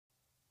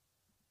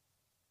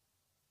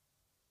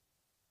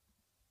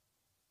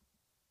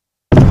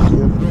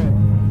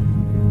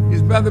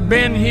Brother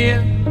Ben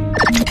here?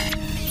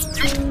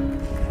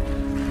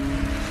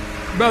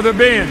 Brother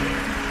Ben.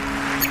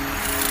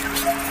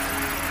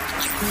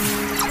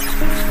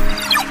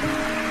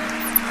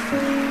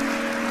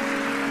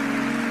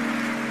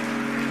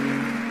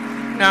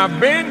 Now,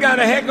 Ben got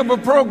a heck of a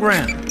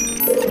program.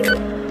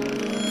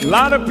 A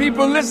lot of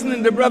people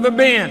listening to Brother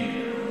Ben.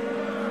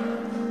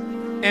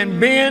 And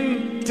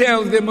Ben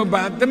tells them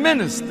about the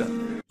minister.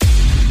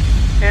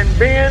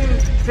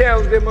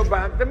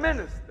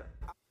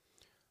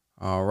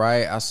 All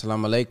right,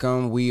 assalamu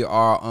alaikum. We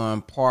are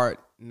on part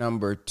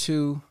number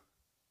 2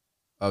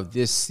 of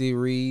this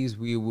series.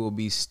 We will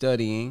be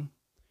studying,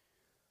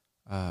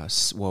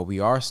 we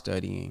are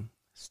studying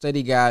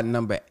study guide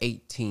number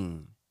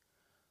 18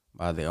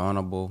 by the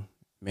Honorable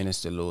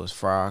Minister Louis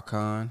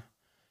Farrakhan.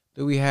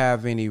 Do we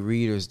have any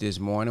readers this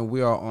morning?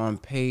 We are on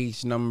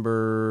page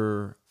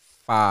number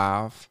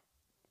 5.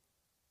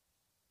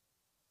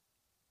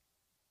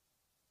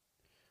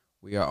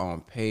 We are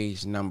on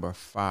page number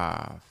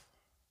 5.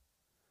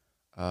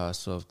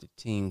 So if the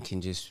team can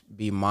just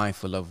be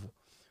mindful of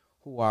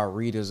who our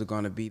readers are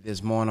going to be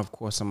this morning. Of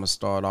course, I'm going to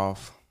start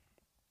off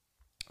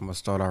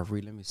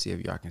reading. Let me see if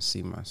y'all can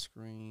see my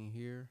screen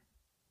here.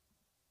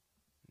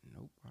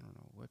 Nope, I don't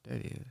know what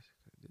that is.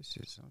 This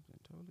is something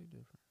totally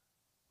different.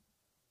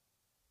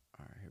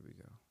 All right, here we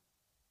go.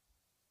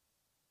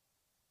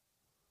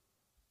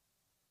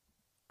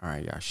 All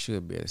right, y'all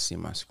should be able to see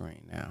my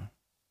screen now.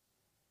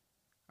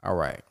 All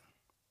right.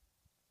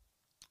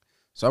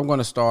 So I'm going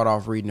to start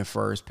off reading the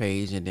first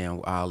page, and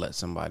then I'll let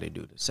somebody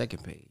do the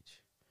second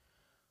page.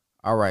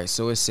 All right,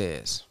 so it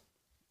says,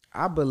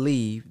 I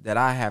believe that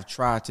I have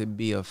tried to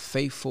be a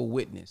faithful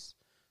witness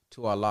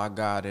to Allah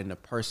God in the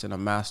person of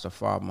Master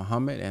Farrakhan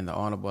Muhammad and the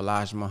Honorable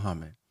Elijah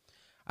Muhammad.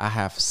 I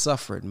have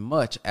suffered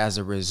much as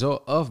a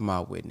result of my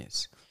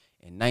witness.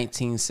 In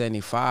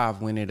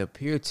 1975, when it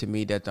appeared to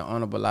me that the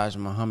Honorable Elijah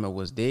Muhammad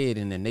was dead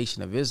and the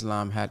Nation of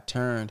Islam had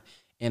turned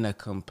in a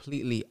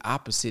completely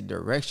opposite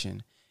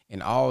direction,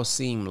 and all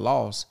seemed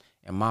lost,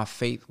 and my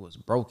faith was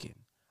broken,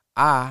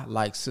 I,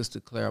 like Sister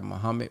Clara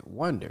Muhammad,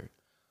 wondered,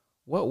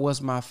 what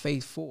was my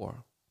faith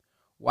for?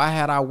 Why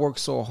had I worked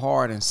so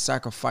hard and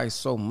sacrificed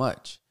so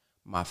much?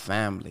 My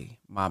family,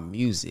 my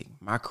music,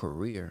 my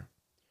career.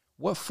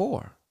 What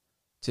for?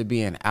 To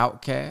be an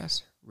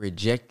outcast,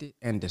 rejected,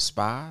 and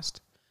despised?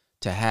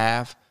 To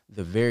have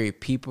the very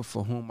people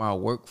for whom I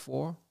work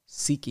for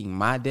seeking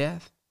my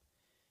death?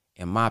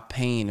 In my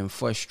pain and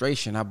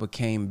frustration, I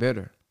became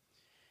bitter.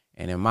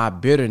 And in my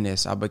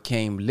bitterness, I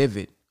became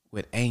livid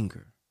with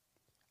anger.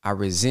 I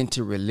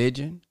resented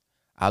religion.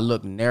 I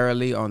looked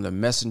narrowly on the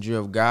messenger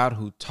of God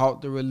who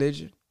taught the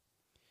religion.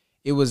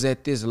 It was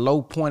at this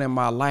low point in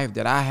my life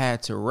that I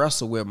had to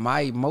wrestle with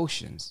my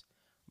emotions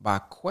by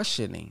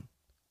questioning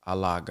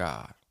Allah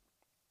God.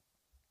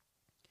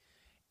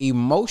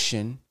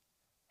 Emotion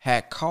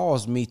had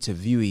caused me to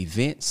view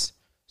events,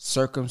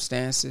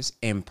 circumstances,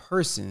 and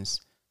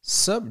persons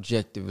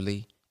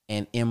subjectively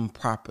and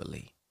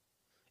improperly.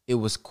 It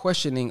was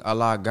questioning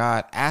Allah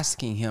God,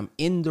 asking him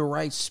in the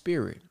right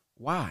spirit,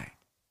 why,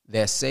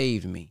 that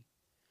saved me.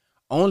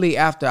 Only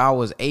after I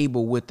was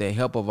able, with the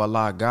help of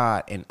Allah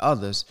God and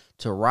others,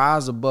 to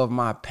rise above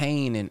my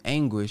pain and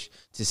anguish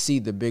to see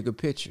the bigger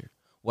picture,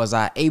 was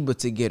I able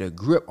to get a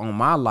grip on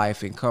my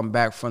life and come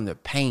back from the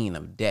pain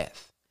of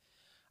death.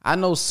 I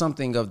know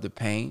something of the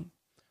pain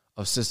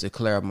of Sister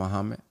Clara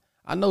Muhammad.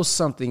 I know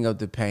something of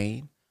the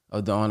pain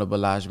of the Honorable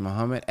Elijah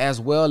Muhammad,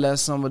 as well as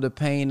some of the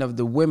pain of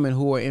the women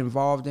who were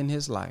involved in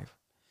his life.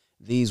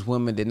 These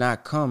women did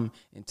not come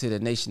into the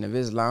Nation of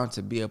Islam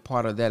to be a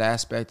part of that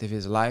aspect of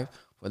his life,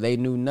 for they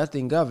knew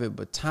nothing of it,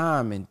 but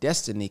time and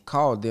destiny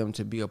called them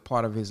to be a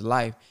part of his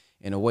life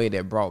in a way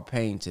that brought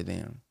pain to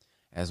them,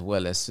 as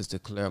well as Sister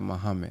Clara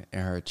Muhammad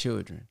and her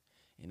children.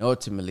 And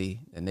ultimately,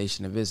 the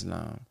Nation of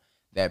Islam,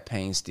 that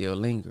pain still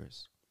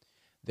lingers.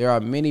 There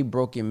are many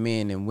broken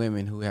men and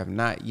women who have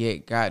not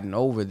yet gotten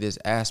over this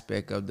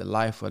aspect of the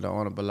life of the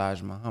Honorable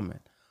Elijah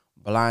Muhammad,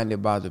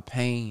 blinded by the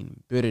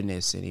pain,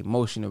 bitterness, and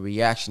emotional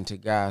reaction to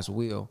God's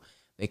will.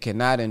 They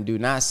cannot and do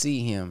not see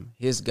him,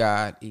 his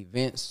God,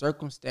 events,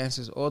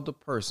 circumstances, or the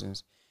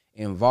persons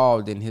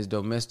involved in his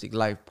domestic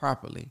life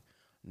properly,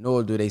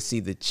 nor do they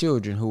see the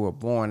children who were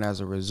born as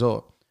a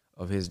result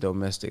of his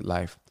domestic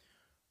life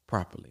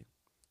properly.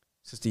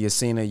 Sister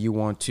Yasina, you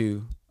want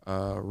to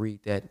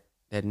read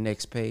that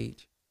next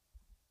page?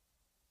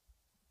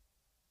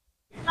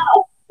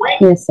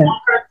 Yes, sir.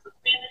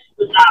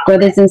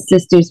 Brothers and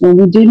sisters, when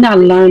we do not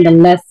learn the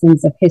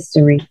lessons of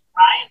history,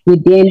 we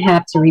then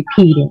have to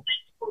repeat it.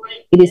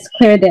 It is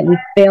clear that we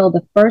failed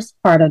the first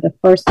part of the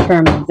first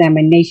term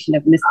examination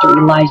of Mr.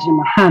 Elijah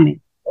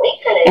Muhammad.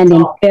 And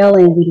in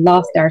failing, we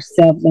lost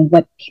ourselves in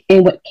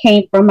what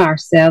came from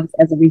ourselves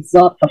as a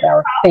result of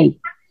our faith,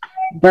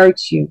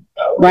 virtue,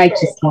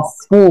 righteousness,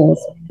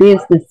 schools,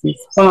 businesses,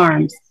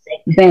 farms,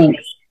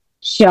 banks.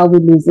 Shall we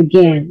lose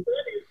again?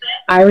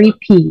 I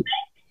repeat,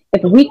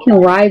 if we can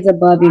rise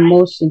above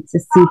emotion to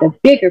see the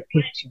bigger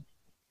picture,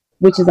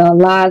 which is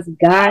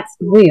God's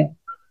will,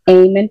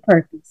 aim, and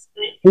purpose.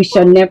 We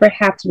shall never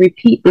have to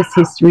repeat this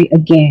history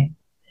again.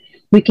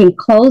 We can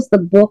close the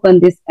book on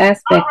this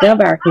aspect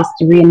of our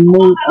history and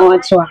move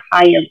on to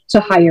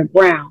higher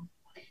ground,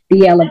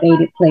 the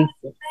elevated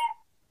places.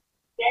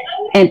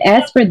 And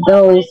as for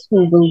those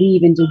who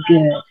believe and do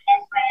good,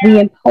 we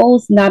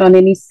impose not on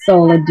any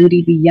soul a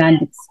duty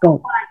beyond its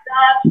scope.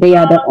 They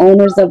are the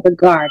owners of the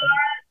garden,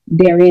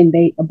 therein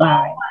they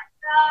abide.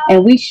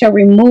 And we shall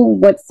remove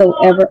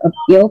whatsoever of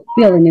ill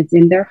feeling is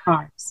in their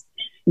hearts.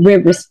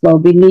 Rivers flow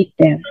beneath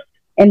them.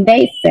 And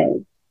they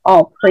say,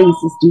 all praise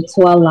is due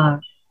to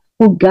Allah,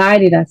 who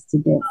guided us to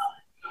this.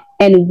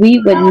 And we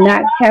would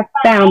not have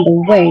found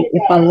the way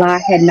if Allah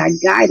had not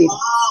guided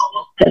us.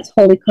 That's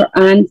Holy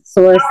Quran,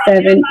 Surah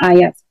 7,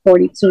 ayats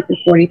 42 to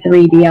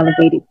 43, the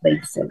elevated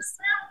places.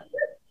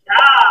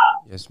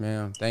 Yes,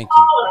 ma'am. Thank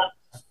you.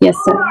 Yes,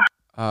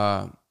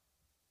 sir.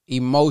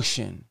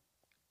 Emotion,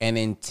 an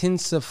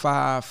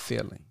intensified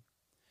feeling.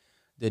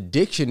 The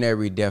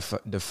dictionary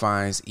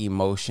defines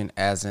emotion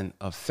as an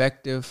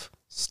affective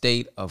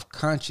state of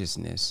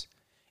consciousness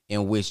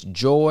in which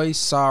joy,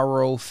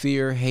 sorrow,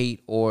 fear,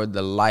 hate, or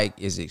the like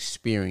is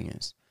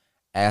experienced,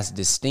 as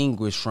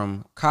distinguished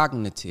from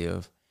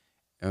cognitive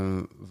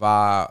and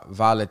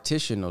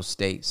volitional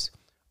states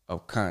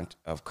of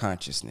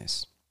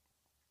consciousness.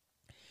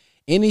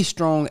 Any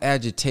strong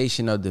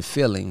agitation of the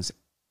feelings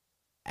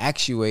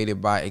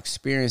actuated by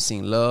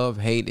experiencing love,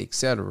 hate,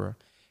 etc.,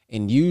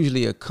 and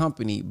usually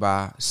accompanied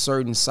by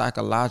certain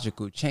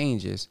psychological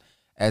changes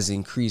as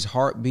increased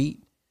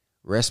heartbeat,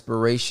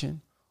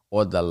 respiration,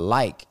 or the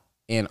like,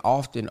 and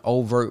often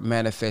overt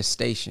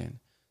manifestation,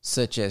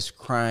 such as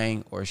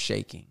crying or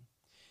shaking.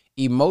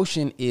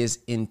 Emotion is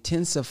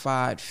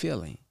intensified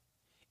feeling.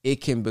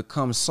 It can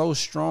become so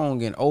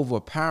strong and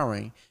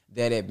overpowering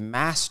that it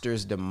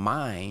masters the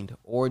mind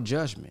or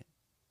judgment.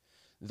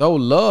 Though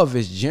love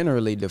is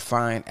generally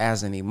defined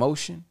as an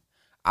emotion,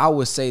 I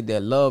would say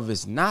that love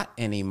is not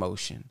an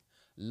emotion.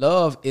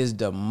 Love is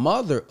the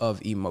mother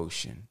of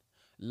emotion.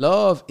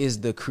 Love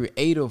is the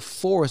creative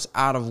force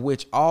out of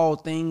which all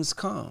things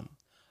come.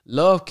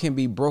 Love can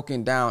be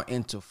broken down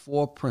into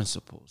 4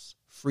 principles: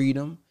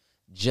 freedom,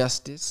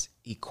 justice,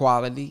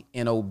 equality,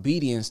 and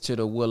obedience to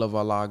the will of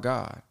Allah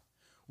God.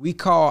 We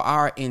call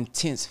our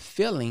intense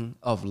feeling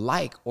of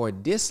like or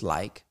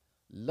dislike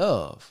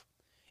love,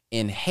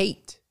 and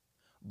hate.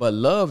 But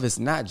love is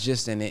not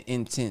just an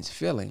intense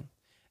feeling.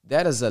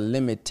 That is a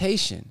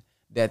limitation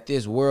that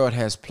this world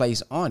has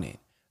placed on it,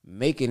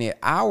 making it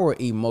our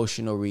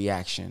emotional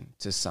reaction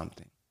to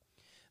something.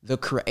 The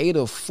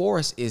creative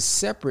force is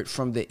separate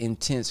from the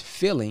intense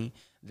feeling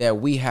that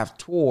we have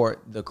toward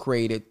the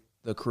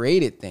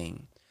created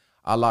thing.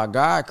 Allah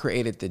God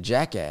created the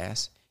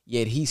jackass,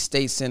 yet he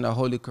states in the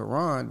Holy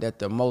Quran that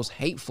the most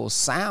hateful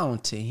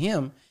sound to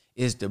him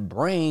is the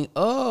braying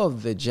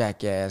of the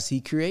jackass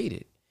he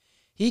created.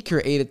 He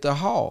created the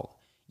hog,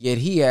 yet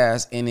he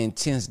has an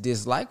intense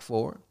dislike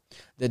for it.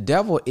 The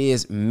devil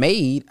is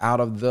made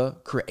out of the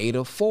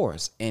creative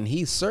force, and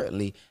he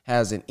certainly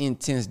has an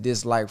intense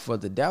dislike for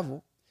the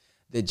devil.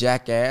 The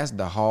jackass,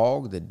 the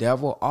hog, the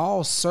devil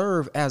all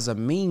serve as a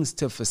means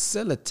to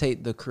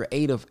facilitate the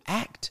creative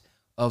act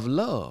of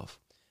love,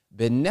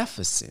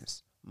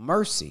 beneficence,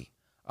 mercy.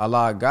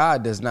 Allah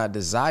God does not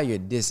desire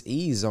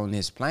dis-ease on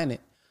this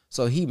planet,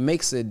 so he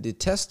makes a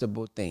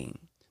detestable thing,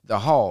 the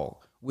hog,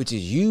 which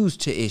is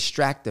used to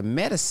extract the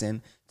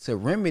medicine to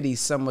remedy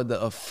some of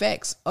the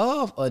effects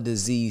of a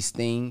diseased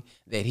thing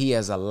that he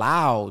has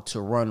allowed to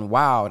run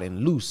wild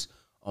and loose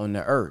on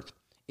the earth.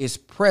 Its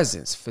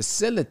presence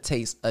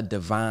facilitates a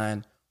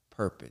divine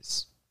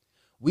purpose.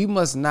 We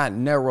must not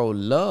narrow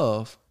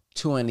love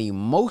to an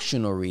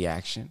emotional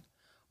reaction,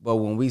 but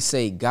when we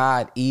say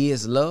God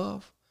is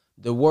love,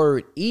 the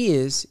word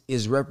is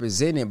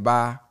represented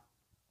by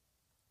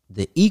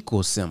the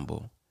equal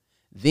symbol.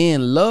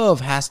 Then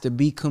love has to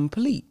be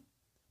complete,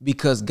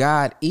 because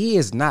God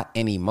is not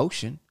an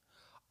emotion.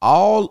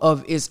 All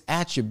of its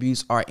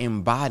attributes are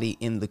embodied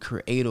in the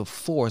creative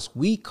force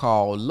we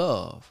call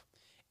love.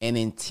 An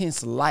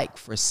intense like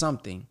for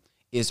something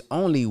is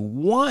only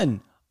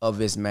one of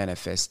its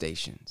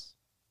manifestations.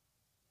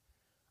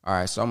 All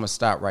right, so I'm going to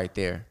stop right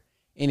there.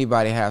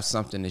 Anybody have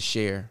something to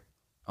share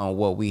on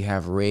what we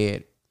have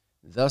read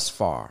thus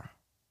far?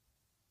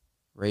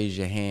 Raise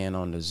your hand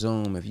on the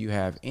Zoom if you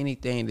have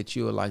anything that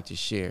you would like to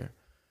share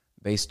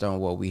based on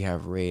what we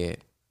have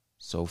read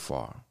so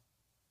far.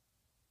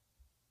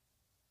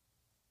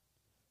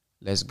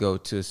 Let's go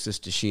to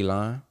Sister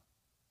Sheila.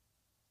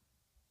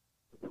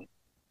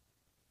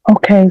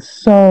 Okay,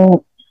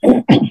 so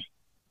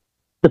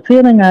the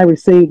feeling I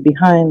received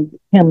behind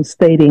him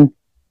stating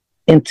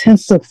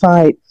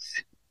intensified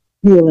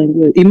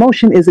feeling,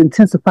 emotion is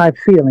intensified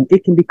feeling.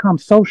 It can become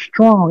so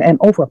strong and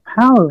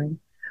overpowering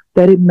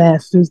that it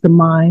masters the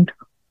mind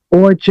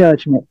or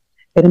judgment.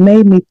 And it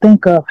made me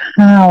think of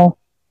how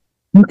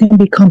you can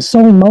become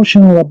so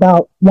emotional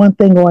about one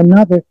thing or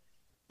another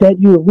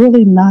that you're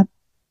really not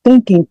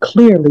thinking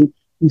clearly.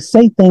 You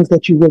say things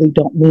that you really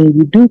don't mean.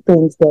 You do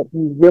things that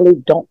you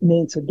really don't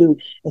mean to do,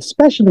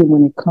 especially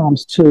when it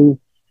comes to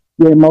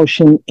your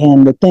emotion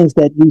and the things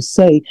that you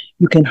say,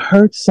 you can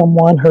hurt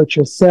someone, hurt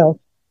yourself,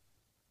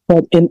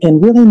 but and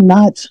really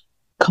not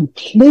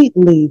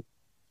completely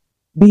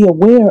be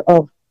aware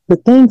of the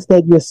things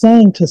that you're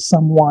saying to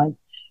someone,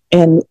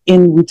 and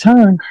in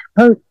return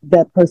hurt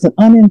that person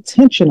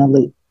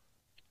unintentionally.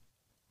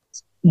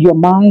 Your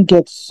mind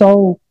gets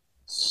so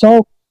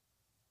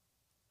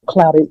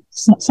clouded.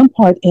 Some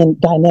part in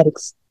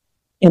Dianetics,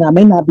 and I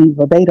may not be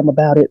verbatim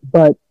about it,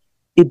 but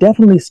it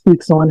definitely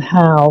speaks on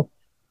how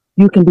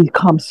you can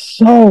become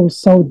so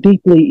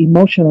deeply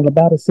emotional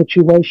about a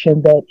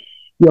situation that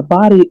your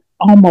body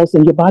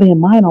and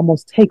mind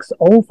almost takes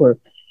over,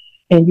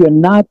 and you're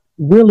not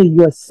really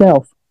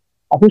yourself.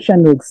 I wish I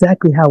knew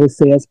exactly how it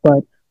says,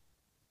 but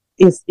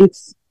it's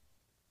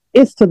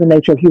to the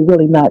nature of you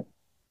really not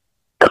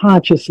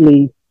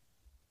consciously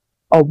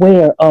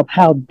aware of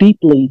how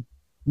deeply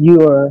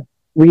you're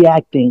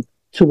reacting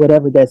to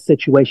whatever that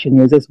situation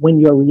is. It's when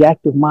your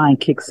reactive mind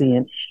kicks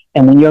in.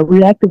 And when your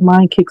reactive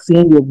mind kicks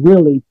in, you're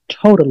really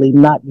totally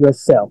not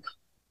yourself.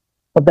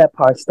 But that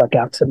part stuck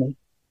out to me.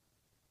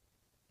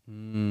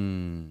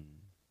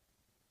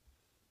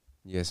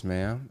 Yes,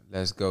 ma'am.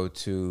 Let's go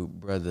to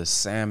Brother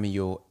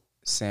Samuel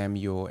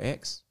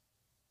X.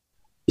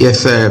 Yes,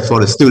 sir.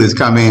 For the students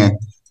come in,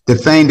 the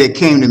thing that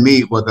came to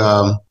me was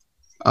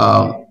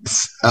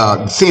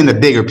seeing the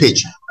bigger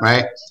picture,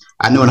 right?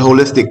 I know in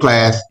holistic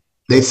class,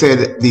 they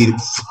said the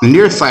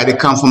nearsighted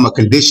comes from a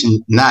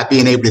condition not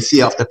being able to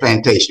see off the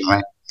plantation,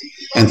 right?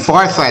 And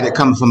farsighted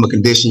comes from a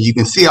condition you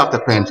can see off the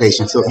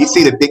plantation. So if you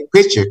see the big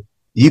picture,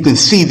 you can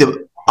see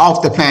the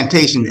off the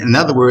plantation. In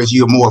other words,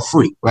 you're more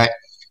free, right?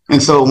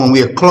 And so when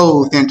we are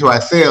closed into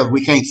ourselves,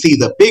 we can't see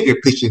the bigger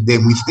picture.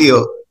 Then we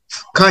still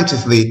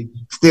consciously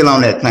still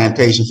on that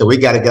plantation. So we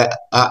got to get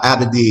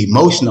out of the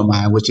emotional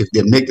mind, which is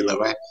the amygdala,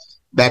 right?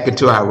 Back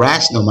into our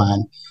rational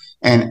mind,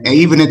 and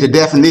even into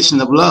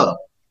definition of love.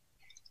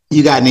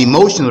 You got an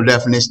emotional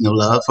definition of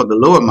love for the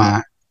lower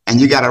mind,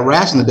 and you got a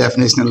rational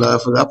definition of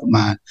love for the upper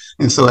mind.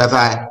 And so as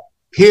I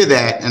hear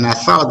that and I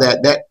saw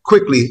that, that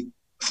quickly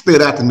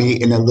stood out to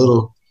me in a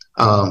little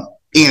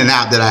in and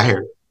out that I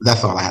heard.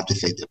 That's all I have to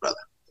say to brother.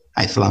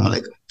 Assalamu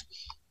alaikum.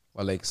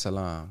 Wa alaikum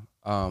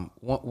salam.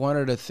 One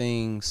of the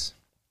things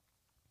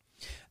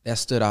that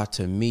stood out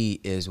to me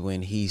is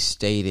when he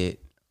stated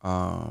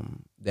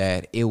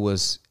that it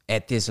was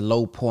at this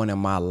low point in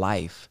my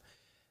life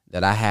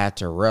that I had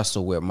to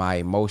wrestle with my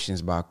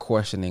emotions by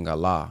questioning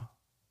Allah.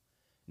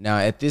 Now,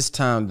 at this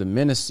time, the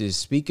minister is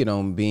speaking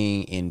on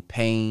being in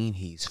pain.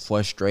 He's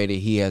frustrated.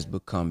 He has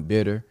become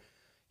bitter.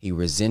 He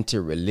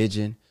resented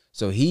religion.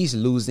 So he's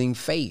losing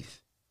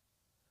faith.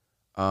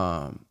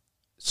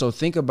 So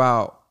think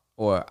about,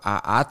 or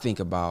I think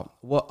about,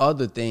 what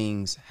other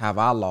things have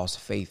I lost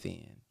faith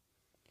in?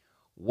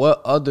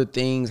 What other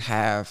things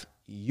have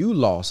you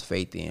lost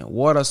faith in?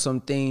 What are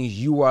some things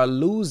you are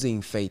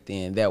losing faith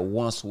in that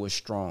once was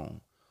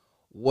strong?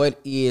 What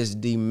is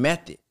the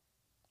method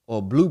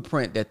or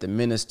blueprint that the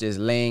minister is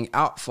laying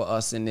out for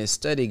us in this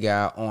study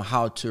guide on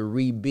how to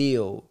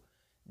rebuild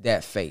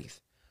that faith?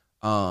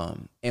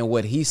 And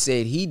what he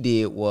said he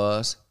did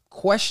was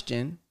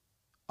question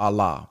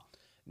Allah.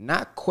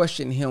 Not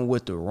question him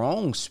with the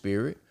wrong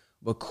spirit,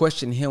 but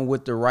question him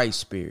with the right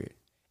spirit,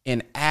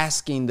 and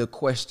asking the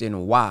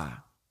question why.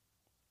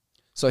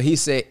 So he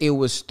said it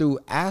was through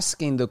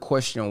asking the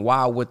question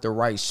why with the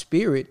right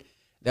spirit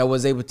that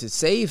was able to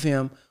save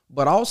him,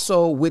 but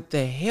also with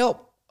the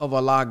help of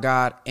Allah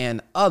God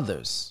and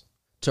others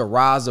to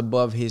rise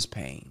above his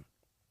pain.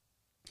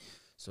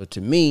 So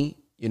to me,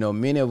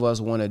 many of us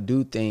want to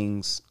do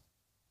things,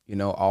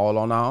 all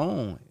on our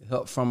own.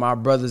 Help from our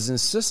brothers and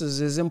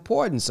sisters is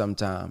important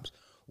sometimes.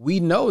 We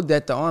know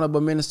that the Honorable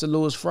Minister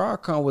Louis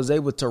Farrakhan was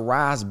able to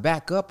rise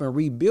back up and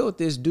rebuild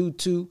this due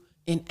to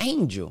an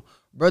angel,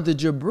 Brother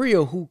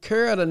Jabril, who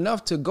cared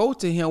enough to go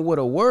to him with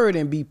a word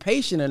and be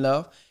patient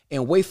enough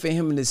and wait for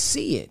him to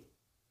see it.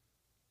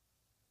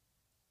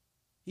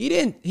 He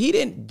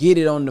didn't get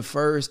it on the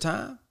first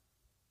time.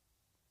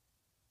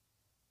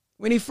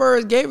 When he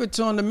first gave it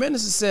to him, the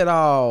minister said,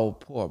 "Oh,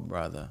 poor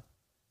brother."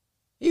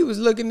 He was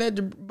looking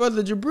at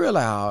Brother Jabril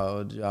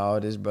like, "Oh,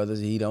 this brother,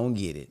 he don't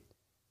get it."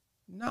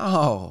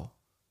 No,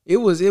 it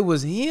was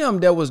him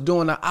that was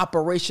doing the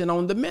operation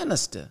on the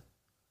minister.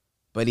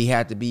 But he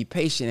had to be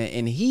patient,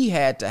 and he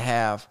had to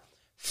have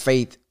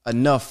faith,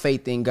 enough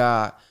faith in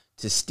God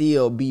to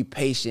still be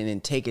patient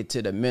and take it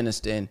to the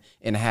minister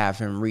and have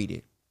him read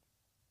it.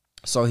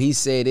 So he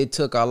said it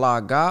took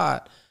Allah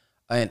God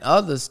and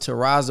others to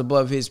rise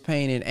above his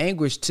pain and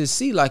anguish to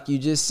see, like you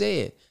just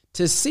said,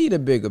 to see the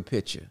bigger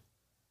picture.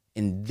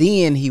 And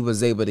then he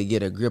was able to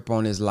get a grip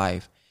on his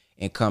life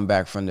and come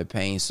back from the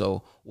pain.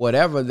 So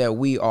whatever that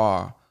we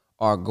are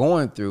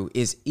going through,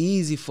 it's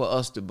easy for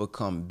us to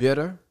become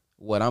bitter.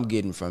 What I'm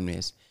getting from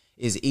this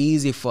is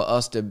easy for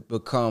us to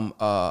become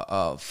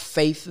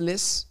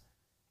faithless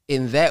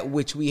in that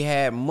which we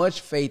had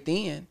much faith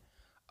in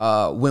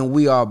when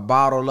we are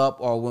bottled up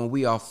or when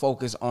we are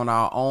focused on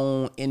our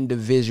own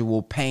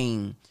individual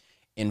pain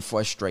and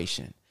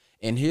frustration.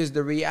 And here's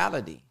the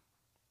reality.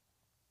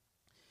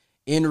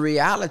 In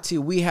reality,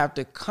 we have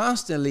to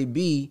constantly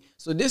be.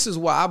 So this is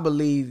why I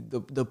believe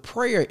the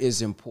prayer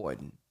is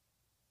important.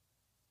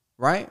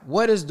 Right?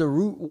 What is the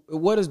root?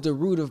 What is the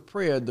root of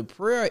prayer? The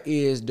prayer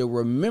is the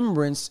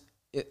remembrance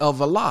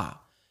of Allah.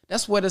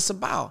 That's what it's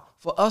about.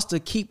 For us to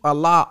keep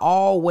Allah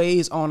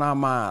always on our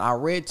mind. I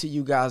read to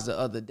you guys the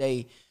other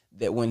day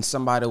that when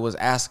somebody was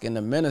asking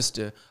the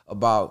minister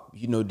about,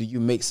 do you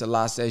make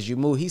salat as you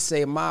move? He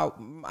said,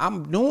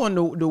 I'm doing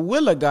the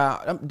will of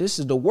God. This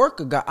is the work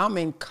of God. I'm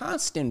in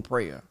constant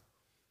prayer.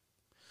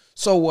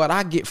 So what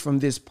I get from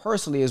this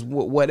personally is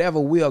whatever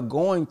we are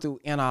going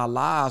through in our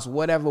lives,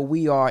 whatever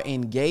we are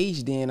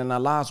engaged in our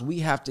lives, we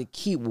have to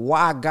keep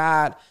why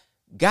God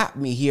got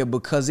me here.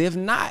 Because if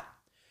not,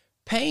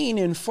 pain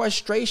and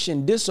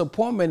frustration,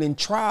 disappointment and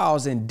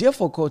trials and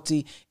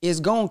difficulty is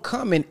going to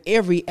come in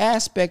every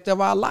aspect of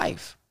our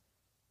life.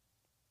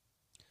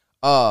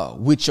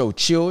 With your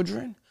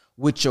children,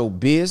 with your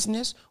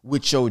business,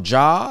 with your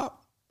job,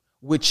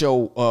 with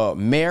your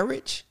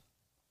marriage,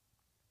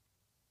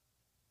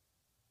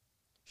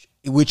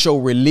 with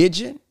your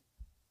religion.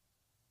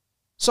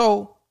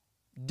 So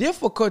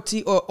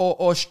difficulty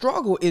or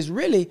struggle is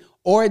really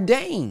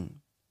ordained.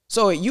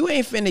 So you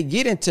ain't finna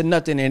get into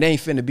nothing and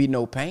ain't finna be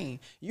no pain.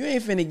 You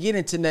ain't finna get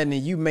into nothing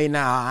and you may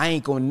not, I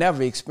ain't gonna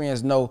never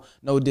experience no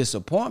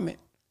disappointment.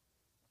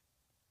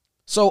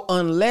 So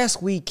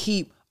unless we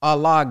keep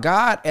Allah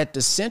God at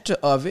the center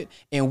of it,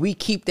 and we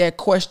keep that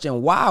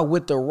question why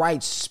with the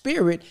right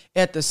spirit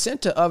at the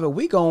center of it,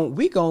 we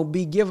gonna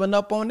be giving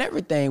up on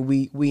everything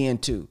we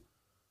into.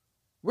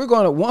 We're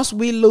going to, once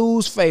we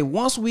lose faith,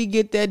 once we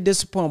get that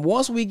disappointment,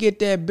 once we get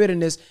that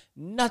bitterness,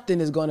 nothing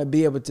is going to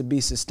be able to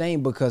be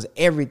sustained because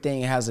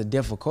everything has a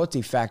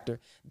difficulty factor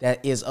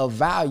that is of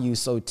value.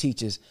 So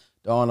teaches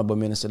the Honorable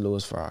Minister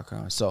Louis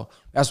Farrakhan. So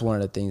that's one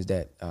of the things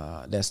that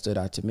stood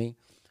out to me.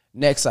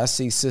 Next, I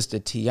see Sister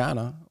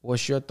Tiana.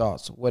 What's your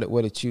thoughts? What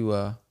did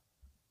you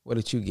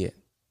get?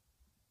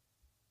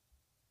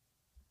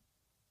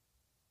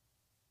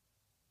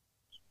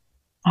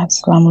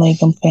 Assalamu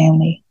alaikum,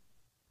 family.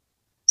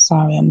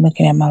 Sorry, I'm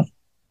looking at my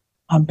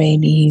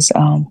baby. He's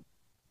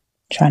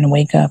trying to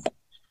wake up.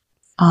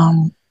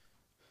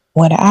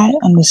 What I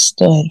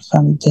understood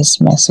from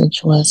this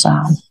message was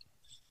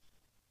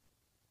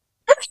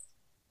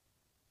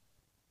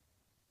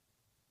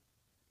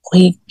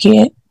we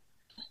get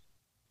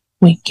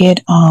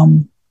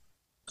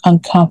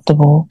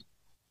uncomfortable,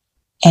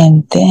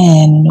 and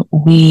then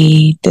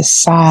we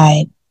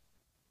decide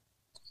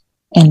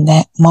in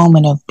that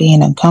moment of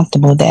being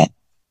uncomfortable that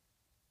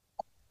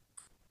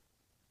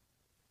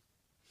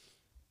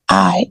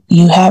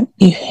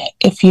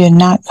if you're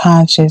not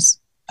conscious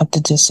of the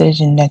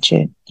decision that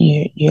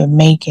you're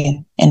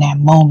making in that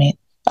moment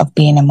of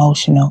being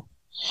emotional,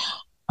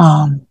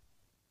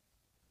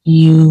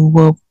 you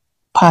will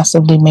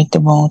possibly make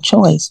the wrong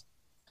choice.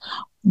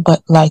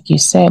 But like you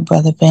said,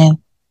 Brother Ben,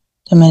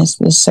 the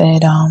minister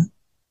said,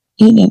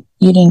 you're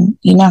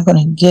not going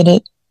to get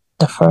it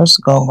the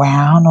first go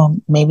round, or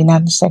maybe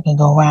not the second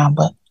go round,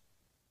 but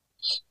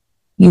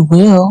you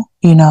will,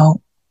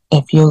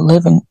 if you're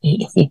living,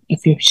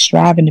 if you're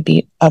striving to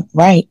be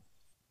upright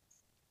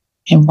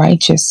and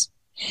righteous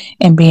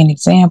and be an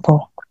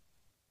example.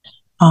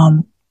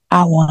 I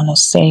want to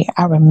say,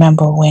 I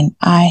remember when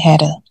I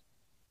had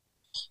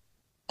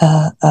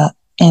a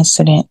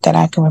incident that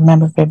I can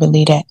remember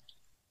vividly, that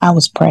I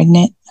was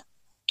pregnant,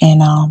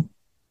 and I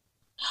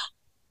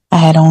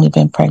had only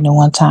been pregnant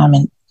one time,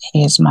 and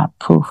here's my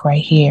proof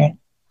right here.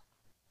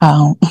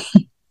 The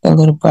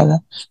little brother,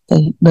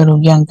 the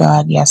little young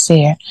God,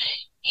 Yasser,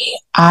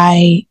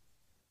 I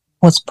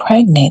was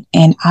pregnant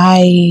and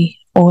I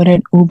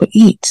ordered Uber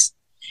Eats,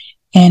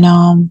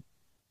 and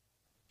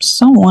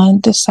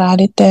someone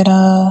decided that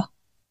I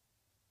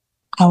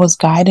was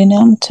guiding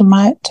them to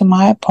my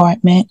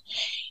apartment,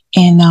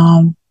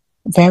 and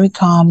very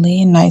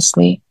calmly and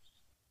nicely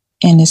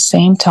in the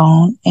same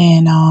tone,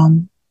 and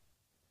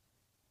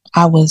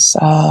I was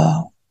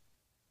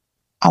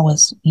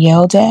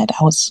yelled at,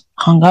 I was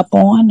hung up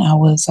on, I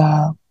was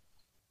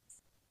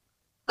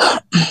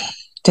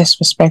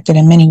disrespected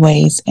in many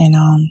ways, and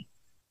I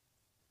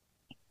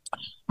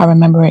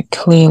remember it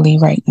clearly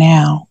right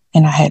now,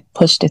 and I had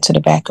pushed it to the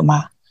back of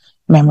my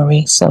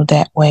memory so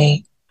that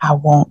way I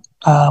won't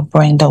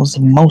bring those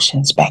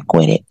emotions back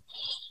with it,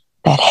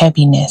 that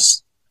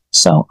heaviness.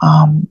 So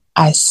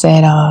I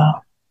said,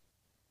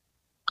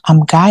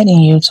 I'm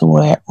guiding you to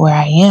where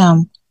I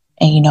am,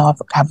 and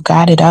I've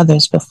guided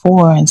others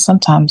before, and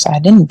sometimes I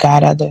didn't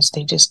guide others;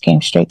 they just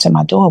came straight to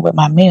my door with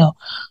my meal.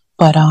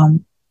 But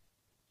I'm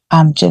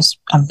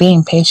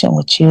being patient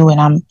with you,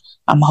 and I'm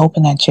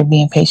hoping that you're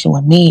being patient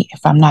with me.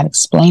 If I'm not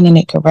explaining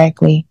it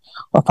correctly,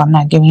 or if I'm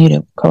not giving you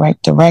the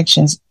correct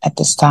directions at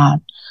this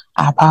time,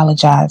 I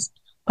apologize.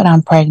 But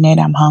I'm pregnant,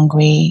 I'm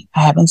hungry,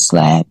 I haven't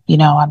slept,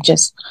 I'm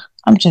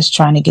just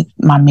trying to get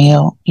my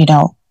meal,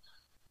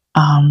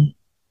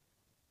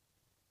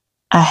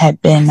 I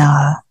had been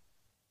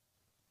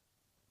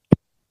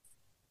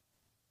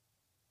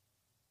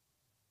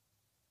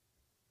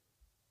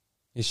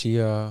Did she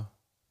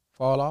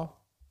fall off?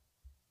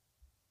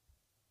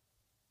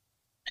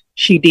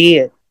 She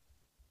did.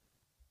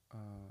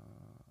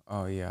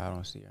 Oh yeah, I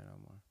don't see her no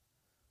more.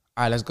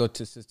 All right, let's go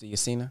to Sister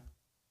Yasina.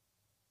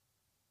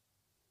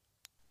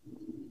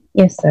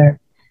 Yes, sir.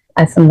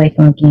 Assalamu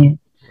alaikum again.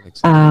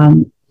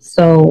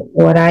 So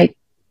what I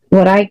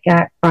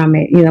got from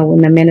it,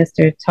 when the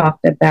minister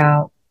talked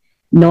about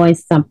knowing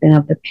something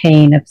of the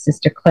pain of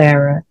Sister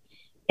Clara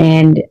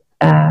and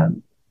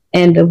the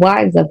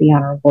wives of the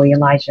Honorable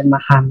Elijah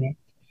Muhammad,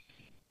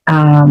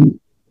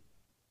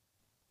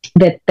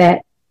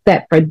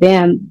 that for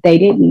them, they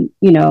didn't,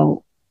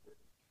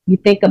 you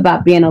think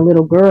about being a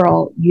little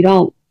girl, you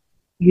don't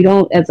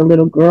as a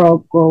little girl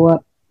grow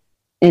up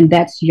and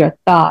that's your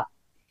thought.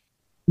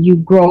 You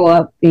grow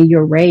up and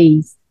you're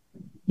raised,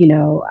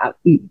 you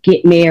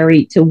get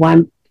married to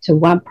one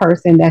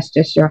person, that's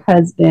just your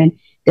husband,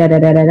 da da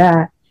da da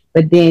da.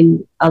 But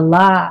then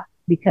Allah,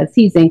 because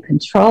He's in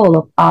control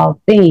of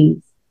all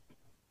things,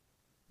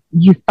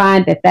 you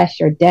find that that's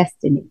your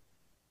destiny.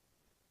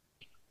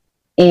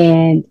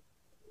 And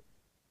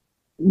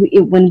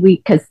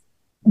because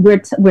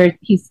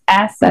He's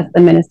asked us, the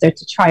minister,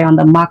 to try on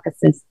the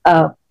moccasins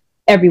of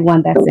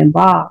everyone that's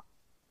involved.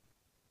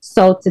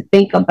 So to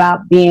think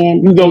about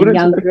being a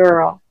young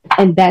girl,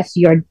 and that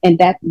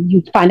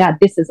you find out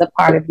this is a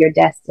part of your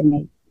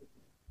destiny.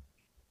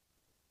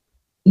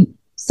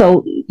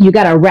 So you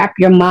got to wrap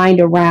your mind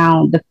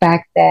around the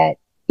fact that,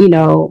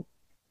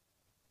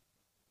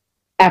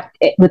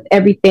 with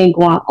everything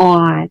going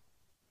on,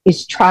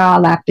 it's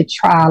trial after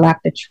trial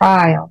after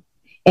trial,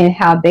 and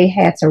how they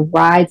had to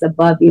rise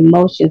above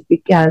emotions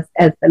because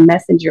as the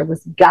messenger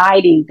was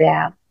guiding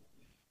them,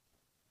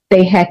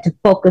 they had to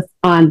focus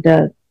on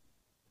the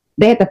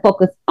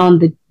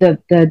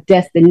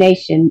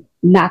destination,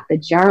 not the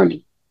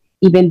journey,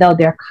 even though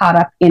they're caught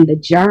up in the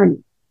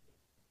journey.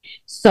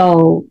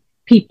 So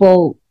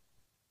people,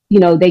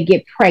 they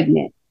get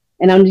pregnant,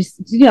 and I'm just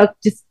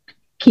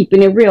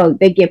keeping it real.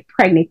 They get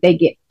pregnant, they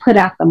get put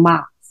out the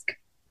mosque.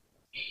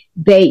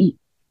 They,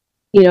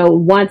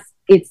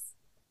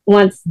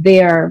 once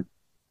their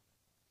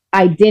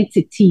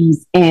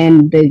identities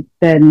and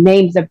the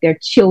names of their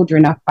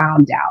children are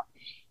found out,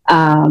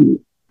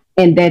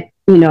 and that,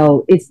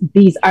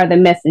 these are the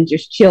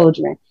messenger's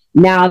children.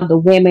 Now the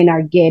women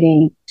are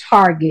getting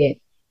targeted.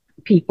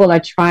 People are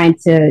trying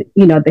to,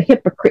 the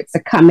hypocrites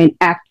are coming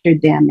after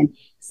them. And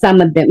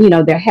some of them,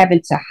 they're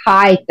having to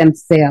hide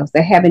themselves.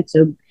 They're having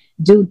to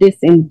do this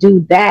and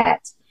do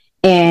that.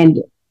 And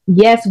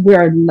yes,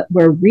 we're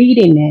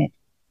reading it,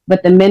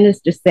 but the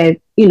minister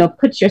said,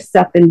 put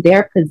yourself in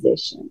their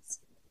positions.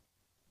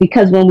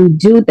 Because when we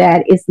do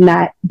that, it's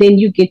not, then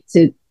you get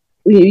to,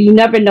 you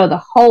never know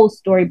the whole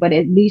story, but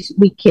at least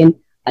we can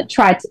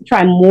try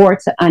more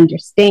to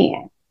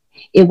understand.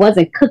 It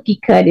wasn't cookie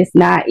cut. It's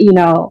not,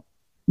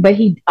 but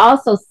he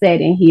also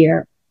said in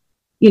here,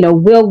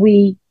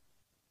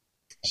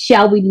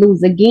 shall we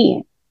lose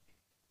again?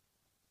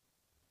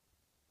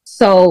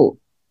 So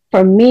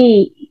for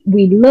me,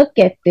 we look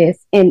at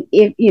this, and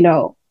if,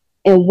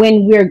 and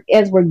when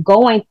as we're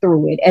going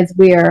through it, as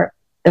we're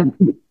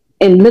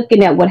and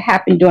looking at what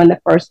happened during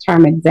the first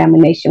term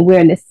examination, we're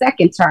in the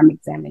second term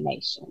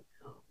examination.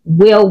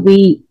 Will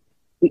we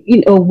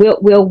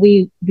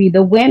be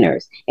the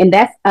winners? And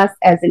that's us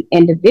as an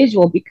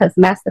individual, because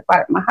Master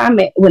Farrakhan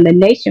Muhammad, when the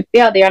nation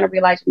fell, the Honorable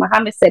Elijah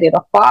Muhammad said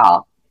it'll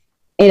fall,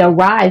 it'll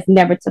rise,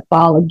 never to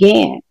fall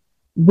again.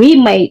 We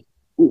may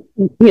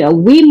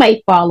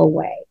fall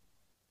away,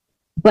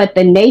 but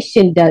the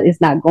nation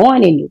is not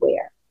going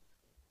anywhere.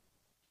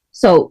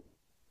 So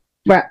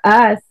for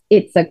us,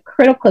 it's a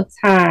critical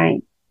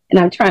time, and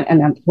I'm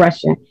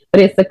rushing,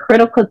 but it's a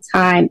critical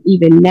time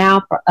even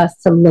now for us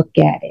to look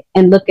at it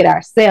and look at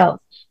ourselves.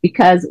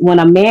 Because when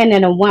a man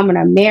and a woman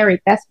are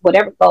married, that's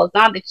whatever goes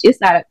on. It's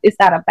not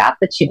about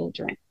the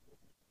children.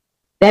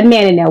 That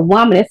man and that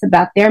woman, it's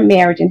about their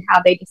marriage and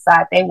how they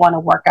decide they want to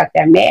work out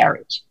their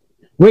marriage.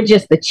 We're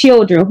just the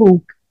children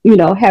who,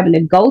 having to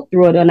go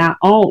through it on our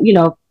own,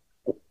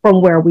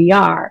 from where we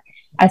are.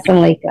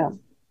 Assalamu alaikum.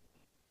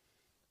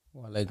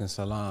 Wa alaikum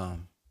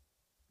salam.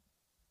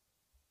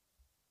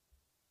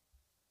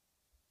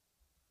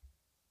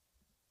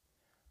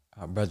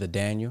 Brother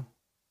Daniel.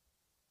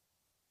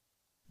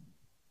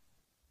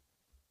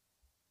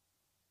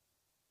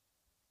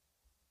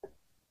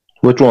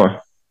 Which one?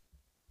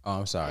 Oh,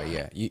 I'm sorry.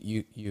 Yeah,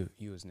 you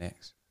was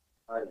next.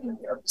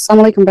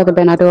 Assalamu alaikum, Brother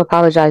Ben. I do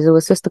apologize. It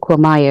was Sister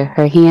Quamaya.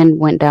 Her hand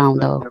went down,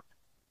 though.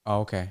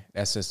 Oh, okay.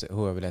 That sister,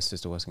 whoever that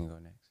sister was, can go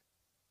next.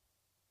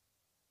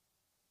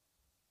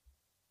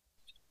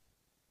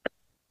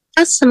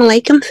 Assalamu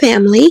alaikum,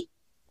 family.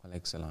 Wa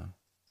alaikum salam.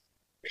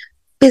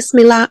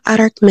 Bismillah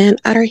ar-Rahman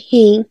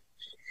ar-Rahim.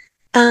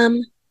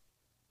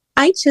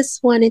 I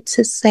just wanted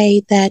to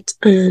say that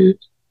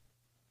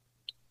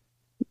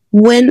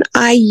when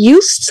I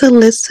used to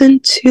listen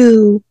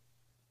to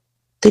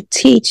the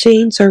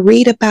teachings or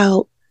read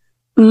about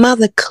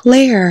Mother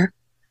Claire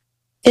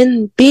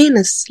and being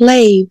a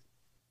slave,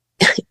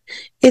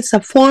 it's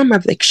a form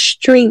of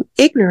extreme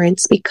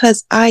ignorance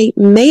because I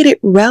made it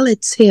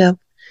relative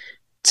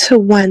to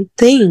one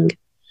thing.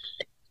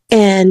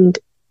 And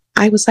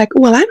I was like,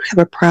 well, I don't have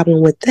a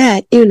problem with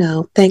that, you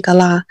know, thank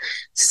Allah.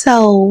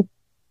 So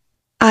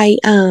I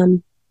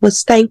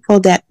was thankful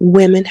that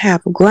women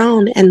have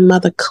grown, and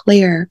Mother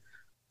Claire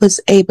was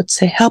able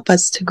to help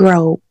us to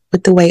grow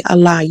with the way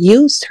Allah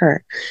used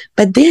her.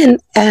 But then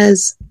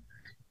as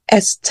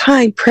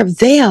time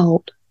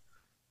prevailed,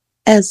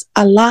 as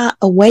Allah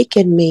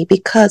awakened me,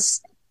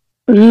 because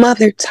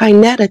Mother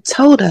Tynetta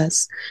told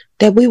us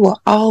that we will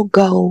all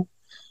go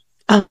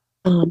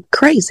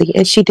crazy.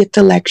 And she did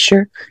the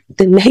lecture,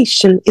 The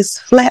Nation is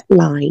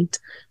Flatlined.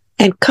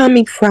 And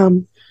coming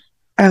from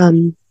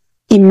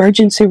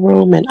emergency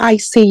room and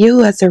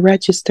ICU as a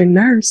registered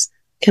nurse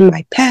in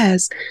my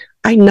past,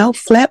 I know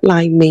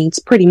flatline means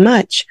pretty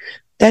much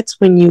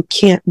that's when you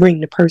can't bring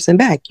the person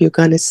back. You're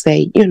going to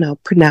say, you know,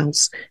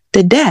 pronounce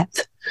the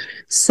death.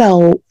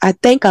 So I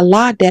thank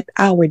Allah that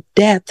our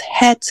death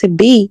had to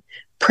be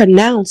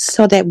pronounced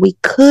so that we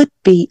could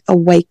be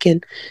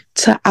awakened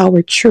to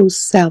our true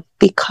self,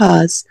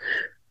 because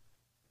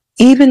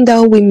even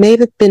though we may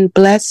have been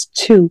blessed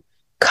to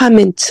come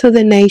into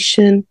the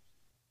nation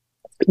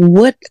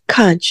with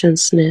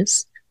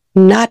consciousness,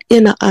 not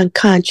in an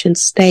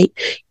unconscious state,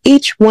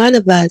 each one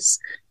of us,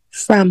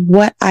 from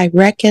what I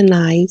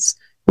recognize,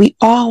 we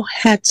all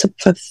had to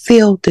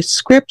fulfill the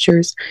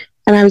scriptures.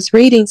 And I was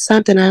reading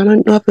something, I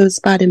don't know if it was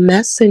by the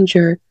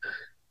messenger.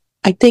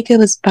 I think it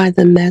was by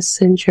the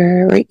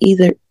messenger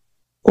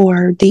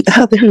or the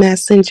other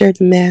messenger,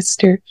 the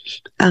master,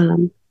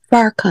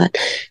 Farrakhan,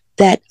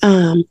 that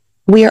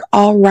we're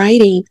all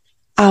writing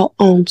our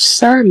own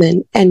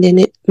sermon. And then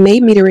it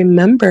made me to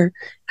remember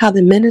how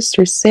the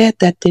minister said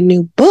that the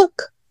new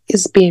book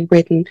is being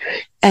written.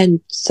 And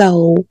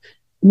so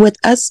with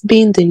us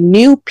being the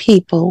new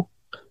people,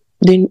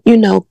 then, you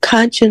know,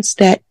 conscious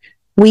that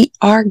we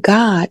are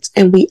gods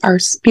and we are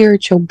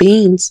spiritual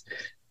beings.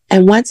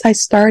 And once I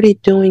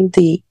started doing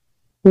the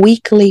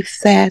weekly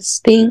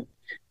fasting,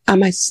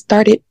 I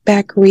started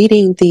back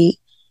reading the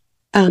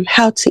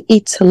How to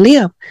Eat to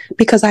Live,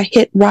 because I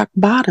hit rock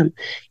bottom.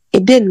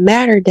 It didn't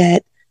matter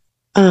that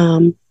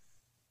the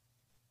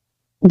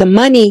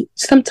money,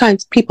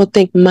 sometimes people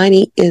think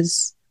money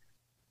is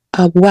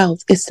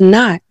wealth. It's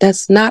not.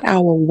 That's not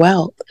our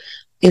wealth.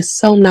 It's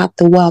so not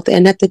the wealth.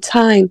 And at the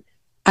time,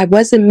 I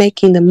wasn't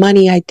making the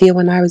money I did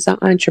when I was an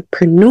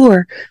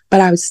entrepreneur,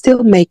 but I was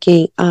still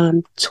making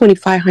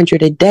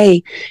 $2,500 a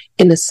day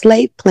in a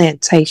slave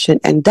plantation.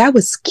 And that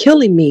was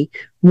killing me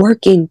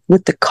working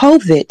with the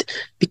COVID,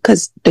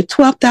 because the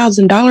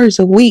 $12,000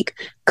 a week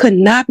could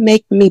not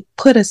make me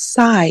put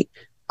aside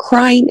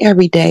crying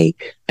every day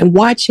and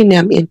watching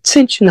them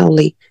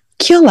intentionally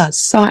kill us.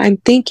 So I'm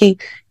thinking,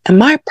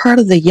 am I part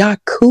of the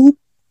Yaqub?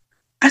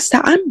 I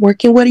said, I'm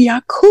working with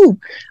Yaqub.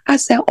 I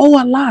said, oh,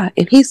 Allah.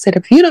 And he said,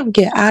 if you don't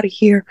get out of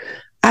here,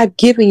 I've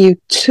given you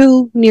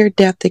 2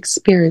 near-death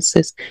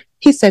experiences.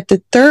 He said,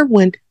 the third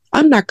one,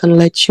 I'm not going to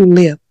let you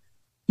live.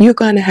 You're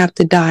going to have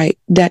to die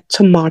that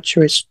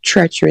tumultuous,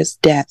 treacherous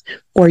death,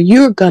 or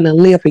you're going to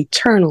live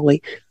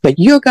eternally, but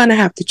you're going to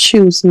have to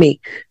choose me.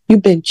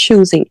 You've been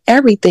choosing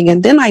everything.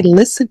 And then I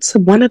listened to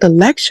one of the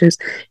lectures,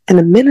 and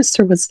the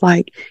minister was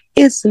like,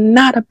 it's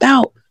not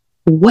about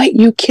what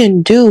you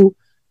can do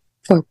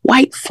for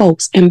white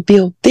folks and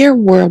build their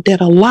world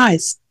that Allah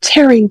is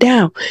tearing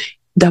down.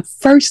 The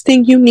first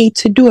thing you need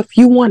to do if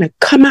you want to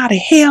come out of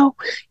hell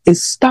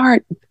is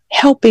start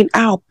helping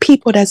out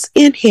people that's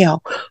in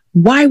hell.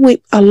 Why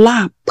would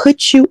Allah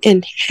put you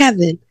in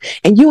heaven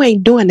and you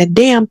ain't doing a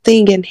damn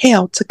thing in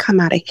hell to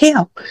come out of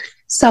hell?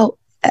 So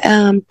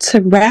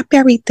to wrap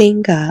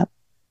everything up,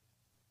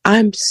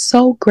 I'm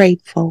so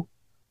grateful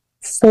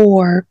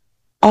for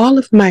all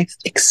of my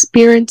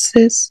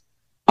experiences,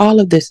 all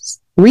of this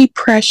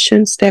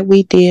repressions that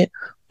we did,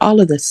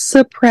 all of the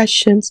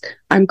suppressions.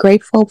 I'm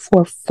grateful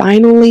for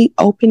finally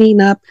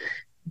opening up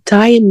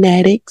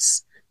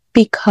Dianetics,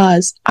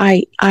 because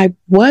I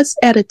was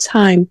at a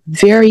time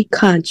very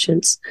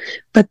conscious,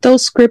 but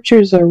those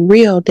scriptures are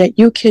real, that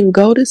you can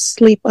go to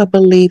sleep a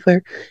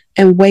believer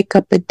and wake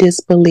up a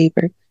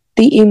disbeliever.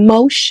 The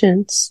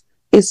emotions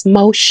is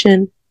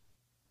motion.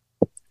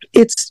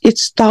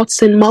 It's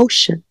thoughts in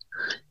motion.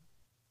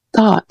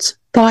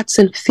 Thoughts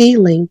and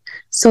feeling.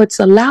 So it's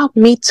allowed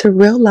me to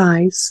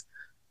realize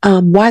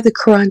why the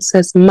Quran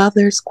says,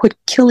 mothers, quit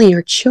killing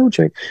your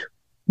children.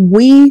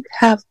 We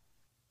have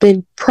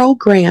been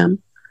programmed,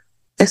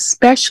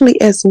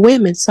 especially as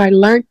women. So I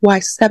learned why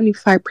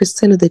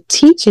 75% of the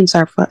teachings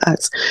are for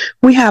us.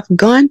 We have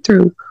gone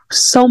through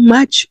so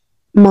much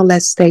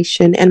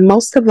molestation, and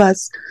most of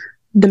us,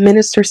 the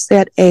minister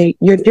said,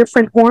 your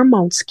different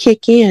hormones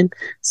kick in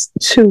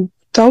to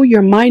throw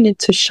your mind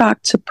into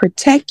shock to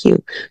protect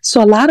you.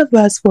 So a lot of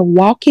us were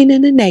walking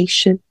in a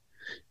nation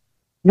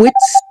with...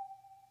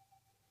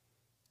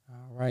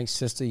 All right,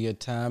 sister, your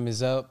time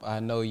is up. I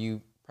know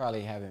you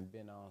probably haven't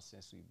been on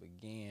since we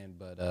began,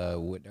 but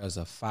there's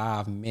a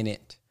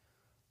 5-minute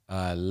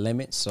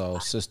limit. So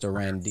Sister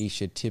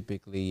Randisha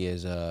typically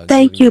is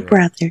Thank you,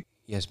 brother.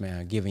 Yes,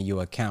 ma'am, giving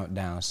you a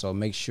countdown. So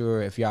make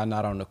sure, if y'all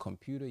not on the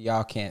computer,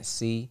 y'all can't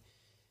see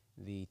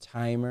the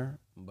timer,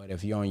 but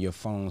if you're on your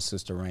phone,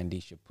 Sister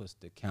Randisha puts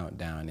the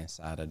countdown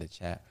inside of the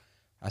chat.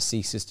 I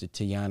see Sister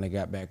Tiana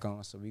got back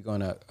on, so we're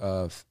going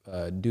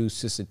to do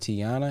Sister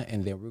Tiana,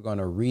 and then we're going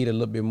to read a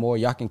little bit more.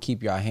 Y'all can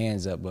keep your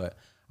hands up, but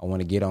I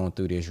want to get on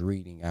through this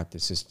reading after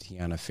Sister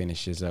Tiana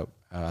finishes up.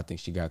 I think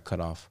she got cut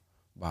off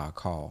by a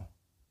call.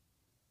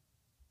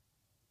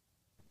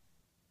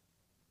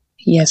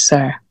 Yes,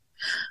 sir.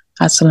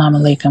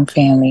 Assalamu alaikum,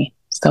 family.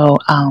 So,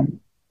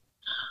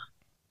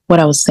 what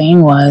I was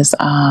saying was,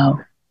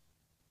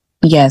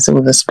 yes, it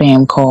was a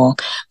spam call.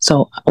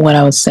 So what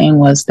I was saying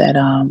was that,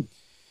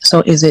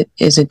 so is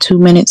it 2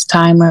 minutes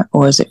timer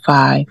or is it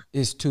 5?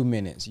 It's 2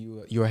 minutes.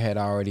 You had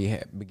already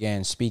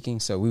began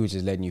speaking, so we were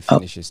just letting you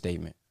finish your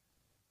statement.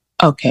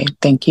 Okay,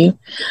 thank you.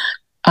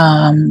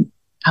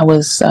 I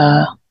was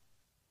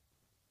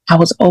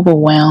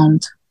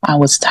overwhelmed. I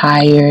was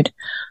tired.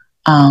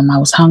 I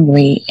was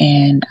hungry,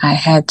 and I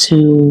had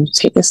to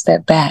take a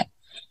step back.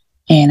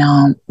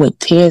 And with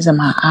tears in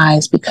my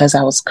eyes because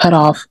I was cut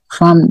off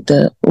from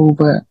the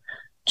Uber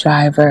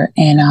driver,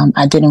 and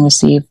I didn't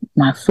receive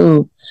my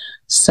food.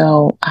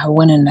 So I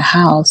went in the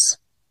house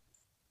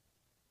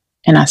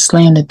and I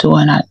slammed the door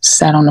and I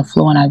sat on the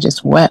floor and I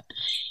just wept.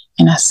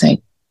 And I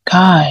said,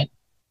 God,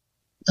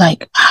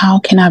 like, how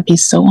can I be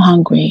so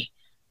hungry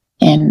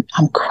and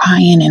I'm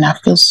crying and I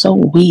feel so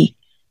weak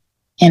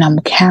and I'm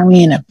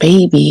carrying a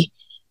baby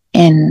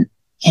and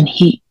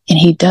he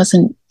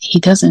doesn't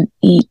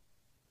eat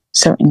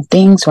certain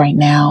things right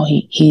now.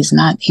 He's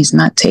not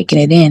taking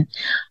it in.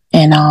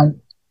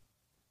 And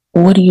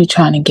what are you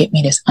trying to get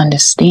me to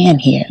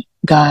understand here,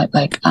 God?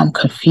 Like, I'm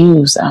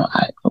confused.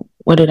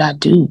 What did I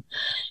do?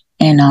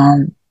 And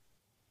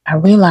I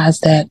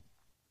realized that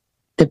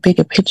the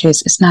bigger picture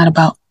is it's not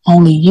about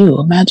only you.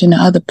 Imagine the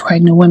other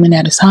pregnant women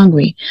that is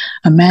hungry.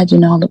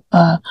 Imagine all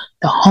the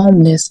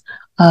homeless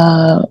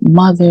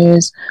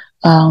mothers,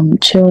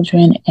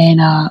 children,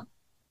 and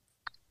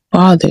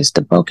fathers,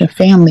 the broken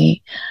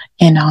family.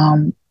 And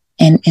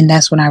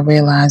that's when I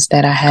realized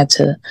that I had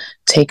to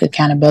take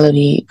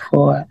accountability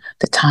for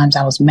the times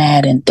I was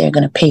mad and they're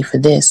going to pay for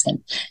this,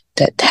 and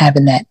that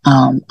having that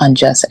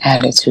unjust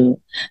attitude.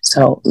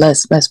 So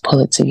let's pull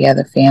it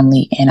together,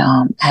 family, and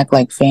act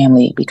like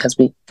family, because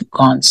we've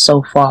gone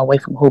so far away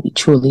from who we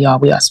truly are.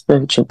 We are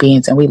spiritual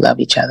beings and we love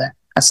each other.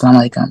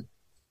 Assalamu alaikum.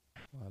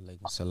 Wa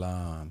alaikum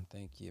salam.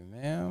 Thank you,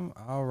 ma'am.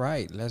 All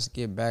right, let's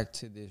get back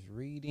to this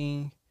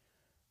reading.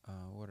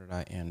 Where did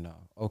I end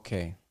off?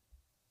 Okay. I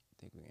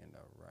think we end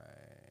up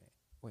right.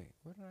 Wait,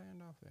 where did I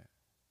end off at?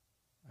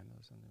 I know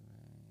something.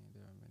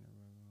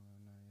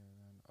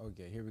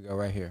 Okay, here we go,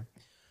 right here.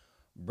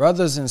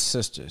 Brothers and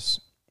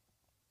sisters,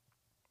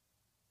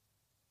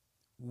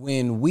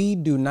 when we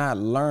do not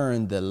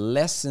learn the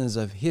lessons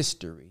of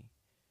history,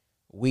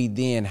 we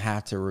then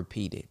have to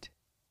repeat it.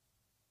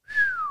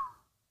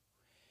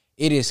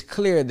 It is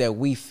clear that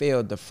we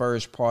failed the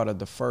first part of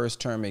the first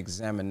term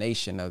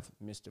examination of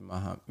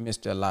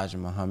Mr. Elijah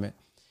Muhammad.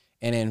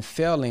 And in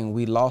failing,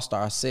 we lost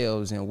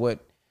ourselves in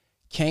what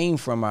came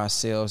from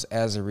ourselves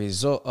as a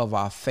result of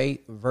our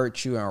faith,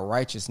 virtue, and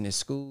righteousness.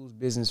 Schools,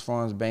 business,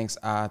 farms, banks.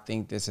 I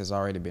think this has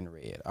already been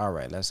read. All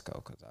right, let's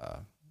go.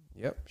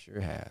 Yep,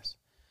 sure has.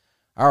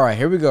 All right,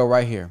 here we go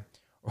right here.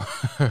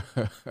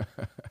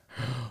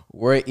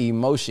 Where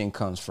emotion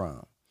comes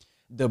from.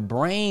 The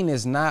brain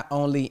is not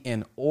only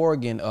an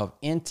organ of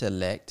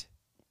intellect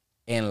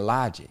and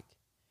logic,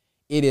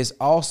 it is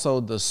also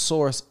the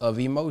source of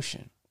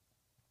emotion.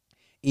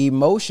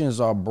 Emotions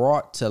are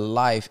brought to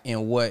life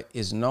in what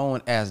is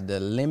known as the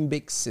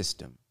limbic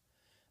system.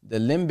 The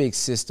limbic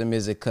system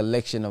is a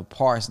collection of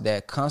parts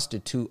that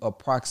constitute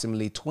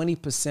approximately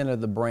 20%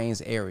 of the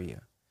brain's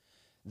area.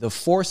 The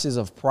forces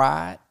of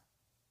pride,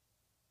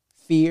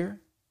 fear,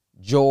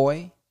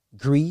 joy,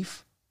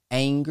 grief,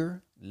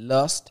 anger,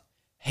 lust,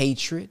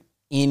 hatred,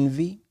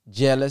 envy,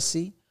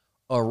 jealousy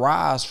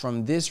arise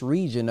from this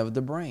region of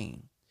the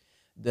brain.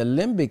 The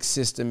limbic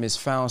system is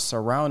found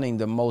surrounding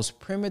the most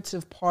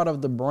primitive part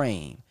of the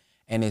brain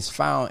and is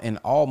found in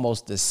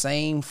almost the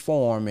same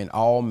form in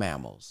all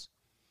mammals.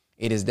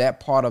 It is that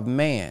part of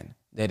man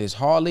that is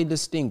hardly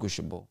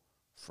distinguishable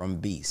from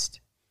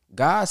beast.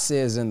 God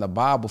says in the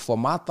Bible, "For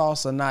my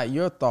thoughts are not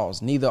your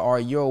thoughts, neither are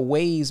your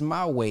ways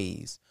my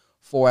ways.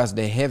 For as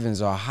the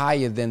heavens are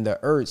higher than the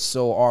earth,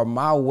 so are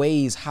my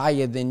ways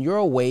higher than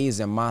your ways,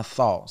 and my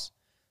thoughts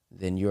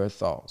than your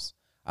thoughts."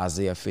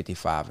 Isaiah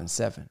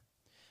 55:7.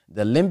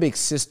 The limbic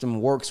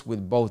system works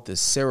with both the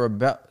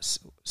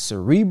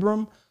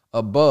cerebrum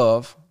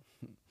above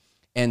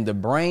and the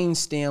brain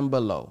stem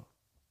below.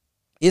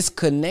 Its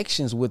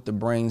connections with the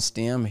brain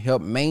stem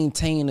help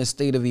maintain a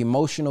state of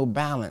emotional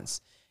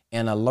balance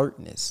and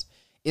alertness.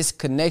 Its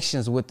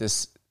connections with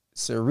the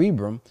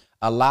cerebrum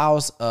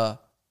allows a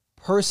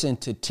person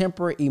to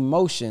temper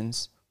emotion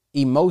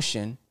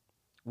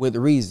with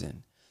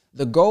reason.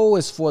 The goal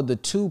is for the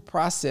two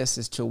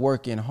processes to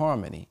work in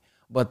harmony,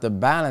 but the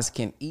balance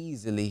can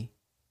be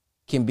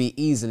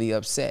easily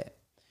upset.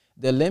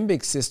 The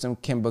limbic system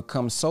can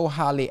become so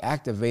highly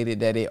activated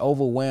that it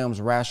overwhelms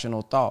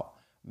rational thought,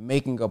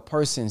 making a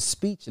person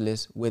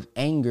speechless with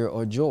anger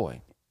or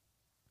joy.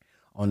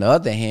 On the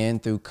other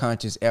hand, through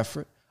conscious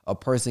effort, a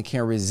person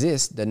can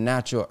resist the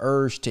natural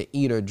urge to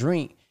eat or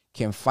drink,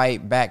 can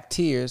fight back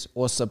tears,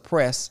 or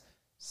suppress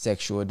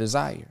sexual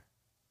desire.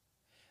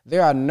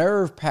 There are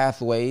nerve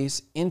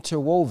pathways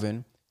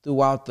interwoven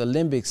throughout the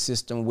limbic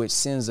system which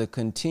sends a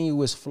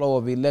continuous flow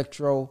of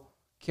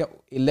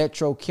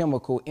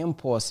electrochemical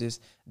impulses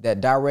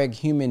that direct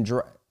human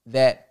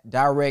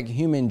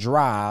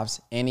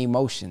drives and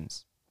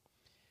emotions.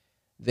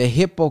 The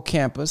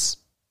hippocampus,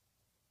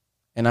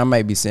 and I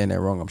might be saying that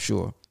wrong, I'm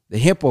sure. The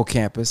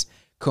hippocampus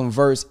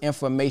converts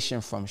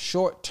information from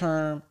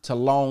short-term to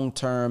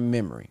long-term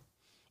memory.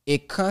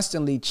 It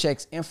constantly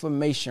checks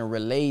information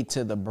relayed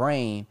to the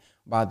brain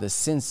by the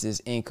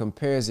senses and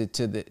compares it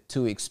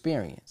to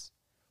experience.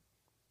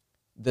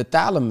 The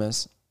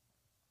thalamus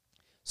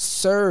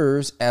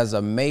serves as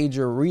a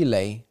major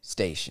relay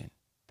station,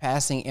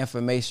 passing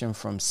information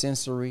from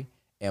sensory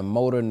and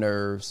motor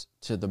nerves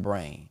to the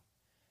brain.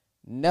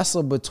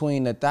 Nestled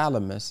between the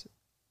thalamus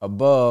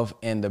above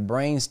and the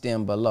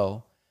brainstem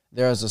below,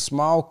 there is a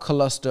small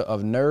cluster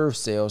of nerve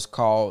cells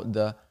called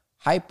the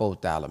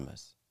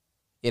hypothalamus.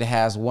 It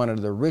has one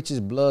of the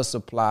richest blood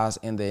supplies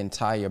in the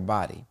entire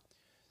body.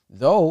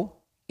 Though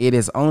it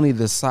is only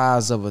the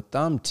size of a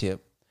thumb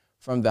tip,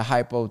 from the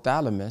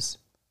hypothalamus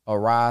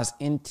arise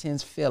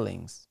intense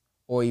feelings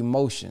or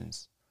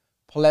emotions,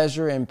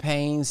 pleasure and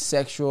pain,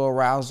 sexual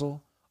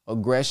arousal,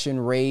 aggression,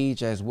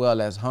 rage, as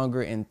well as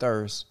hunger and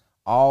thirst,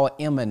 all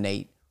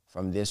emanate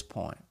from this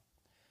point.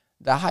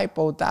 The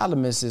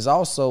hypothalamus is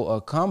also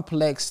a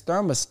complex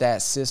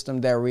thermostat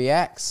system that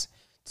reacts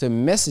to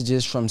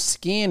messages from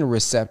skin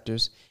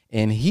receptors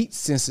and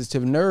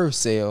heat-sensitive nerve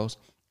cells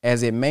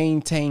as it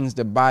maintains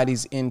the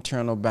body's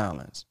internal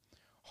balance,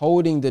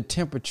 holding the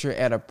temperature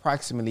at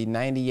approximately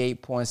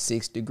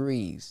 98.6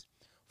 degrees.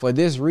 For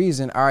this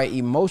reason, our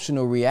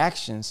emotional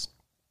reactions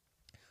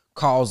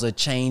cause a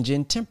change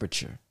in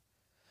temperature.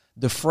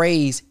 The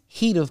phrase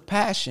heat of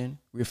passion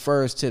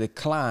refers to the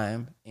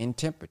climb in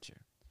temperature.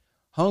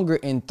 Hunger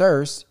and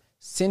thirst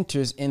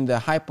centers in the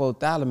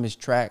hypothalamus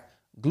tract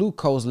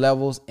glucose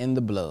levels in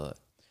the blood.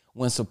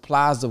 When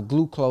supplies of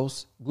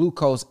glucose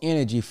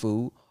energy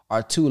food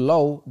are too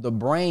low, the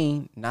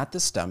brain, not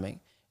the stomach,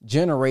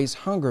 generates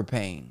hunger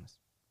pangs.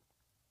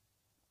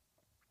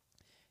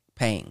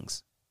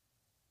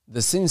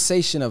 The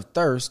sensation of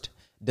thirst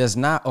does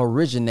not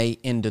originate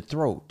in the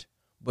throat,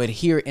 but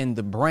here in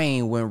the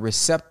brain when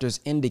receptors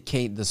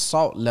indicate the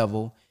salt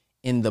level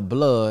in the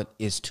blood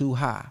is too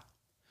high.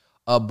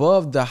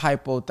 Above the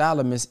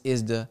hypothalamus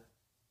is the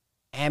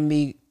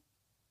amygdala.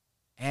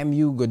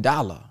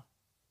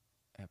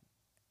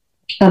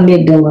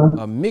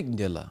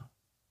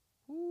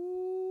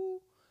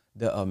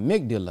 The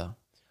amygdala,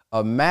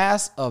 a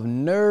mass of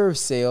nerve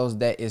cells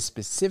that is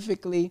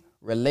specifically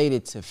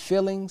related to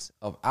feelings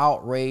of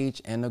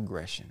outrage and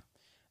aggression.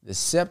 The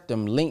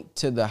septum linked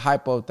to the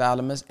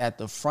hypothalamus at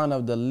the front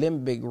of the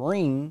limbic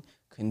ring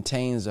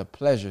contains a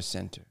pleasure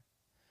center.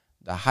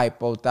 The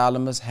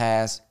hypothalamus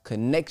has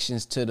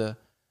connections to the,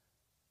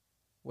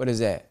 what is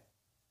that?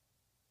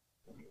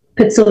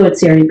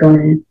 Pituitary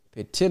gland.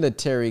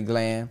 Pituitary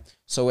gland.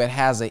 So it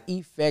has an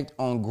effect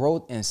on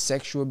growth and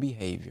sexual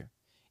behavior.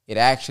 It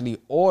actually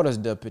orders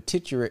the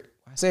pituitary,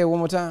 say it one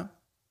more time.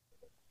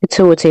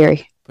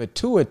 Pituitary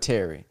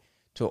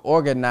to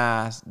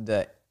organize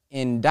the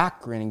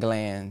endocrine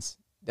glands.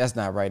 That's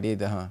not right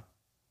either, huh?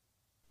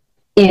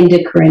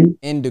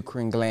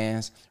 Endocrine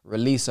glands,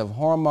 release of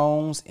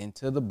hormones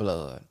into the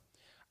blood.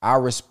 Our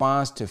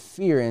response to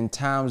fear in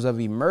times of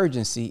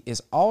emergency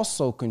is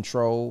also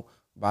controlled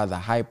by the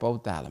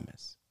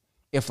hypothalamus.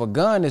 If a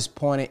gun is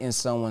pointed in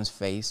someone's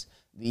face,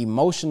 the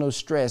emotional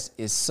stress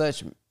is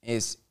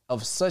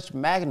of such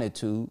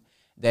magnitude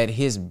that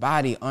his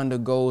body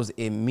undergoes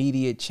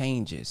immediate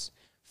changes.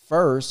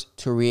 First,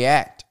 to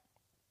react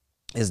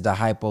is the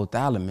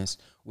hypothalamus,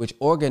 which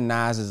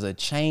organizes a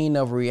chain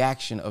of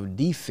reaction of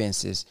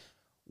defenses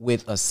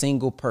with a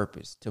single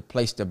purpose, to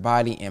place the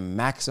body in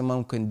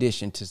maximum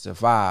condition to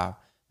survive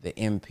the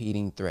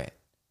impending threat.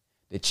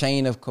 The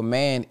chain of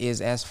command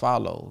is as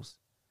follows.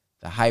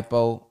 The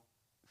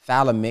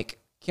hypothalamic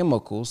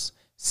chemicals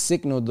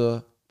signal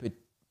the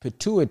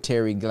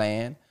pituitary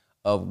gland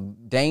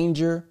of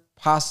danger,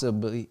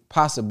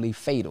 possibly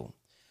fatal.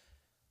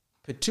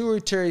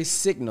 Pituitary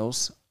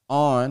signals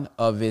on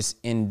of its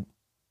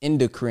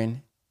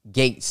endocrine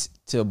gates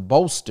to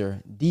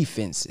bolster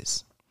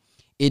defenses.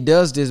 It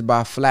does this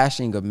by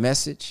flashing a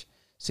message,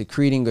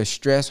 secreting a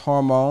stress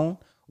hormone,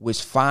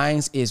 which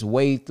finds its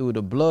way through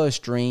the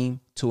bloodstream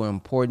to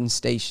important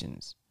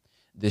stations.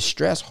 The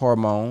stress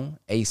hormone,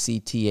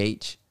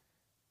 ACTH,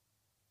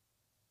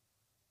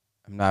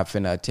 I'm not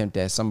finna attempt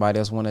that. Somebody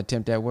else want to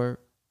attempt that word?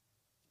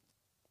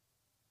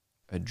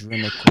 It's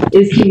the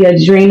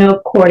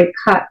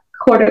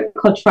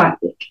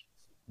adrenocorticotropic.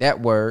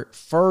 That word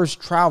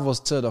first travels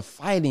to the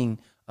fighting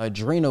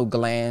adrenal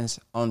glands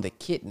on the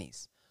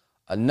kidneys.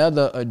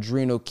 Another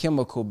adrenal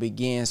chemical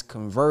begins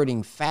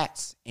converting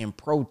fats and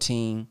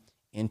protein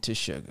into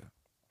sugar.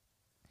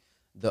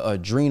 The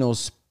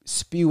adrenals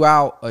spew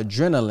out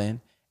adrenaline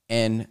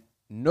and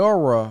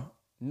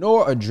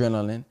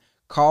noradrenaline,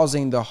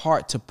 causing the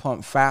heart to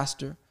pump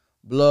faster,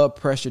 blood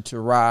pressure to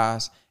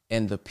rise,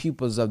 and the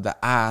pupils of the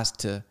eyes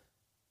to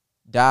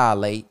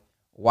dilate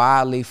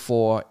widely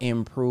for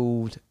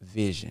improved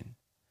vision.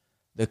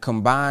 The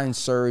combined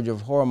surge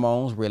of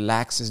hormones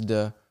relaxes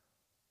the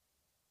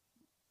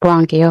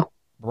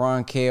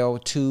bronchial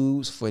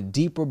tubes for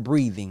deeper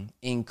breathing,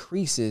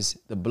 increases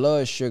the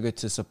blood sugar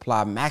to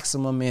supply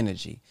maximum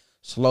energy,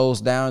 slows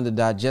down the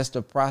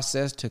digestive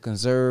process to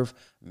conserve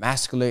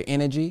muscular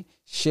energy,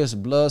 shifts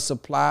blood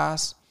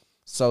supplies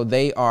so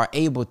they are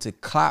able to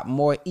clot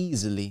more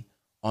easily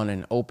on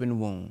an open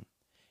wound.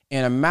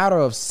 In a matter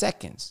of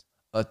seconds,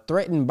 a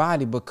threatened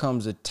body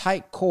becomes a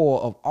tight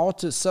core of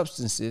altered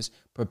substances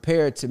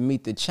prepared to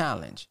meet the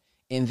challenge.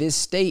 In this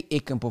state,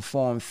 it can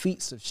perform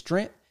feats of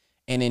strength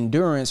and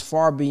endurance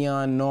far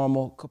beyond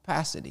normal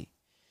capacity.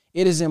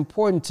 It is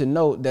important to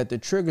note that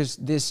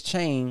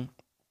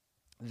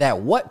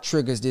what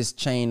triggers this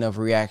chain of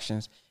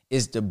reactions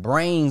is the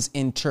brain's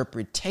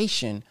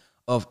interpretation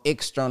of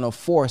external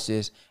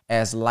forces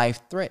as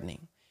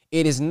life-threatening.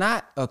 It is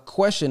not a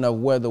question of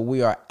whether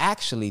we are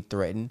actually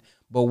threatened,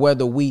 but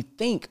whether we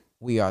think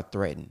we are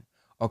threatened.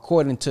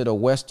 According to the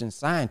Western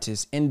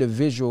scientists,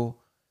 individual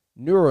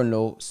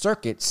neuronal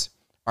circuits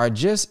are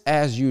just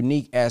as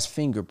unique as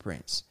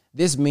fingerprints.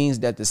 This means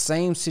that the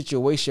same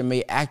situation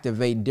may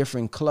activate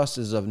different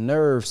clusters of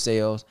nerve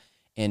cells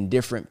in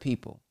different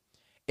people.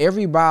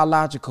 Every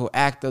biological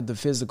act of the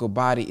physical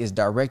body is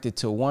directed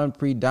to one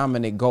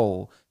predominant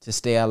goal: to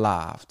stay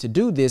alive. To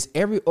do this,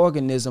 every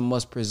organism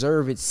must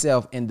preserve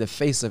itself in the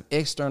face of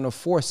external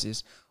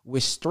forces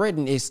which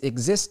threaten its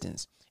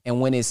existence. And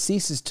when it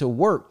ceases to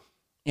work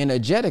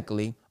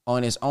energetically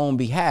on its own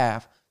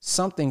behalf,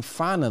 something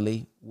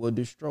finally will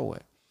destroy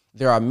it.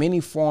 There are many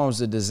forms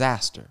of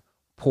disaster: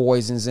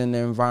 poisons in the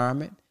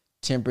environment,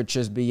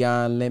 temperatures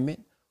beyond limit,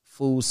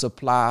 food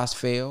supplies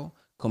fail,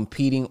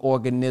 competing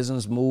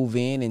organisms move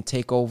in and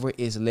take over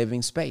its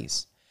living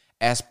space.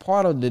 As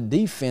part of the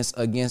defense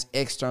against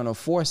external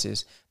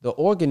forces, the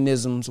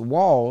organism's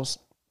walls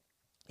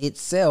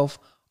itself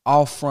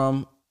off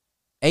from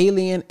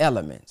alien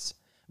elements.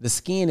 The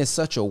skin is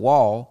such a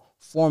wall,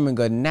 forming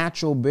a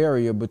natural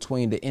barrier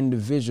between the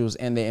individuals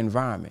and the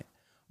environment.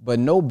 But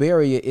no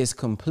barrier is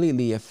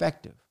completely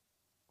effective.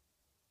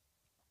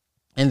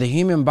 And the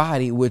human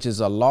body, which is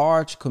a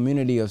large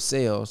community of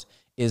cells,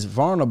 is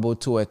vulnerable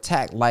to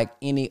attack like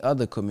any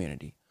other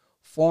community.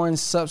 Foreign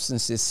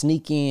substances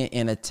sneak in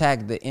and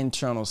attack the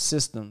internal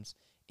systems,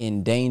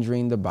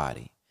 endangering the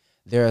body.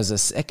 There is a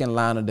second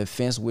line of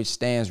defense which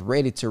stands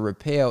ready to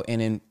repel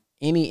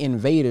any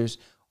invaders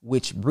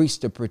which breach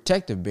the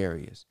protective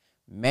barriers.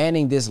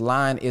 Manning this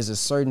line is a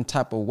certain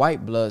type of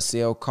white blood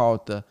cell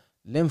called the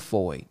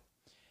lymphoid.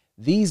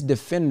 These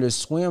defenders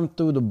swim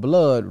through the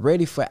blood,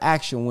 ready for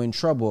action when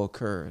trouble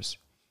occurs.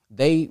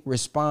 They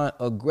respond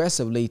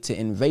aggressively to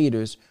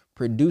invaders,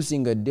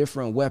 producing a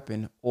different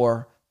weapon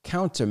or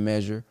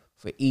countermeasure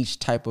for each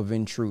type of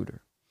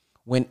intruder.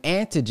 When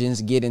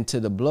antigens get into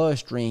the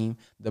bloodstream,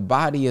 the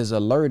body is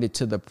alerted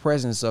to the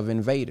presence of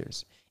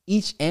invaders.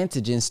 Each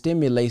antigen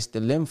stimulates the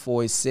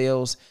lymphoid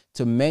cells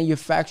to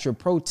manufacture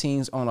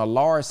proteins on a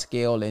large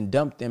scale and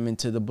dump them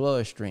into the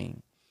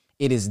bloodstream.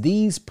 It is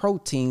these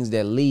proteins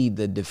that lead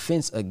the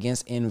defense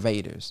against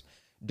invaders.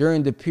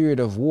 During the period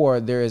of war,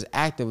 there is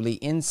activity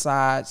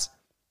inside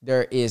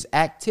the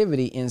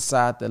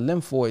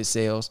lymphoid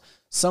cells.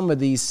 Some of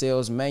these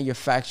cells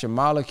manufacture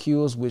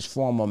molecules which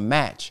form a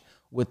match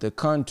with the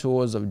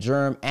contours of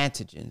germ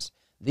antigens.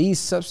 These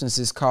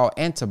substances, called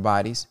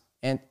antibodies,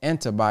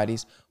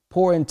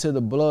 pour into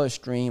the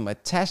bloodstream,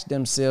 attach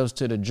themselves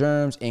to the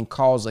germs, and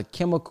cause a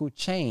chemical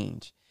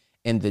change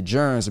in the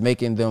germs,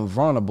 making them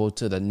vulnerable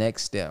to the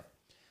next step.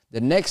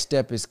 The next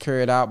step is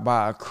carried out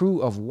by a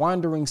crew of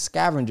wandering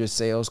scavenger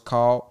cells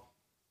called,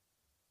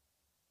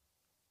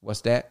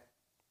 what's that?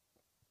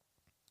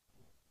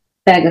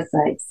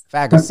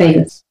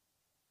 Phagocytes.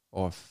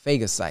 Or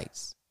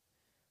phagocytes.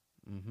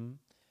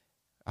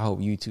 I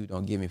hope you two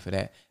don't get me for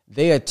that.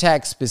 They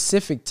attack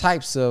specific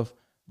types of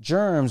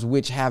germs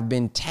which have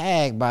been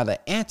tagged by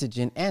the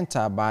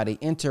antigen-antibody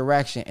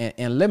interaction and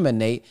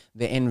eliminate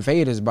the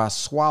invaders by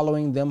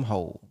swallowing them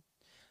whole.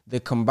 The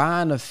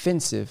combined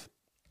offensive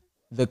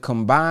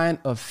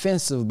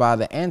by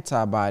the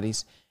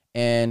antibodies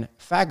and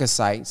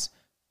phagocytes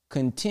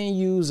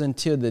continues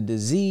until the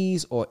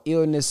disease or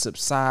illness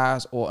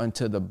subsides or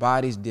until the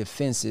body's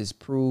defenses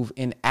prove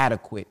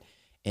inadequate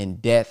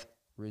and death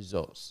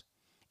results.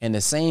 In the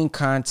same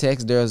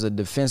context, there is a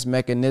defense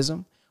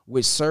mechanism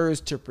which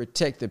serves to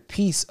protect the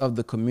peace of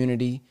the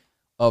community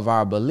of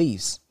our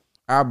beliefs.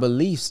 Our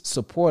beliefs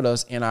support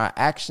us in our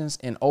actions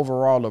and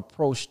overall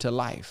approach to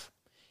life.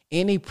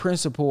 Any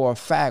principle or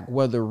fact,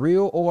 whether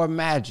real or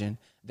imagined,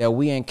 that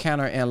we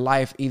encounter in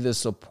life either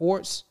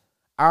supports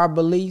our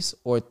beliefs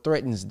or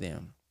threatens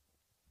them.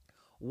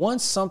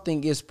 Once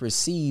something is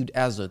perceived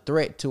as a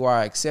threat to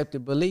our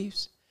accepted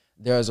beliefs,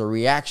 there is a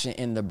reaction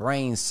in the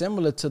brain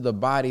similar to the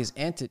body's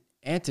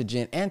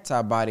antigen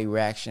antibody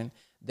reaction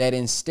that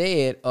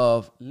instead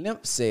of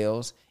lymph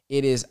cells,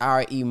 it is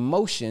our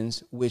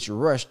emotions which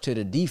rush to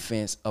the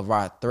defense of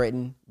our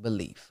threatened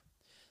belief.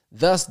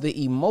 Thus,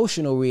 the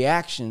emotional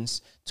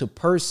reactions to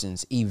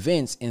persons,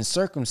 events, and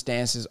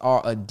circumstances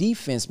are a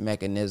defense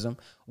mechanism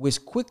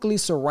which quickly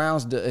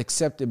surrounds the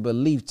accepted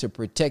belief to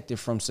protect it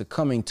from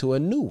succumbing to a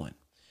new one.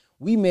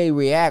 We may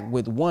react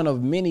with one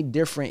of many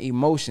different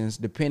emotions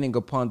depending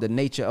upon the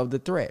nature of the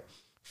threat: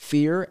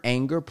 fear,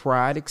 anger,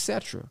 pride,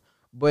 etc.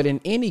 But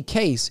in any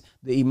case,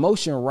 the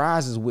emotion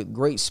rises with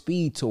great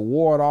speed to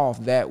ward off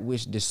that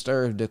which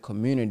disturbs the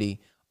community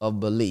of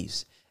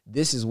beliefs.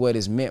 This is what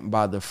is meant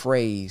by the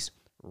phrase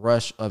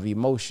rush of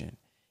emotion.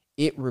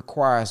 It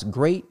requires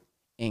great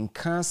and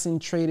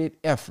concentrated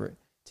effort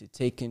to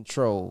take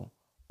control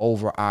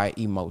over our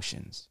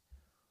emotions.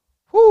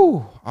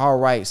 Whew. All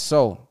right.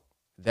 So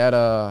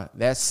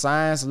that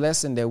science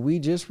lesson that we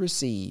just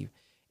received,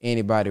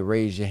 anybody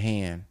raise your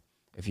hand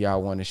if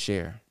y'all want to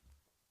share.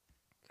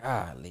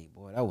 Golly,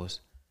 boy, that was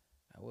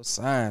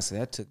science.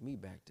 That took me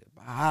back to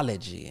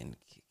biology and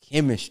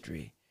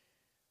chemistry.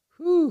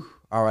 Whew.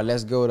 All right,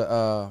 let's go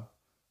to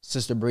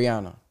Sister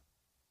Brianna.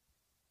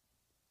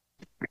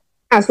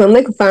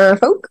 Assalamu alaikum, fine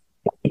folk.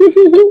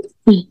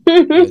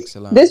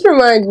 This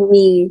reminds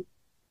me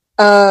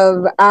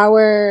of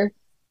our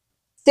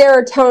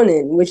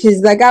serotonin, which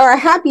is like our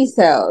happy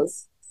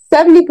cells.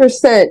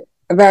 70%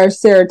 of our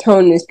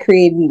serotonin is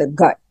created in the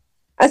gut.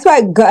 That's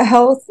why gut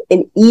health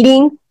and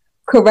eating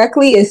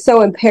correctly is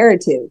so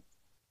imperative.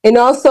 And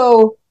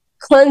also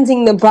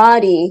cleansing the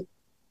body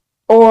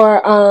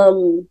or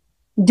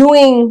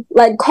doing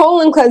like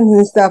colon cleansing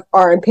and stuff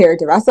are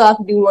imperative. I still have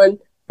to do one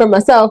for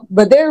myself,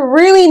 but they're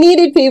really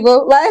needed,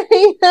 people. Like,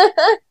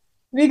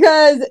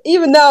 because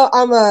even though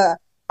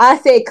I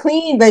say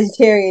clean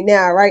vegetarian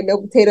now, right? No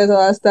potatoes,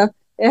 all that stuff,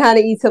 and how to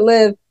eat to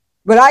live.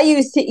 But I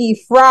used to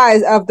eat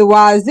fries of the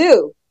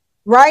wazoo,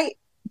 right?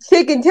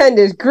 Chicken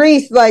tenders,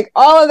 grease, like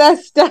all of that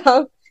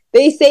stuff.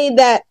 They say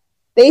that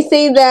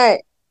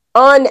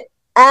on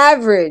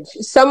average,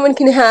 someone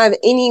can have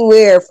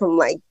anywhere from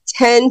like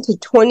 10 to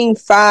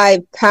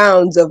 25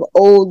 pounds of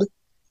old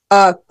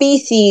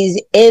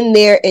feces in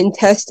their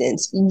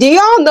intestines. Do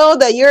y'all know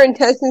that your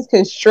intestines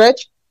can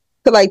stretch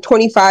to like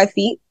 25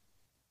 feet?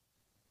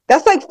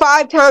 That's like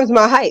 5 times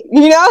my height,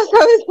 you know? So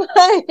it's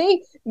like,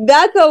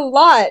 that's a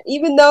lot,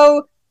 even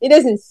though it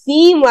doesn't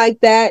seem like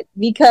that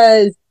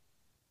because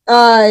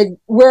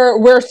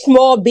we're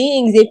small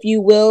beings, if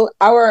you will.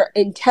 Our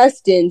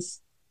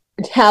intestines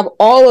have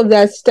all of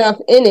that stuff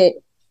in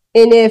it.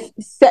 And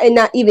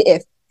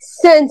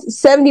since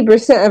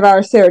 70% of our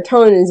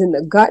serotonin is in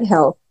the gut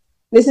health,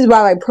 this is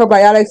why like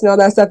probiotics and all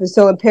that stuff is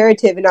so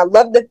imperative. And I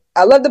love the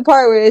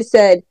part where it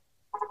said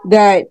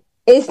that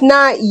it's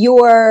not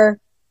your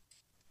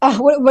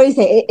what do you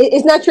say?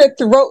 It's not your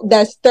throat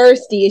that's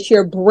thirsty. It's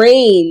your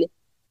brain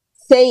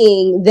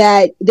saying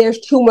that there's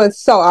too much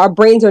salt. Our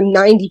brains are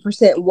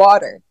 90%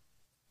 water.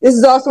 This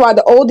is also why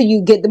the older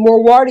you get, the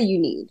more water you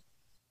need,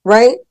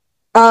 right?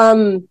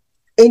 And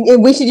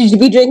we should just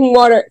be drinking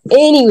water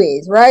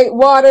anyways, right?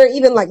 Water,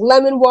 even like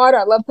lemon water.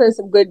 I love putting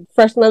some good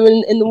fresh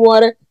lemon in the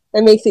water.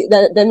 That makes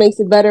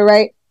it better,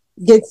 right?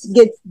 Gets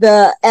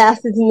the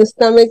acids in the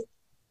stomach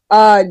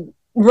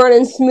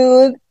running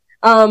smooth.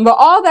 But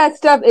all that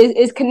stuff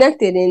is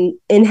connected.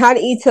 In How to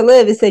Eat to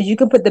Live, it says you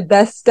can put the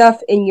best stuff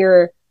in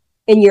your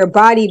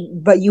body,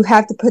 but you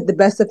have to put the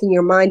best stuff in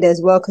your mind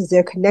as well because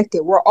they're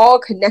connected. We're all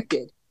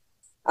connected.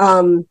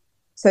 So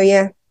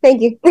yeah,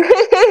 thank you.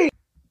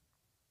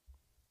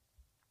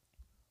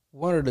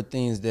 One of the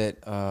things that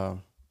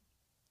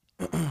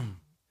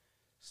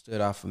stood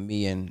out for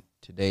me in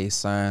today's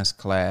science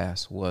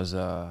class was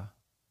the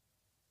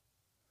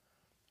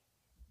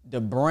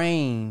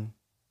brain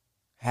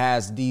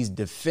has these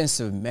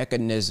defensive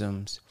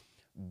mechanisms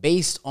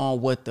based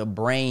on what the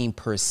brain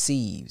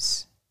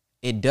perceives.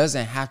 It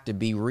doesn't have to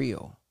be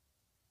real.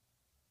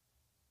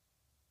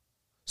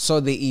 So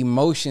the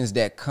emotions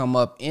that come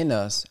up in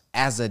us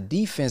as a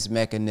defense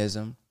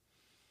mechanism,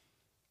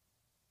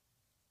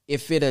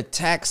 if it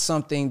attacks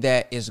something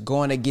that is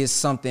going against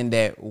something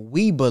that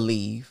we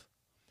believe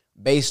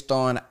based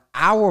on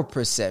our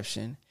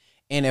perception,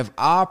 and if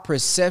our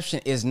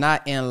perception is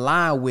not in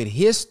line with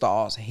his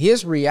thoughts,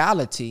 his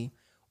reality,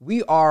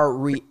 we are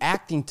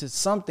reacting to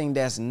something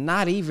that's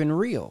not even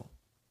real.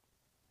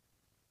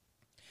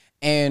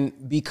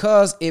 And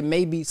because it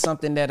may be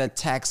something that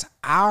attacks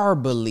our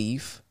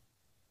belief,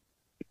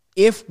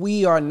 if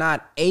we are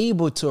not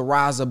able to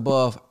rise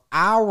above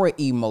our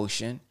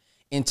emotion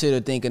into the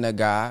thinking of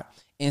God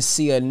and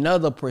see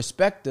another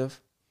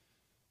perspective,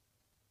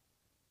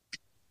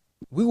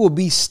 we will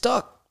be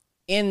stuck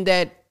in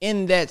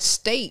that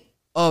state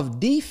of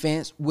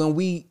defense when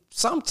we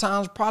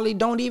sometimes probably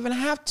don't even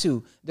have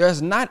to.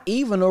 There's not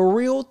even a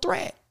real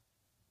threat.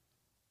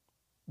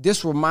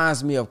 This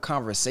reminds me of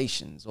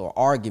conversations or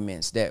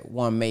arguments that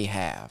one may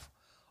have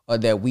or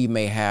that we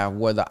may have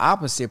where the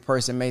opposite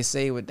person may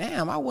say, well,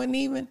 damn, I wasn't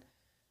even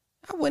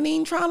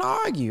trying to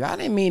argue. I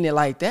didn't mean it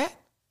like that.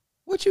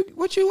 What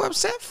you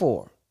upset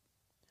for?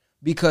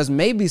 because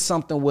maybe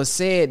something was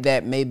said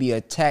that maybe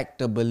attacked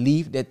the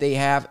belief that they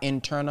have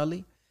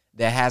internally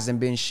that hasn't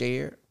been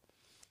shared.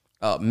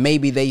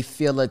 Maybe they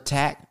feel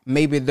attacked.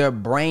 Maybe their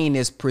brain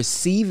is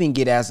perceiving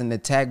it as an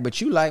attack, but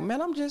you like,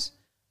 man, I'm just,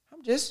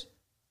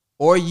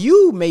 or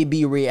you may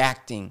be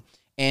reacting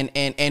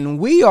and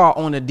we are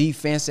on the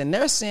defense and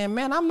they're saying,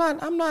 man, I'm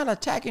not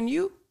attacking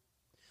you.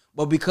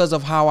 But because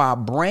of how our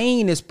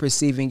brain is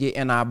perceiving it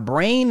and our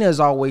brain is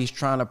always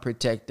trying to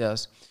protect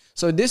us.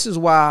 So this is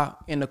why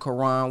in the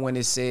Quran, when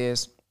it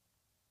says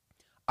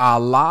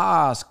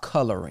Allah's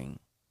coloring,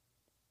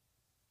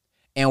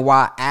 and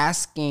while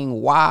asking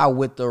why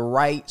with the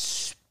right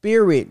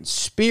spirit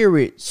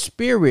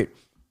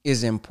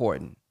is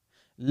important.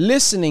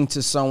 Listening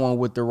to someone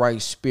with the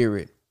right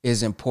spirit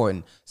is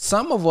important.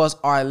 Some of us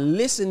are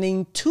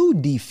listening to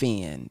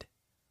defend,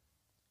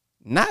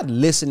 not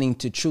listening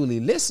to truly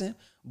listen,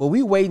 but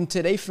we wait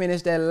until they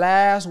finish that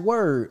last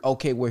word.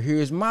 Okay, well,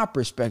 here's my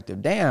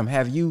perspective. Damn,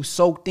 have you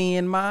soaked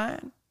in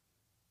mine?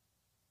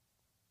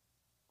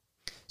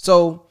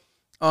 So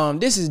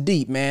this is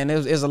deep, man.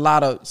 There's a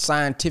lot of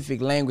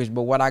scientific language,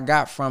 but what I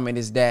got from it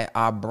is that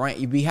our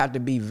brain, we have to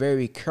be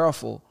very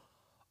careful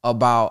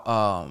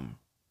about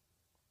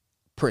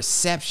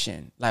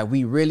perception. Like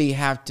we really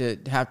have to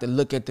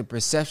look at the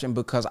perception,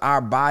 because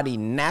our body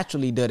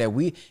naturally does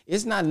that.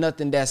 It's not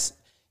nothing that's,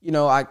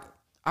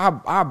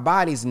 our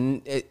bodies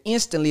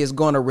instantly is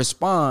going to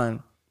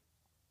respond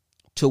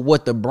to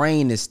what the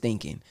brain is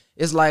thinking.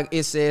 It's like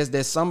it says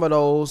that some of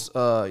those,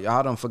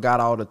 y'all done forgot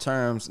all the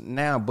terms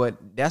now, but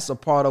that's a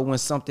part of when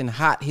something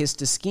hot hits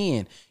the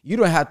skin. You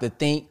don't have to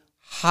think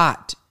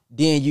hot.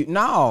 Then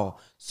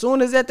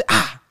soon as that,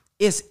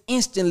 it's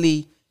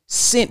instantly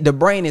sent. The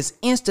brain is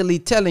instantly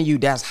telling you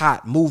that's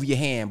hot. Move your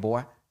hand,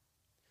 boy.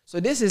 So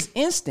this is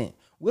instant.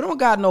 We don't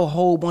got no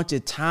whole bunch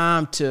of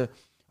time to,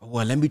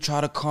 well, let me try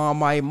to calm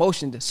my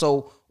emotions.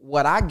 So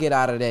what I get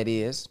out of that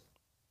is,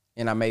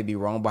 and I may be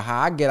wrong, but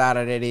how I get out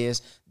of that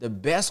is the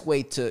best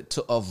way to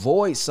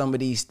avoid some of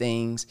these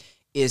things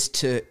is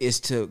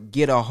to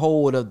get a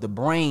hold of the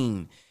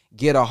brain,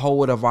 get a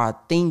hold of our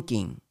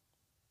thinking,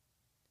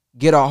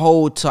 get a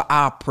hold to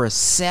our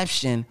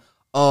perception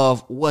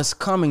of what's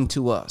coming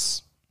to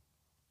us.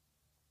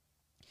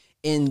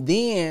 And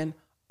then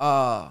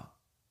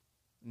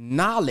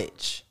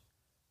knowledge.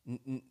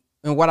 And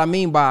what I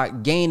mean by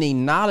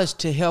gaining knowledge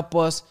to help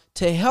us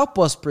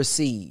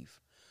perceive,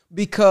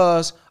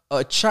 because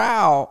a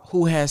child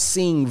who has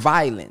seen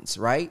violence,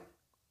 right,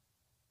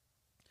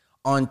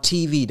 on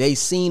TV, they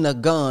seen a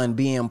gun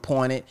being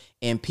pointed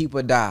and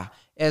people die.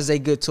 As they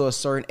get to a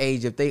certain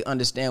age, if they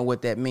understand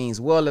what that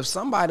means, well, if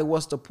somebody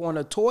was to point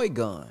a toy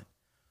gun,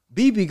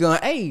 BB gun,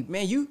 hey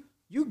man, you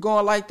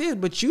going like this,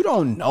 but you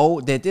don't know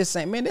that this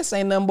ain't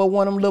nothing but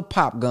one of them little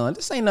pop guns.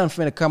 This ain't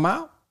nothing finna come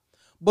out.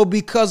 But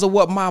because of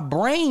what my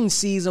brain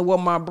sees and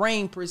what my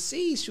brain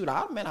perceives, I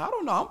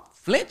don't know, I'm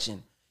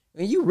flinching.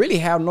 And you really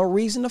have no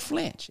reason to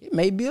flinch. It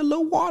may be a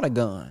little water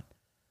gun.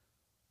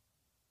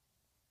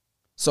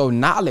 So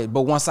knowledge,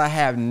 but once I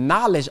have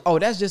knowledge,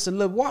 that's just a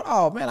little water.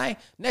 Oh man,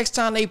 next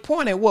time they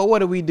point it, what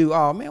do we do?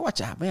 Oh man, watch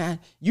out, man.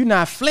 You're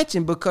not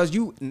flinching because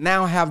you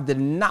now have the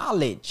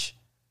knowledge.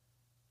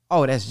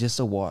 Oh, that's just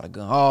a water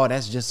gun. Oh,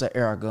 that's just an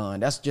air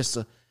gun.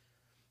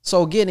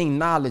 So getting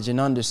knowledge and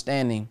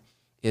understanding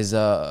is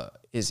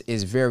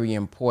very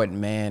important,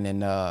 man.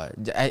 And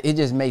it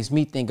just makes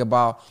me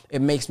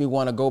it makes me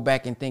want to go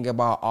back and think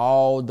about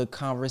all the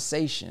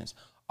conversations,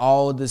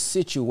 all the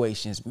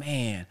situations,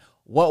 man,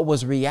 what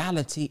was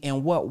reality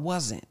and what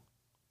wasn't.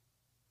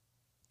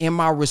 In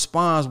my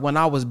response when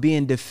I was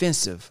being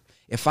defensive,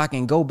 if I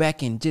can go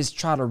back and just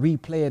try to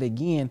replay it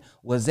again,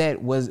 was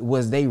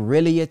they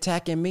really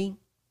attacking me?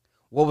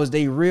 What was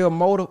their real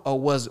motive, or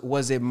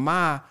was it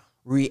my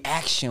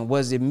reaction?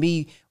 Was it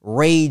my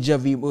rage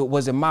of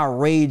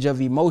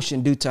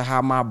emotion due to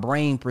how my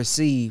brain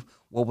perceived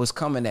what was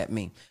coming at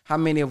me? How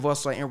many of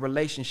us are in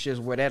relationships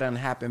where that doesn't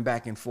happen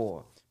back and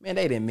forth? Man,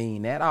 they didn't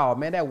mean that. Oh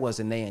man, that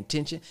wasn't their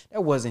intention.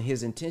 That wasn't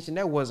his intention.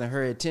 That wasn't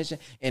her intention.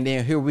 And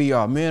then here we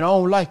are. Man, I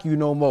don't like you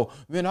no more.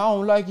 Man, I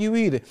don't like you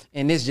either.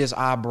 And it's just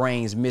our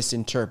brains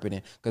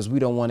misinterpreting because we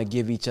don't want to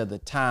give each other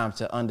time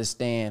to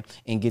understand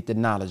and get the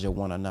knowledge of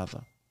one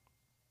another.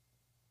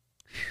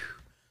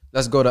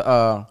 Let's go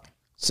to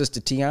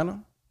Sister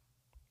Tiana.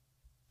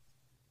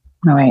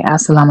 All right.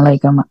 Assalamu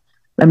alaikum.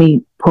 Let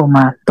me pull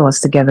my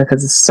thoughts together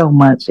because it's so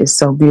much. It's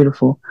so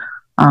beautiful.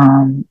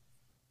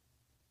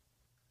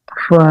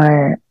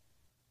 For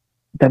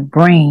the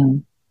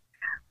brain,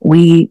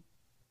 we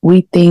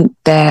think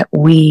that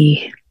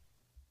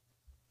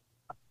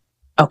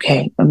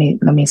okay, let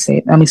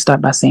me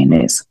start by saying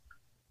this.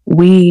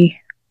 We,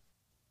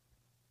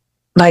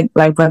 like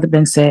Brother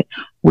Ben said,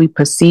 we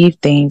perceive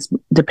things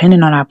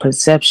depending on our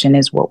perception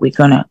is what we're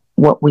going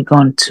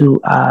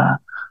to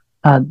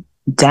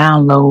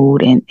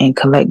download and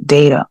collect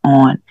data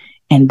on,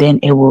 and then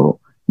it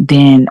will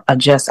then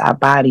adjust our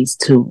bodies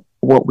to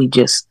what we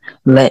just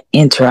let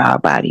enter our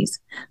bodies.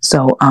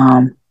 So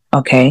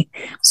okay,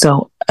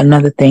 so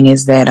another thing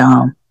is that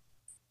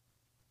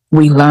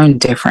we learn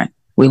different.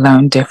 We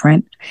learn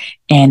different.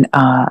 And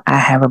I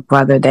have a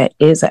brother that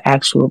is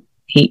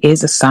he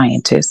is a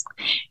scientist,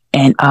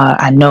 and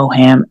I know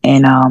him,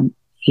 and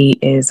he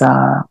is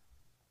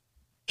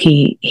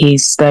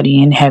he's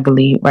studying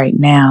heavily right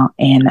now,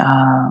 and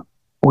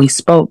we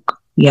spoke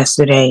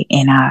yesterday,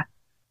 and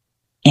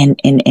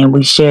and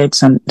we shared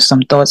some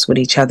thoughts with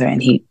each other,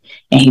 and he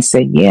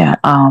said, yeah,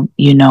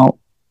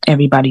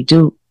 everybody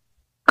do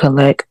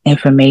collect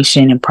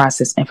information and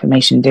process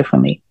information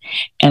differently.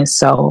 And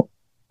so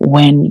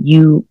when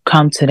you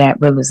come to that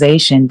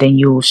realization, then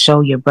you will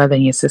show your brother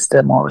and your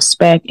sister more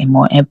respect and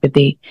more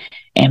empathy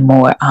and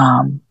more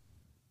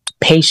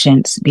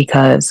patience,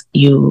 because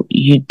you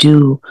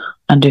do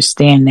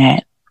understand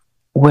that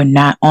we're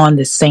not on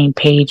the same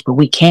page, but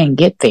we can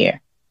get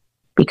there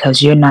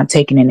because you're not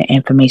taking in the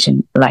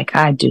information like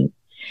I do.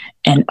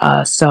 And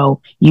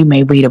so you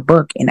may read a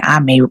book, and I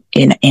may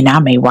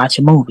watch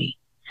a movie.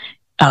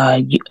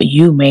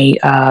 You may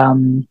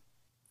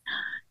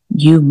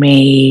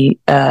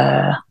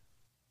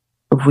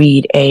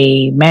read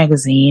a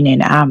magazine,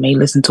 and I may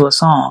listen to a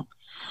song.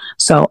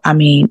 So I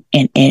mean,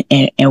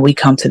 and we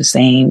come to the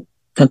same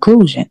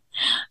conclusion.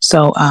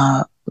 So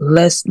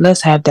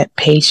let's have that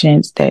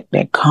patience,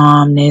 that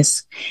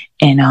calmness,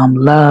 and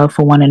love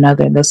for one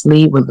another. Let's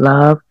lead with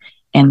love,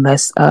 and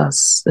let's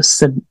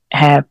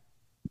have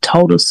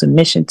total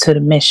submission to the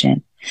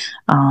mission.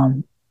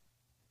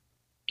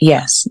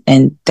 Yes,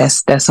 and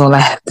that's all I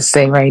have to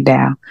say right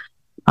now.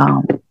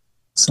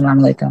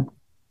 Assalamu alaikum.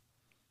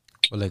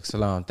 Walaikum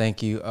salam.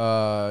 Thank you.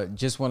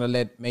 Just want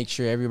to make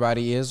sure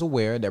everybody is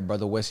aware that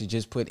Brother Wesley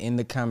just put in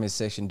the comment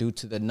section, due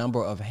to the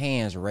number of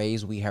hands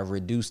raised, we have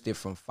reduced it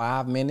from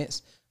 5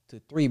 minutes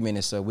to 3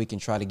 minutes, so we can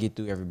try to get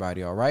through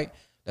everybody. All right,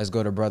 let's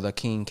go to Brother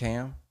King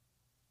Cam.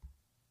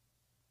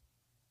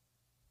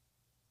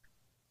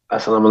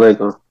 Assalamu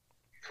alaikum.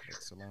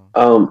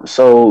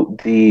 So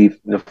the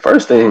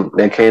first thing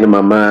that came to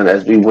my mind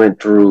as we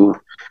went through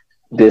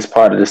this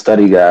part of the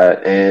study guide,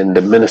 and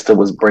the minister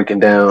was breaking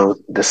down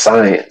the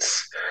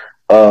science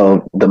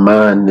of the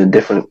mind and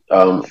different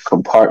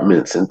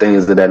compartments and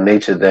things of that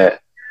nature,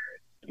 that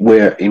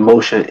where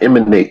emotion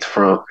emanates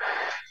from,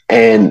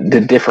 and the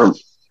different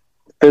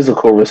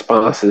physical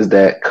responses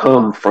that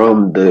come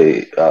from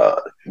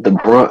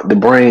the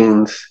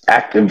brain's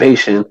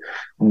activation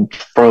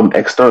from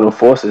external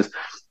forces.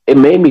 It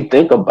made me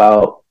think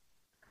about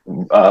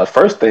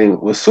first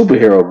thing was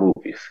superhero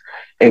movies,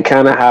 and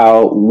kind of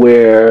how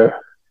where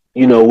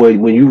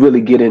when you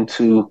really get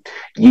into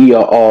ye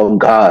are all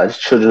gods,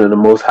 children of the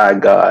Most High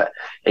God,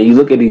 and you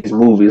look at these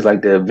movies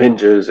like the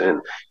Avengers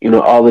and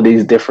all of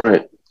these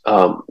different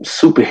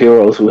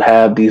superheroes who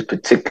have these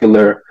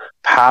particular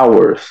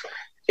powers,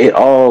 it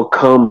all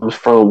comes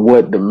from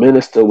what the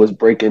minister was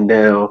breaking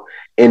down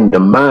in the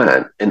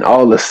mind, and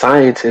all the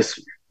scientists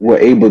were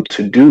able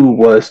to do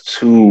was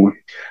to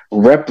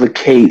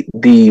replicate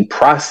the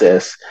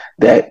process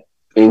that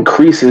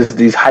increases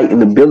these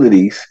heightened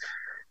abilities,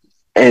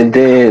 and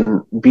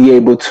then be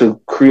able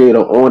to create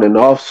an on and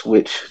off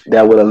switch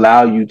that would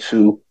allow you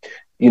to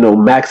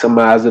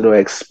maximize it or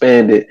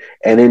expand it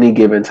at any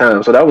given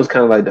time. So that was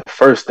kind of like the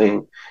first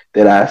thing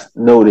that I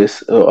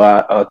noticed or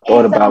I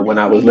thought about when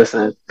I was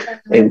listening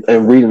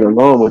and reading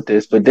along with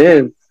this. But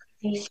then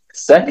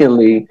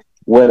secondly,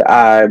 what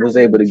I was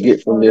able to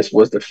get from this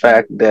was the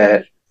fact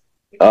that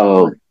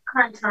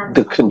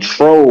the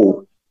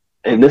control,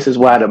 and this is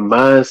why the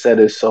mindset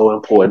is so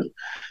important,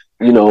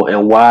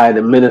 and why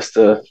the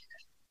minister,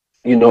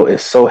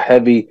 is so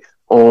heavy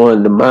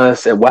on the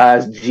mindset. Why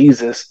is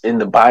Jesus in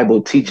the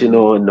Bible teaching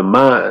on the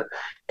mind,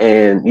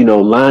 and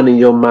lining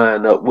your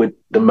mind up with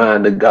the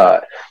mind of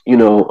God?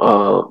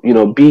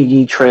 Be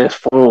ye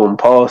transformed.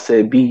 Paul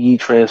said, be ye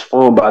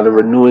transformed by the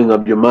renewing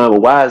of your mind.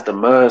 But why is the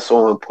mind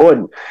so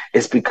important?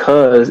 It's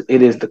because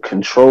it is the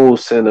control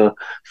center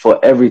for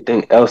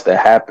everything else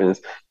that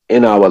happens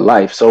in our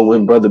life. So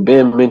when Brother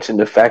Ben mentioned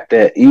the fact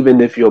that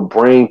even if your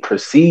brain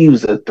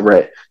perceives a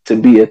threat to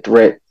be a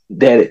threat,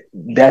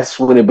 that's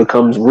when it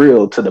becomes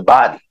real to the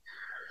body.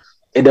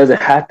 It doesn't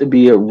have to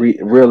be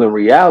real in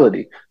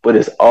reality, but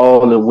it's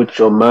all in what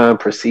your mind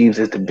perceives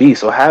it to be.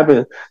 So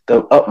having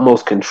the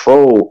utmost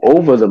control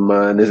over the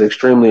mind is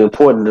extremely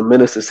important. The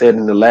minister said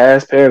in the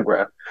last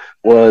paragraph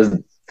was,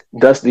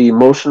 thus the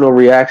emotional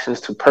reactions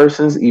to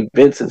persons,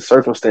 events, and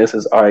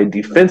circumstances are a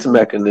defense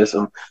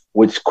mechanism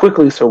which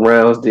quickly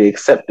surrounds the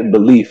accepted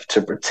belief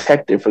to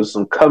protect it from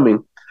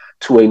succumbing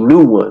to a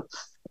new one.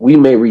 We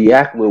may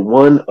react with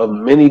one of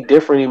many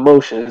different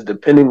emotions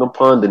depending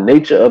upon the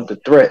nature of the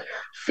threat,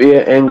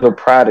 fear, anger,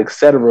 pride,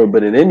 etc.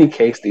 But in any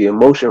case, the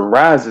emotion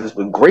rises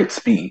with great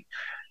speed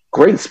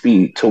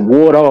to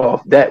ward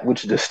off that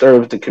which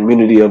disturbs the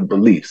community of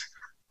beliefs.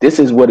 This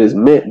is what is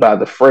meant by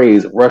the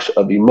phrase rush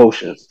of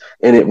emotions,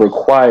 and it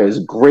requires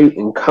great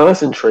and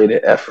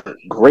concentrated effort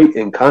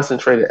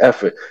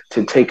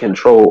to take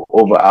control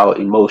over our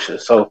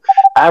emotions. So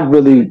I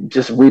really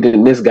just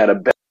reading this got a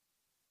better.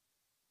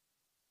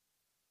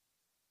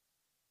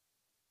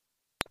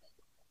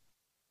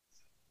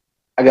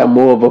 I got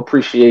more of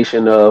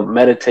appreciation of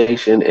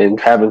meditation and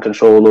having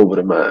control over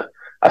the mind.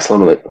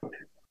 Assalamu alaikum.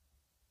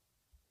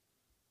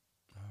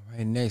 All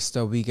right, next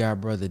up we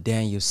got brother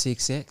Daniel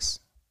 6X.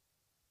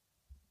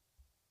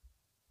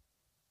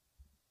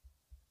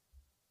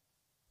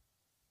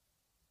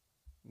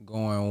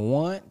 Going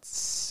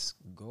once,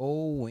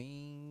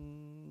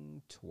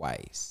 going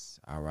twice.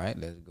 All right,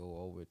 let's go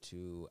over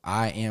to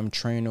I Am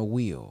Trainer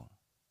Will.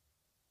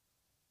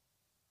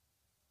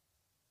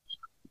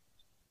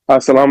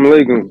 Assalamu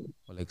alaikum.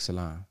 Walaikum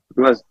salam.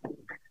 Bless.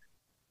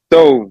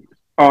 So,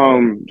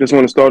 just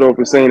want to start off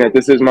with saying that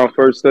this is my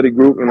first study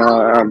group, and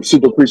I'm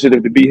super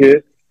appreciative to be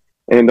here.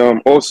 And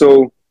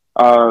also,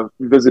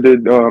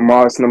 visited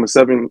Mosque number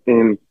 7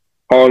 in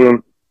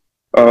Harlem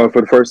for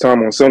the first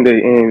time on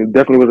Sunday, and it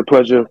definitely was a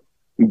pleasure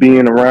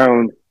being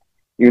around,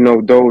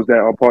 those that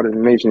are part of the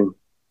nation.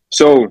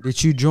 So,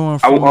 did you join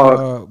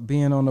from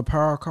being on the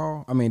power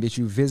call? I mean, did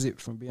you visit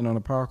from being on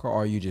the power call,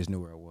 or you just knew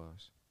where it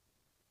was?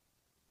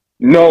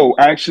 No,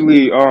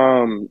 actually,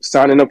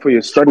 signing up for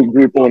your study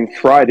group on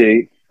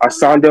Friday. I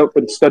signed up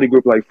for the study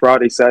group like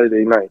Friday,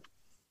 Saturday night.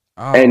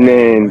 Oh, and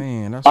then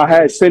man, I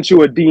had sent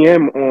you a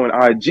DM on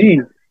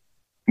IG,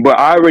 but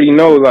I already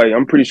know, like,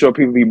 I'm pretty sure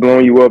people be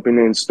blowing you up and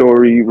then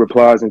story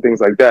replies and things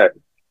like that.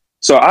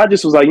 So I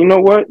just was like, you know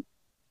what?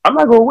 I'm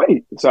not going to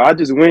wait. So I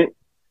just went,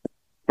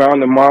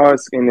 found the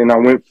mosque, and then I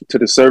went to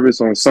the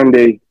service on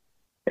Sunday.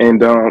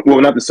 And,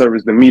 well, not the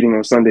service, the meeting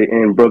on Sunday.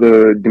 And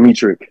Brother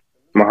Dimitri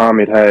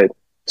Muhammad had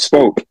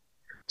spoke.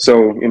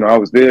 So, I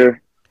was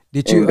there.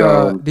 Did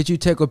you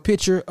take a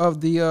picture of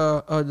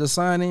the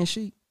sign-in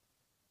sheet?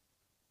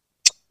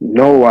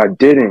 No, I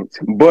didn't.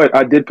 But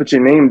I did put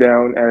your name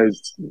down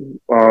as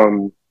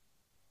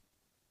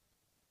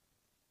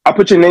I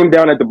put your name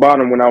down at the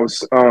bottom when I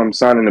was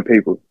signing the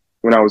paper,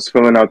 when I was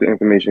filling out the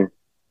information.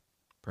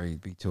 Praise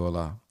be to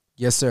Allah.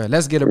 Yes, sir.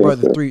 Let's get a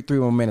brother three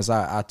more minutes.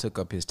 I took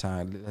up his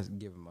time. Let's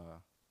give him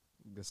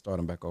let's start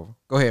him back over.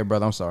 Go ahead,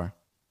 brother. I'm sorry.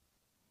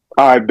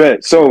 I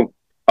bet. So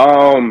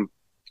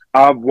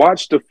I've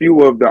watched a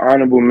few of the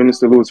Honorable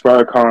Minister Louis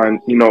Farrakhan,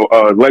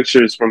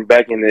 lectures from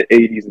back in the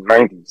 80s and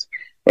 90s.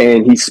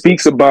 And he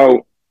speaks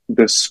about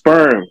the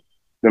sperm,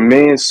 the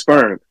man's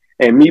sperm.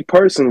 And me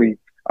personally,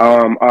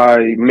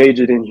 I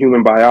majored in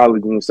human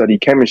biology and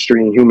studied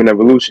chemistry and human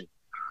evolution.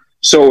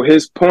 So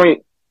his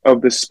point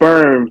of the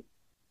sperm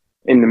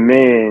in the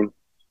man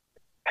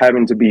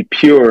having to be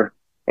pure,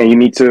 and you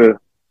need to,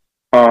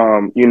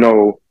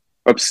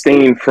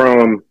 abstain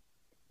from,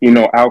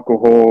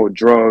 alcohol,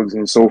 drugs,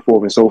 and so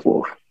forth and so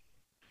forth.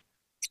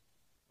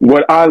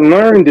 What I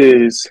learned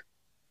is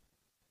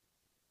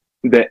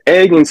the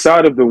egg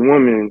inside of the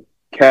woman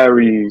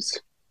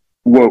carries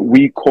what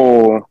we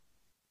call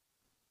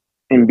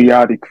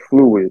amniotic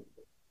fluid,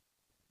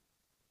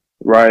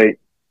 right?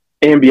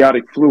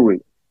 Amniotic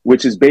fluid,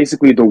 which is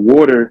basically the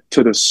water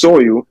to the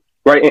soil,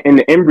 right? And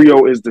the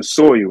embryo is the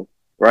soil,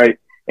 right?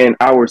 And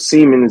our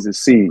semen is the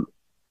seed.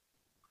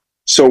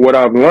 So what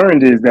I've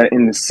learned is that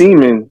in the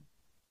semen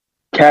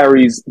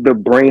carries the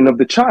brain of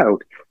the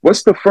child.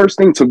 What's the first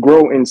thing to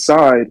grow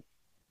inside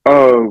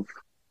of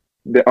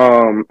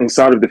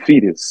the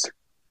fetus?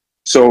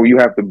 So you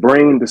have the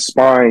brain, the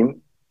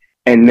spine,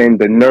 and then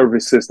the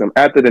nervous system.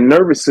 After the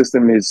nervous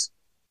system is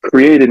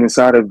created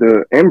inside of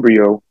the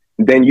embryo,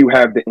 then you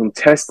have the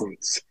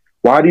intestines.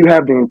 Why do you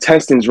have the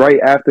intestines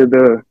right after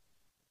the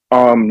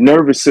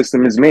nervous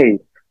system is made?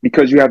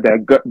 Because you have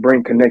that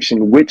gut-brain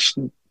connection, which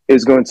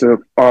is going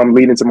to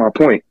lead into my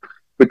point.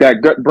 But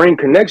that gut-brain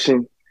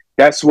connection,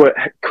 that's what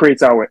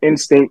creates our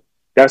instinct.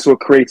 That's what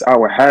creates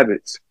our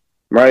habits,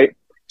 right?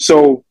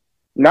 So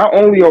not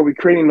only are we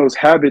creating those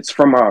habits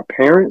from our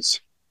parents,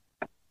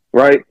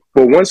 right?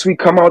 But once we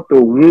come out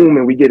the womb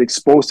and we get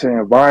exposed to the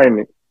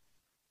environment,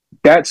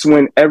 that's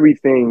when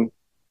everything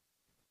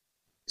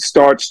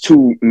starts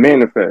to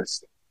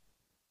manifest.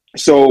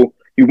 So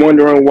you're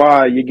wondering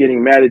why you're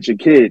getting mad at your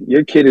kid.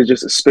 Your kid is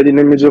just a spitting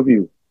image of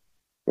you,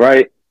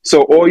 right?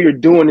 So all you're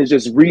doing is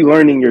just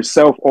relearning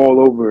yourself all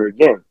over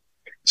again.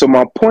 So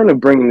my point of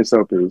bringing this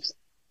up is,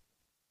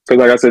 because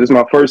like I said, it's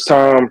my first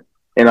time,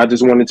 and I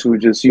just wanted to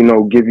just,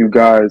 give you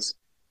guys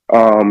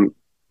a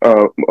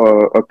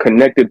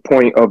connected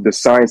point of the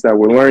science that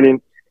we're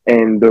learning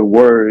and the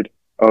word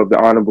of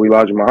the Honorable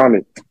Elijah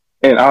Muhammad.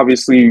 And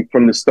obviously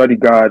from the study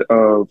guide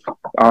of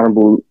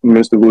Honorable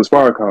Mr. Louis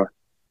Farrakhan.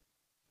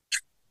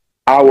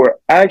 Our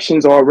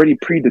actions are already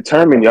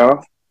predetermined,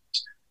 y'all.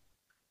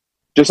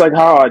 Just like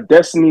how our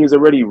destiny is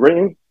already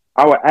written,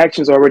 our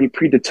actions are already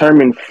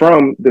predetermined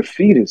from the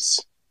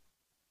fetus.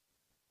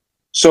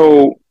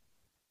 So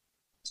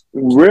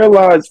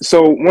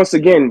once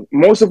again,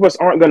 most of us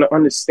aren't going to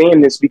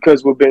understand this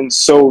because we've been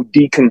so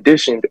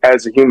deconditioned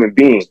as a human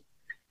being.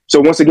 So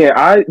once again,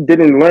 I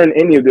didn't learn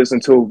any of this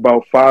until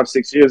about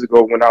 5-6 years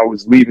ago when I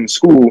was leaving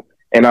school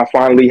and I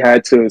finally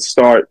had to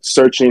start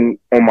searching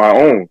on my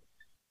own.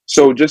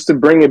 So just to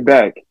bring it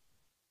back,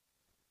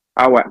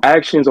 our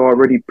actions are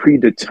already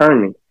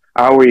predetermined.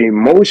 Our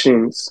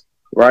emotions,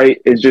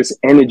 right, is just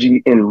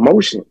energy in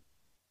motion.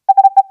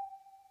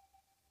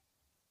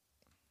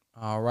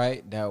 All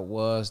right, that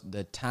was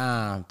the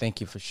time. Thank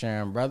you for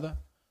sharing, brother.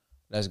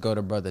 Let's go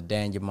to brother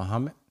Daniel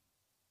Muhammad.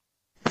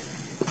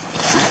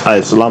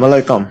 Hi, salam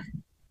alaikum.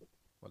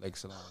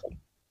 Walaikum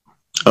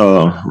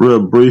salam. Real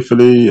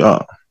briefly,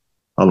 hold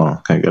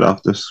on, can't get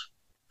off this.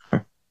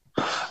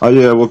 Oh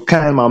yeah, what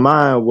came to my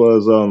mind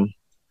was an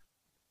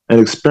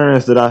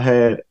experience that I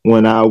had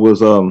when I was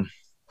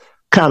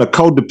kind of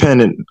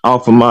codependent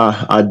off of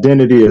my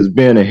identity as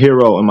being a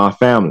hero in my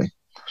family.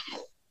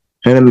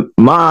 And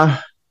my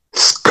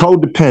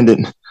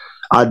codependent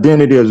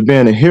identity as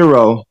being a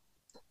hero,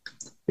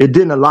 it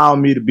didn't allow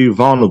me to be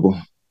vulnerable.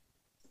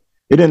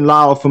 It didn't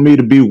allow for me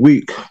to be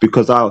weak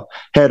because I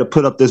had to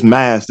put up this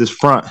mask, this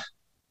front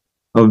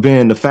of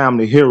being the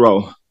family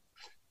hero.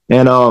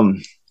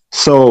 And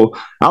so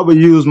I would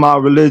use my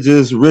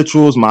religious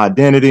rituals, my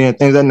identity and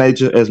things of that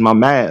nature as my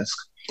mask.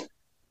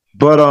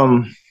 But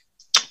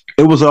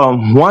it was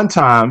one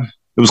time,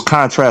 it was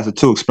contrasted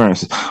two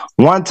experiences.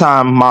 One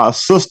time my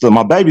sister,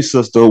 my baby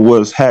sister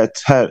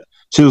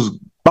she was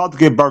about to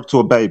give birth to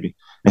a baby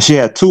and she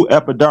had 2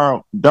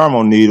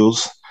 epidermal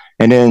needles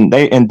and then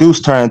they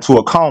induced her into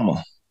a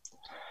coma.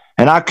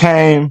 And I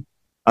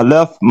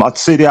left my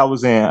city I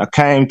was in, I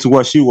came to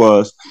where she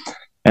was,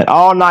 and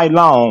all night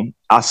long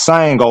I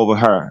sang over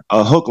her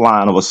a hook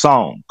line of a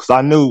song because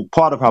I knew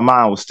part of her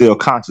mind was still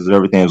conscious of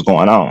everything that was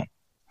going on.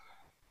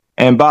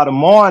 And by the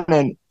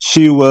morning,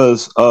 she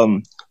was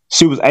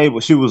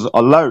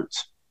alert,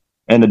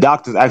 and the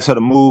doctors asked her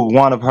to move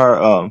one of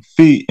her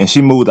feet, and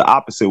she moved the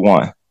opposite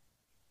one.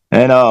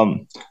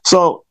 And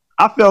so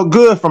I felt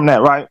good from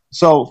that, right?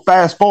 So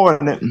fast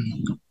forward,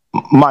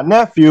 my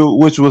nephew,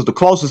 which was the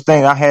closest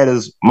thing I had,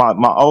 is my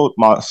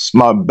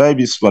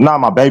baby, well, not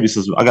my baby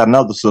sister. I got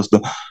another sister.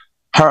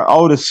 Her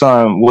oldest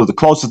son was the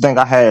closest thing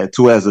I had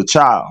to as a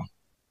child,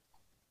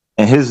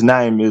 and his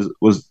name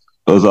was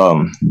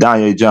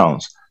Danye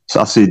Jones. So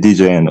I see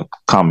DJ in the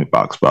comment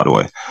box, by the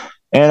way.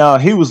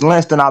 And he was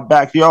lynched in our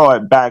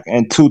backyard back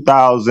in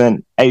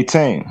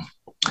 2018.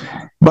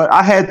 But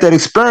I had that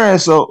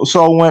experience.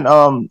 So when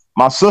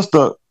my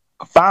sister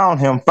found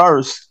him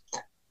first,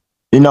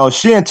 you know,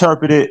 she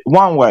interpreted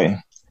one way.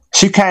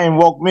 She came,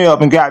 woke me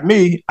up and got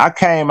me. I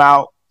came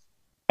out.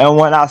 And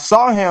when I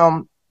saw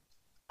him,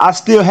 I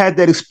still had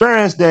that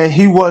experience that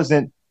he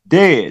wasn't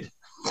dead,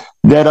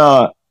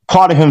 that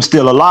part of him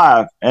still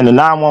alive. And the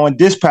 911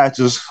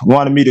 dispatchers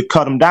wanted me to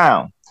cut him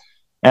down.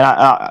 And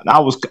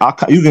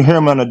you can hear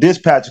him on the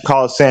dispatcher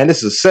call saying,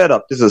 this is a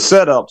setup, this is a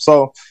setup.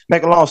 So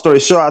make a long story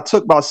short, I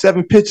took about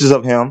 7 pictures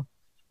of him.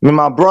 Me and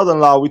my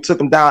brother-in-law, we took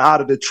him down out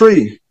of the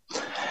tree.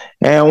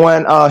 And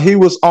when he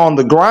was on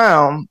the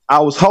ground, I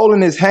was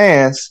holding his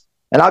hands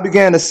and I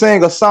began to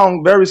sing a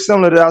song very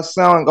similar that I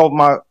sang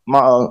over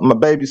my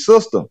baby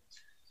sister.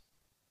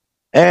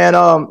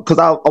 And because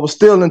I was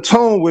still in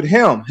tune with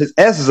him, his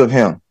essence of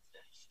him.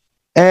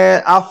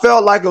 And I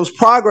felt like it was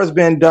progress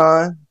being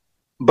done,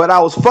 but I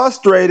was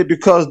frustrated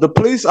because the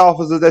police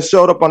officers that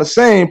showed up on the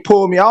scene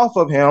pulled me off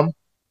of him.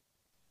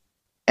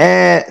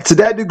 And to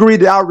that degree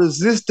that I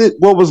resisted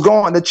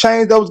the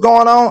change that was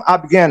going on, I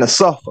began to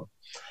suffer.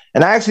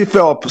 And I actually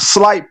felt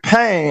slight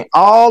pain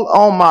all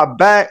on my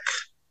back.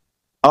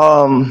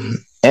 And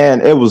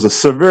it was a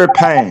severe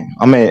pain.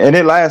 I mean, and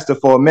it lasted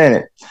for a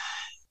minute.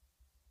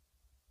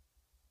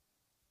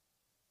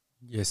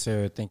 Yes,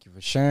 sir. Thank you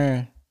for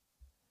sharing.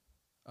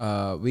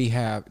 We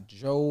have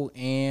Joe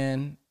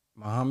and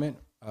Muhammad.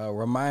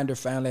 Reminder,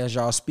 family, as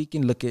y'all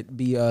speaking,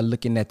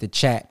 looking at the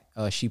chat.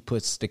 She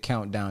puts the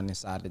countdown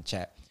inside the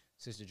chat.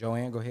 Sister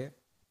Joanne, go ahead.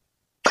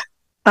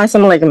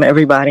 Assalamu alaikum,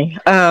 everybody.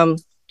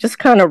 Just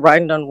kind of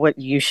writing on what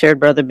you shared,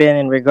 Brother Ben,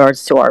 in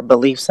regards to our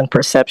beliefs and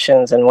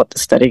perceptions and what the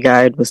study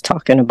guide was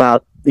talking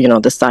about, you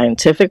know, the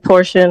scientific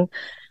portion.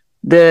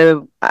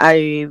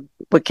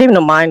 What came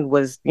to mind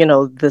was, you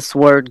know, this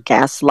word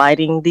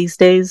gaslighting these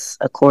days,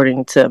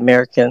 according to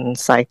American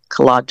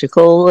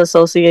Psychological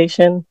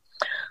Association,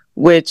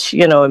 which,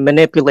 you know, it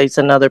manipulates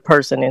another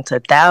person into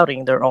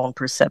doubting their own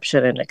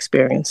perception and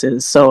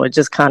experiences. So it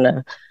just kind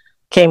of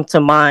came to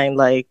mind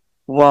like,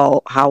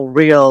 well, how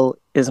real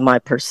is my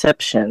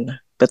perception?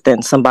 But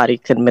then somebody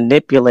could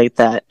manipulate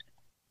that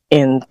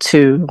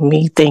into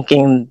me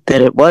thinking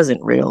that it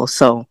wasn't real.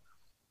 So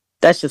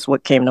that's just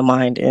what came to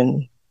mind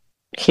in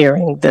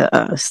hearing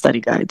the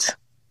study guides.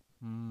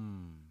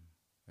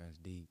 That's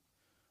deep.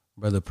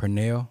 Brother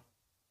Pernell.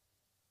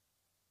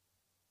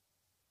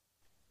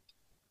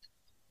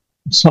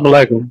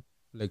 Assalamu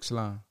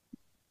alaikum.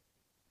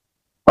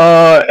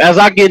 As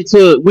I get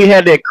into it, we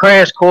had that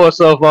crash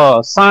course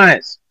of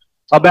science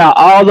about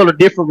all of the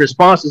different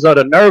responses of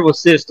the nervous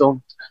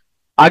system.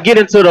 I get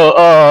into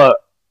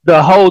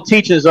the whole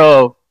teachings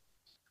of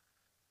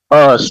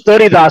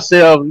study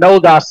thyself, know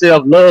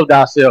thyself, love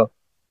thyself.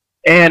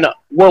 And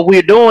what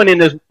we're doing in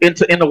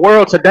the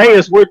world today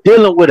is we're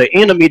dealing with an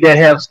enemy that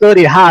have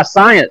studied high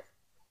science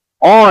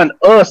on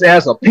us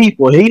as a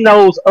people. He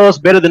knows us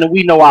better than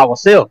we know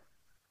ourselves.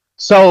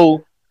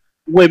 So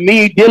with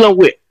me dealing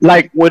with,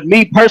 like with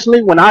me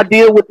personally, when I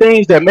deal with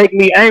things that make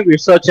me angry,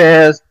 such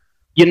as,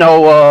 you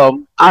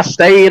know, I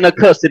stay in a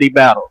custody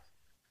battle.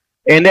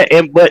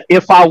 But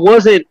if I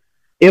wasn't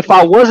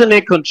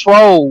in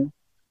control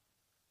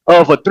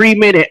of a 3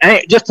 minute,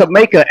 just to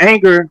make an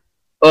anger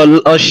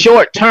a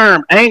short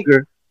term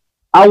anger,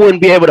 I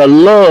wouldn't be able to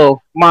love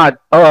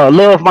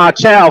my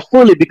child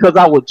fully because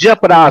I would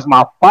jeopardize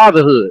my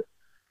fatherhood.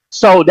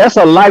 So that's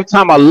a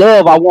lifetime of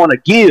love I want to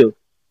give.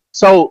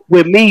 So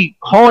with me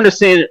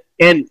harnessing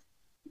and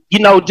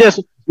just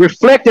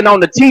reflecting on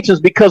the teachings,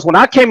 because when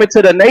I came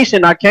into the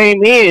nation, I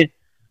came in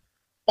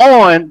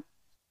on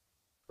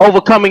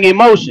overcoming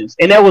emotions,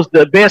 and that was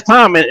the best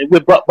time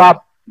with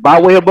by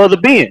way of Brother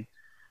Ben.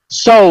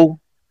 So,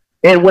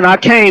 and when I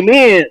came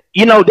in,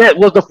 that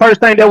was the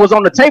first thing that was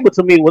on the table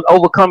to me was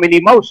overcoming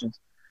emotions.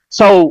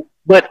 So,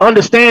 but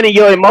understanding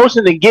your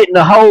emotions and getting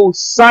the whole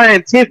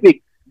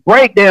scientific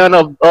breakdown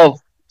of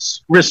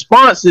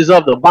responses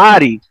of the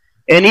body,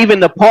 and even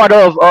the part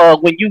of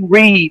when you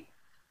read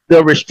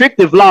the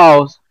restrictive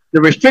law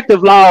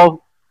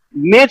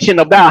mention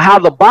about how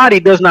the body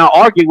does not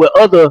argue with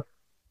other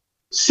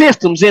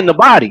systems in the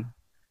body.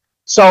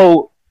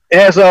 So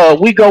as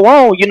we go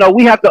on,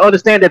 we have to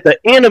understand that the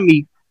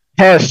enemy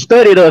has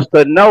studied us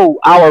to know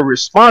our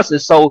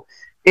responses. So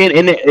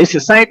and it's the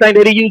same thing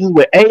that he uses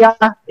with AI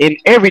and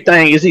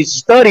everything is he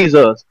studies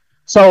us.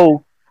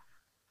 So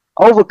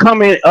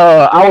overcoming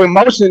our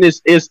emotion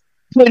is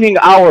putting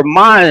our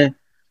mind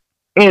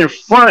in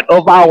front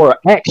of our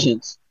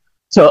actions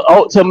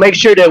to make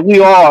sure that we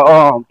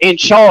are in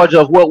charge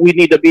of what we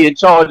need to be in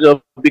charge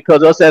of,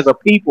 because us as a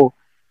people,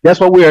 that's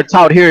what we are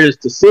taught here, is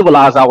to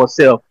civilize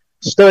ourselves,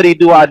 study,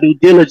 do our due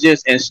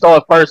diligence, and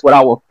start first with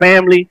our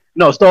family.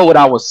 No, start with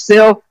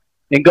ourself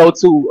and go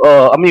to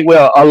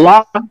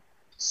Allah,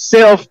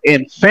 self,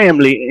 and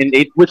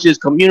family, which is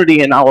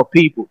community and our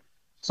people.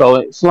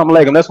 So Salam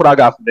Alaikum, that's what I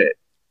got for that.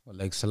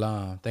 Walaikum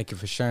salam. Thank you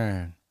for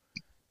sharing.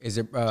 Is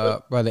it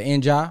Brother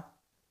Inja?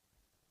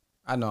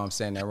 I know I'm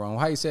saying that wrong.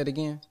 How you say it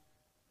again?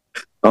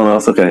 Oh, no,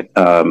 it's okay.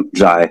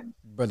 Jai.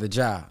 Brother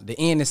Jai. The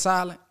N is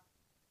silent?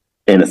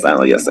 N is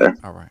silent, yes, sir.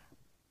 All right.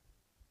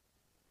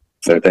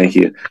 Sir, thank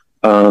you.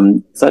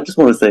 So I just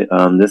want to say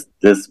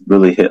this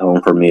really hit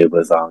home for me. It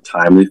was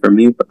timely for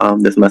me,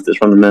 this message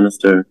from the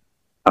minister.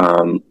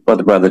 What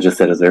the brother just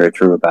said is very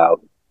true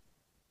about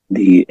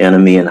the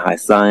enemy in high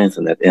science,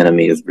 and that the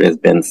enemy has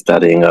been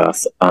studying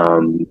us.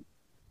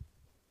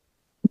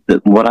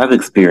 What I've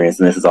experienced,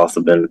 and this has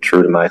also been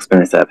true to my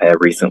experience that I've had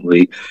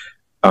recently,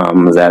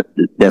 is that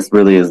this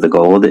really is the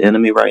goal of the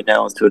enemy right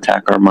now, is to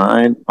attack our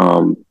mind.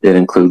 It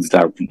includes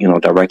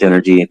direct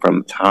energy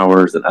from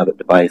towers and other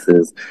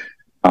devices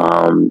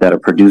that are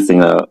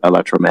producing an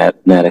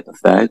electromagnetic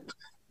effect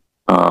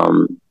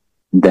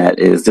that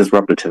is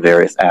disruptive to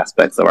various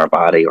aspects of our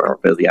body or our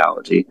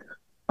physiology.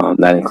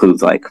 That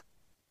includes like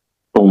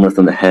fullness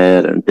in the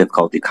head and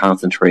difficulty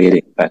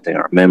concentrating, affecting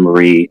our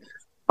memory,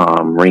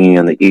 ringing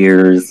in the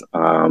ears,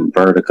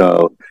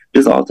 vertigo,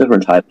 just all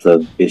different types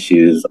of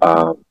issues,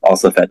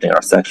 also affecting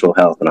our sexual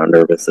health and our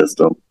nervous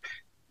system.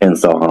 And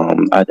so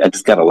I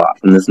just got a lot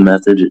from this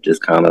message. It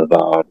just kind of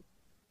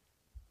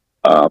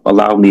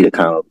allowed me to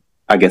kind of,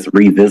 I guess,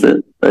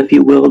 revisit, if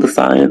you will, the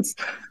science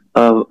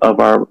of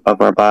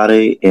our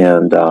body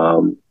and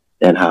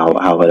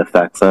how it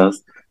affects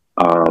us.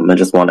 And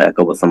just want to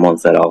echo what someone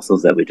said also,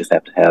 is that we just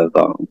have to have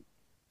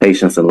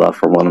patience and love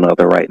for one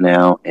another right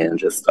now, and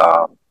just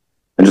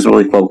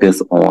really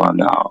focus on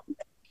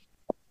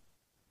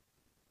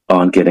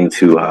getting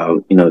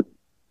to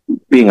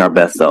being our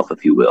best self,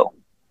 if you will.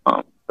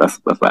 That's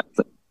what I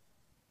say.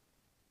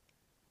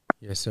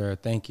 Yes, sir.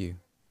 Thank you.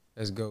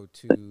 Let's go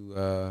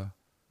to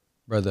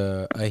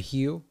Brother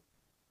Ahil.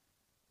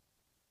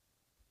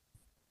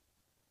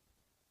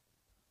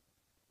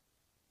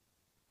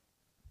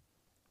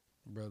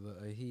 Brother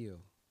Ahil.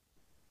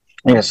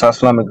 Yes,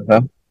 assalamu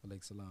alaikum.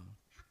 Salam.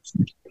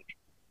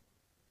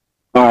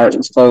 All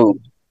right, so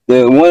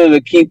one of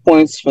the key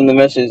points from the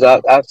message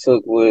I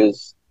took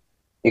was,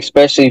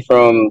 especially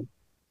from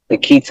the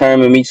key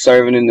term of me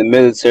serving in the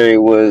military,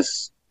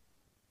 was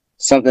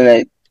something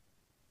that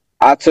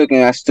I took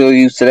and I still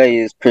use today,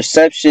 is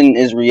perception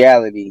is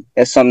reality.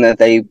 That's something that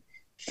they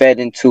fed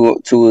into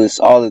us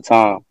all the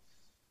time.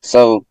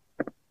 So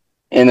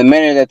in the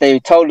manner that they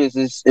told us,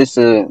 it's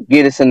to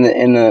get us in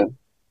the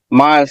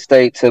mind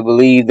state to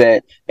believe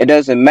that it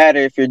doesn't matter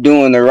if you're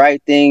doing the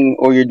right thing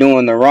or you're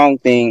doing the wrong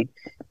thing.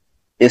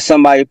 If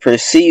somebody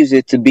perceives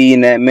it to be in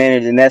that manner,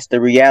 then that's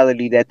the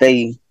reality that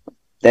they're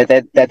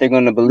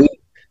going to believe.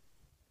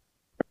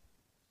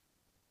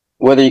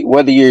 Whether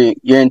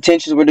your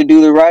intentions were to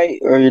do the right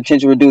or your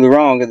intentions were to do the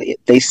wrong,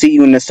 if they see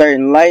you in a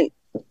certain light,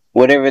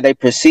 whatever they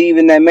perceive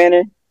in that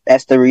manner,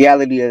 that's the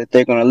reality that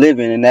they're going to live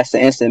in, and that's the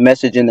instant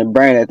message in the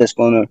brain that that's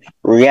going to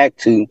react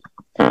to.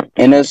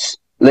 And us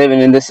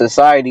living in this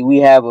society, we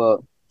have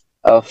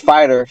a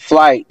fight or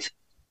flight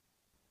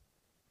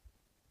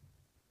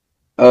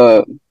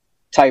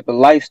type of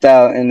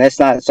lifestyle, and that's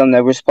not something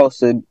that we're supposed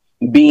to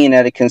be in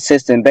at a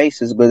consistent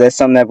basis, but that's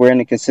something that we're in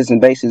a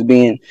consistent basis,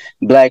 being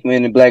black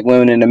men and black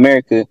women in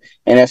America,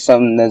 and that's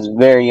something that's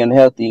very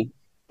unhealthy.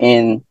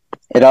 And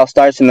it all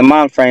starts in the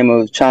mind frame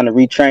of trying to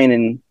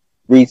retrain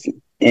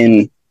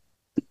and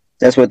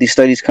that's what these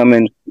studies come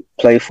in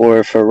play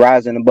for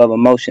rising above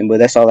emotion. But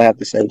that's all I have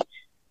to say.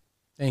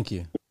 Thank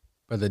you.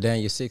 Brother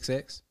Daniel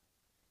 6X.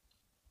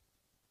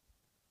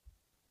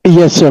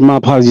 Yes, sir. My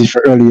apologies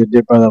for earlier,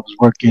 dear brother. I was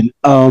working.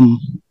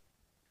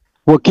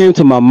 What came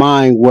to my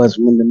mind was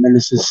when the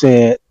minister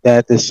said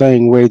that the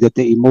same way that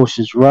the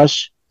emotions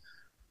rush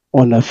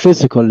on a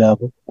physical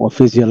level or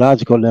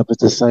physiological level,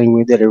 it's the same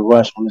way that it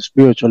rush on a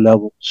spiritual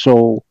level.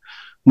 So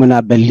when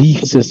our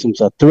belief systems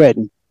are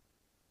threatened,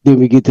 then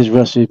we get this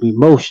rush of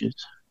emotions.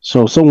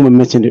 So someone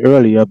mentioned it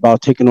earlier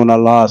about taking on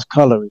Allah's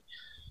coloring.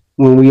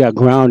 When we are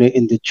grounded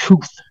in the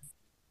truth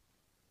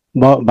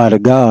brought by the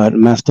God,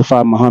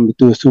 Mustafa Muhammad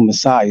through his two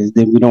messiahs,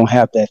 then we don't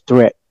have that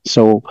threat.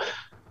 So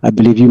I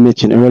believe you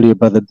mentioned earlier,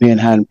 Brother Ben,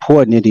 how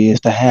important it is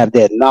to have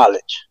that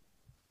knowledge.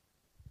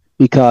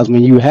 Because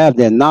when you have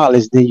that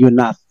knowledge, then you're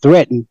not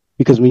threatened.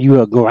 Because when you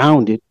are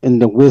grounded in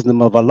the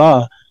wisdom of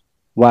Allah,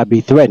 why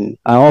be threatened?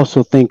 I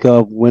also think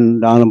of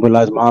when the Honorable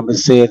Elijah Muhammad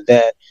said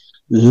that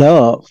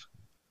love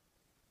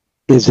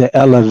is an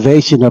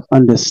elevation of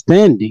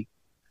understanding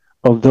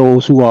of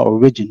those who are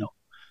original.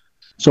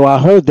 So I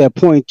heard that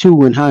point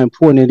too, and how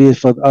important it is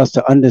for us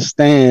to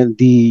understand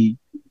the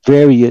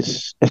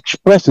various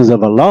expressions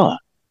of Allah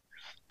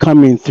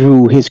coming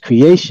through his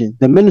creation.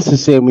 The minister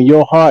said, when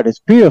your heart is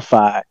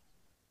purified,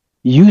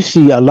 you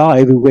see Allah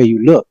everywhere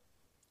you look.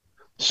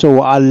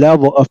 So our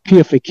level of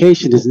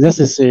purification is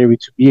necessary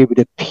to be able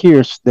to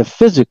pierce the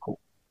physical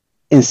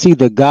and see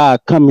the God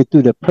coming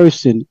through the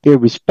person,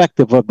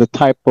 irrespective of the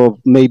type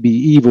of maybe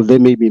evil they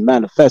may be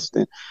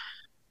manifesting.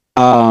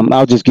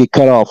 I'll just get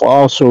cut off.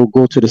 Also,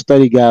 go to the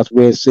study guides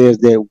where it says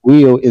that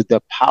will is the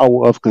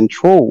power of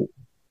control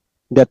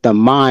that the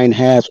mind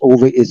has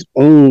over its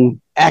own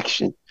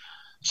action.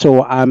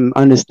 So I'm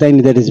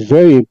understanding that it's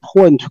very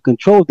important to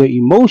control the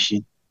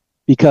emotion,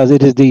 because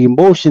it is the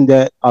emotion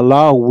that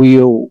Allah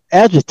will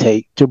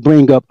agitate to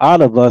bring up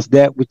out of us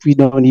that which we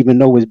don't even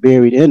know is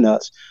buried in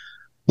us.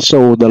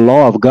 So the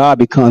law of God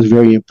becomes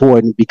very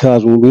important,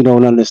 because when we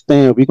don't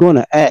understand, we're going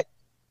to act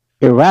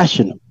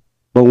irrational.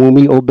 But when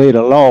we obey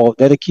the law,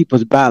 that'll keep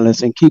us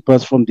balanced and keep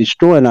us from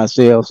destroying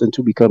ourselves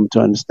until we come to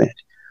understand.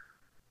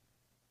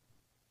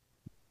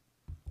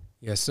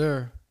 Yes,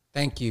 sir.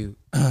 Thank you.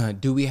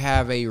 Do we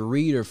have a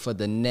reader for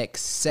the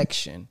next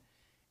section?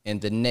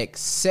 And the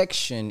next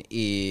section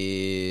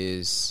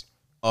is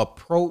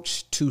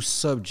approach to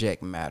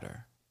subject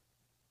matter.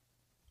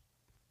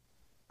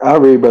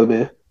 I'll read, Brother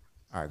Ben.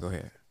 All right, go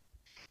ahead.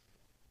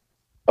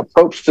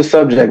 Approach to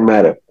subject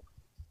matter.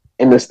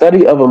 In the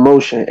study of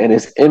emotion and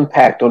its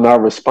impact on our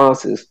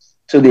responses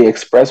to the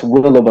express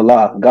will of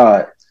Allah,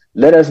 God,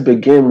 let us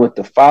begin with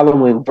the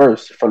following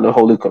verse from the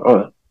Holy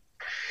Quran.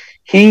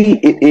 He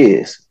it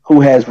is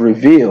who has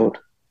revealed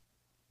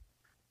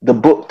the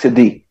book to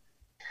thee.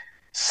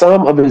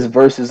 Some of his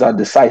verses are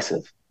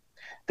decisive.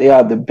 They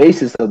are the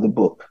basis of the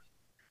book,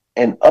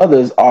 and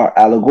others are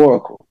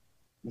allegorical.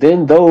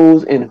 Then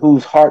those in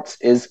whose hearts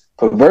is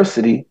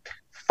perversity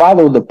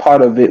follow the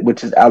part of it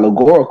which is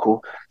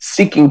allegorical,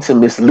 seeking to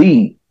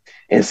mislead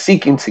and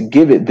seeking to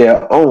give it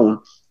their own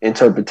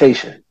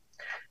interpretation.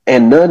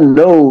 And none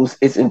knows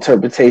its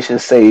interpretation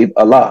save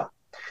Allah.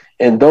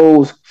 And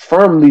those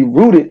firmly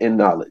rooted in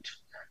knowledge,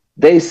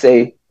 they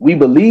say, we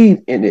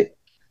believe in it.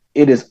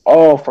 It is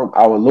all from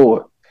our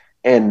Lord,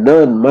 and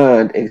none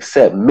mind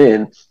except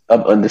men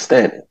of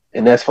understanding.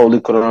 And that's Holy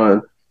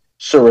Quran,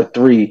 Surah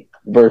 3,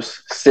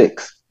 verse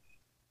 6.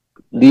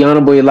 The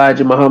Honorable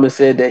Elijah Muhammad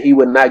said that he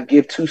would not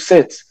give 2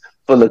 cents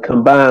for the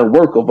combined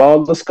work of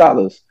all the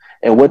scholars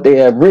and what they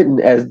have written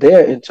as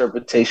their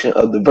interpretation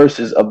of the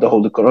verses of the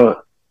Holy Quran.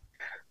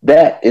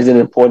 That is an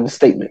important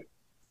statement.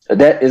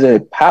 That is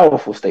a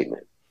powerful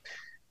statement.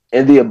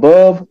 In the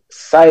above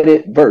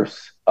cited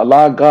verse,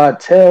 Allah God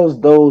tells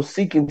those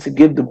seeking to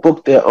give the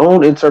book their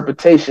own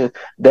interpretation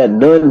that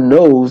none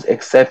knows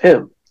except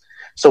him.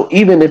 So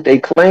even if they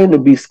claim to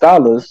be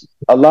scholars,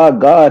 Allah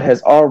God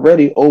has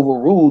already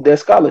overruled their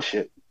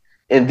scholarship.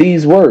 In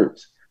these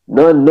words,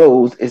 none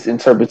knows its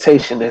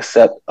interpretation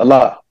except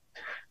Allah.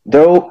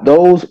 Though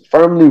those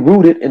firmly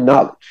rooted in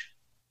knowledge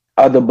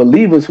are the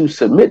believers who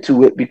submit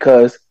to it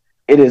because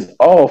it is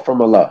all from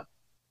Allah.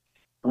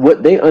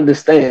 What they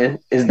understand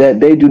is that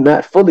they do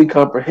not fully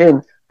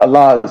comprehend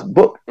Allah's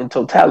book in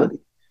totality.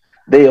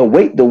 They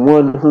await the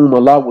one whom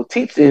Allah will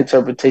teach the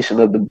interpretation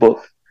of the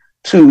book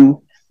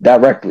to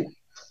directly.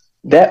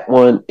 That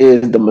one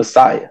is the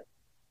Messiah,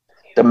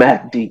 the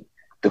Mahdi,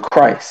 the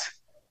Christ.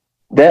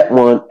 That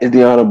one is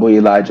the Honorable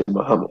Elijah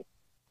Muhammad.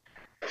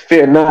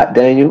 Fear not,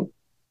 Daniel,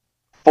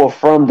 for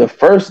from the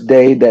first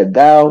day that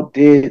thou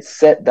did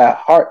set thy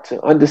heart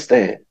to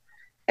understand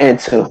and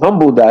to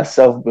humble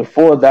thyself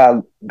before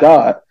thy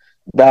God,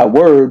 thy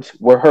words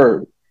were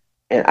heard,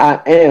 and I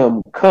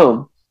am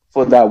come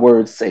for thy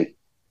word's sake.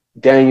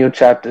 Daniel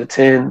chapter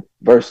 10,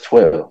 verse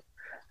 12.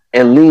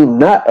 And lean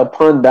not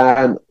upon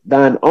thine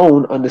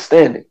own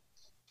understanding.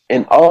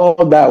 In all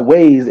thy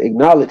ways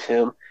acknowledge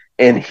him,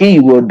 and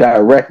he will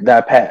direct thy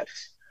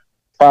paths.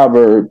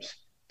 Proverbs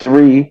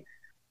 3,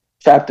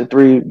 chapter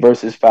 3,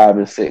 verses 5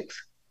 and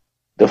 6.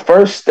 The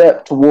first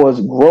step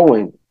towards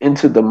growing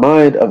into the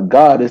mind of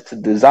God is to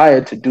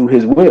desire to do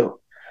his will.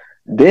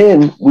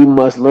 Then we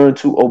must learn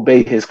to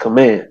obey his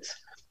commands.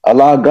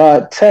 Allah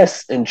God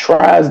tests and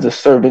tries the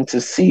servant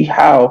to see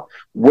how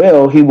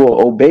well he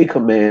will obey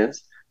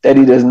commands that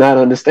he does not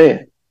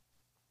understand.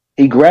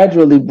 He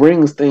gradually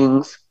brings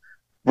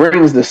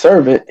the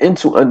servant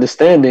into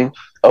understanding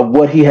of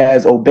what he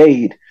has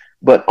obeyed,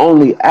 but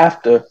only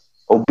after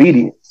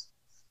obedience.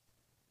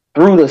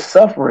 Through the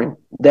suffering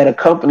that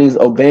accompanies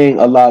obeying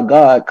Allah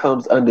God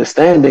comes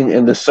understanding,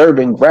 and the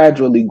servant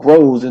gradually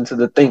grows into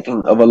the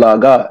thinking of Allah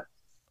God.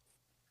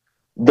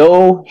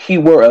 Though he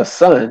were a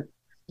son,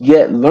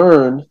 yet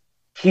learned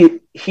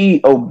he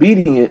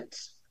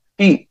obedience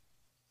by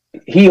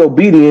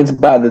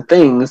the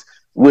things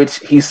which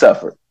he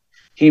suffered.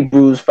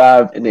 Hebrews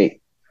 5 and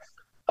 8.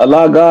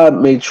 Allah God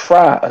may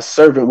try a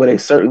servant with a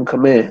certain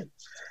command.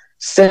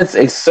 Since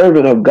a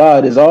servant of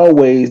God is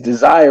always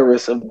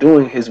desirous of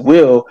doing his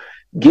will,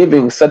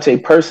 giving such a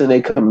person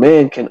a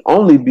command can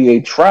only be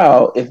a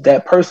trial if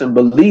that person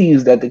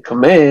believes that the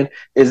command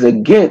is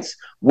against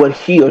what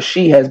he or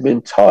she has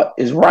been taught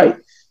is right,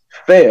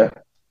 fair,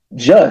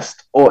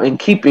 just, or in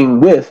keeping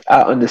with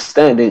our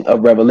understanding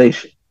of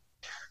revelation.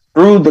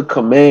 Through the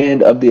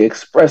command of the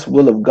express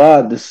will of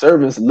God, the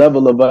servant's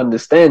level of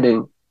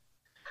understanding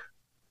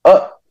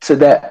up to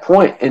that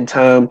point in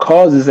time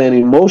causes an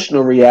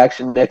emotional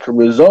reaction that could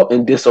result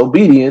in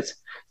disobedience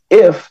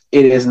if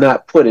it is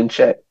not put in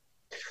check.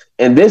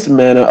 In this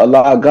manner,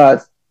 Allah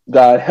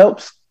God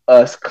helps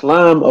us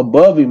climb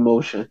above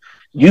emotion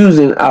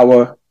using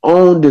our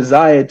own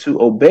desire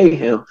to obey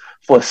him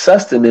for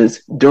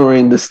sustenance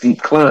during the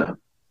steep climb.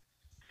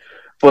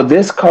 For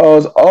this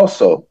cause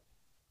also,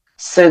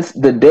 since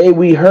the day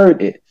we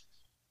heard it,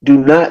 do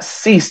not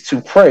cease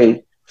to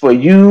pray for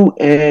you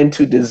and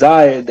to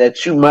desire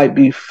that you might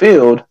be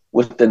filled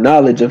with the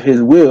knowledge of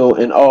his will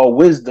and all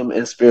wisdom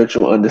and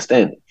spiritual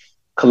understanding.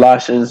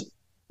 Colossians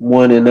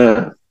 1 and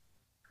 9.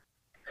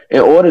 In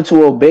order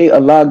to obey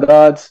Allah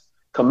God's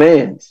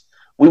commands,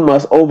 we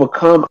must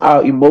overcome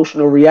our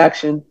emotional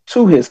reaction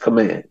to his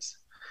commands.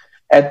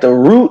 At the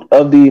root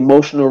of the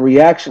emotional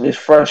reaction is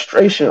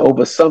frustration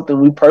over something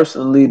we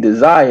personally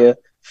desire,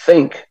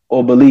 think,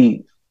 or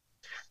believe.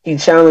 He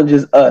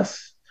challenges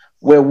us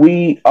where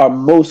we are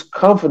most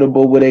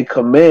comfortable with a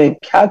command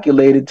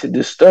calculated to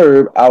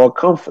disturb our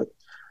comfort.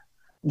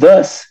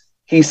 Thus,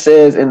 he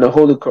says in the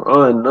Holy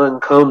Quran, none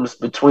comes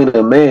between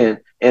a man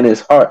and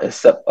his heart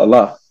except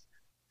Allah.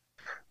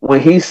 When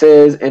he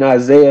says in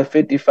Isaiah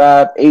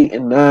 55, 8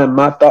 and 9,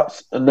 my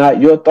thoughts are not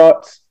your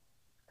thoughts,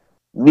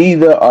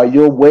 neither are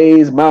your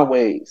ways my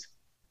ways.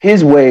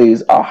 His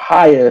ways are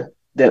higher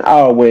than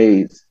our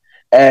ways,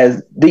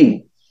 as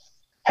the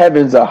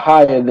heavens are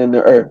higher than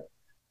the earth.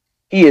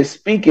 He is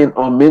speaking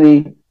on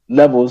many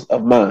levels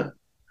of mind.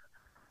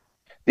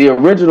 The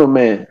original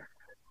man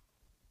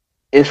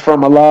is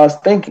from Allah's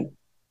thinking,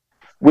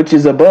 which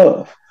is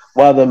above,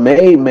 while the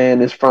made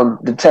man is from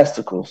the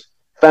testicles,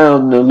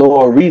 found in the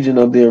lower region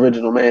of the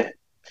original man.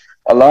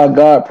 Allah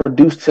God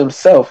produced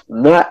himself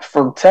not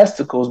from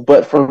testicles,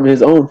 but from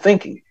his own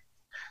thinking.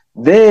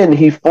 Then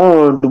he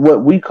formed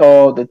what we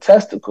call the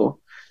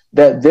testicle,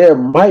 that there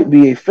might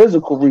be a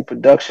physical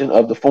reproduction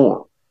of the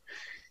form.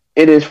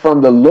 It is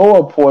from the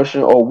lower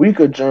portion or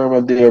weaker germ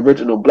of the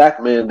original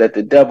black man that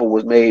the devil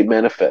was made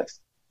manifest.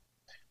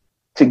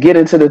 To get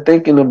into the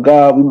thinking of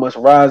God, we must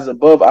rise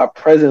above our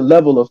present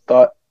level of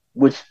thought,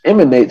 which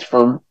emanates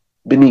from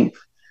beneath.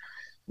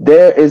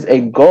 There is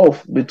a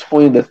gulf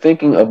between the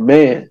thinking of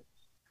man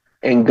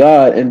and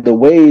God and the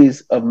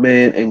ways of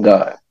man and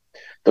God.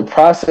 The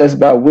process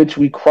by which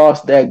we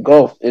cross that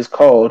gulf is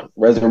called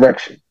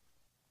resurrection.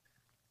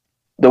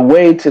 The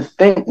way to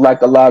think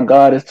like Allah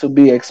God is to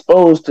be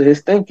exposed to his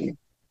thinking.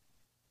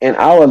 In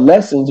our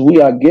lessons, we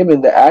are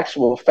given the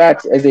actual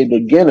facts as a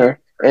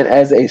beginner and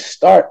as a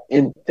start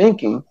in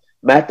thinking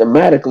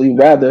mathematically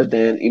rather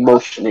than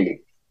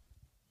emotionally.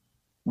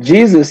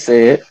 Jesus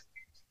said,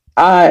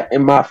 I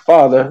and my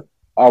Father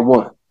are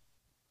one.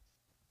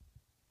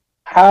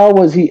 How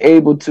was he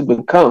able to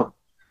become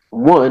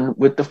one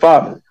with the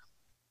Father?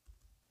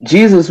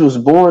 Jesus was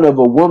born of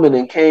a woman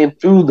and came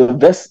through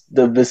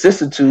the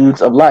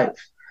vicissitudes of life.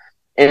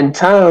 In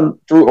time,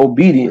 through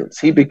obedience,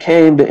 he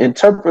became the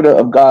interpreter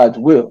of God's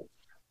will.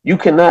 You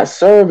cannot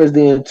serve as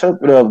the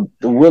interpreter of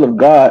the will of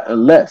God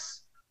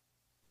unless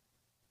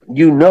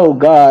you know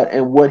God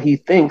and what he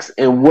thinks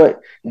and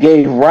what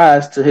gave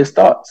rise to his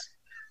thoughts.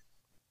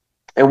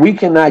 And we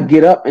cannot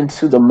get up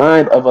into the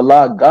mind of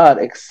Allah God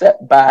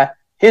except by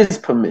his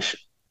permission.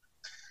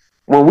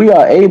 When we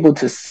are able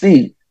to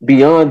see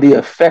beyond the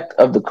effect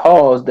of the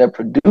cause that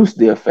produced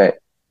the effect,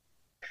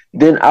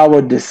 then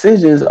our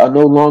decisions are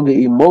no longer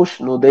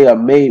emotional, they are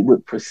made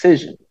with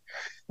precision.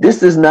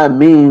 This does not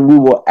mean we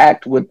will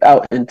act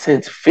without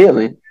intense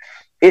feeling.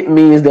 It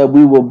means that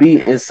we will be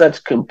in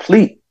such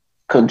complete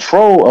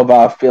control of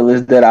our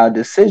feelings that our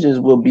decisions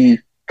will be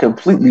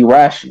completely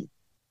rational.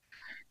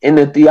 In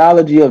the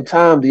theology of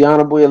time, the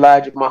Honorable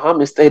Elijah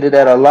Muhammad stated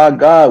that Allah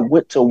God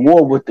went to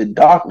war with the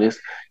darkness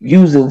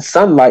using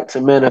sunlight to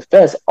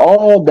manifest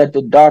all that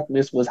the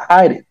darkness was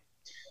hiding.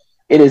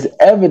 it is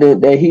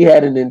evident that he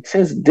had an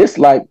intense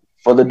dislike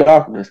for the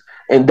darkness,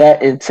 and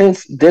that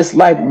intense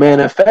dislike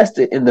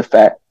manifested in the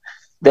fact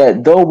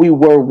that though we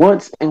were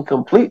once in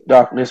complete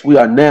darkness, we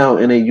are now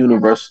in a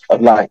universe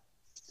of light.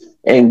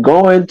 And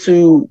going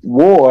to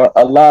war,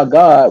 Allah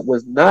God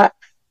was not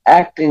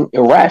acting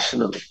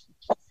irrationally.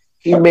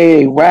 He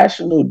made a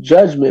rational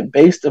judgment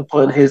based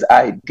upon his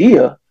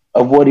idea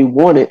of what he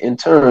wanted in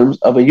terms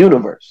of a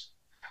universe.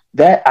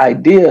 That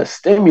idea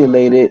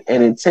stimulated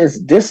an intense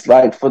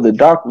dislike for the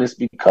darkness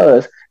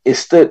because it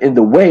stood in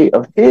the way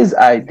of his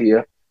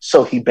idea,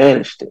 so he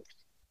banished it.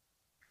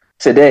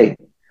 Today,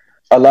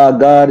 Allah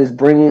God is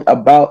bringing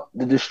about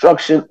the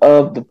destruction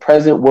of the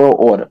present world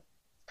order.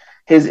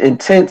 His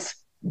intense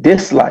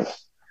dislike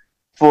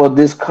for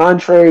this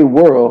contrary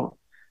world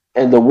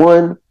and the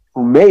one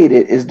who made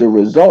it is the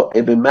result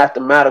of a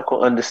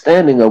mathematical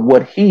understanding of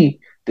what he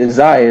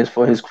desires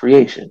for his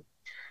creation.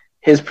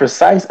 His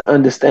precise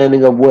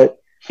understanding of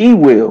what he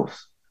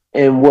wills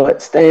and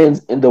what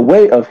stands in the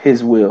way of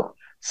his will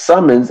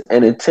summons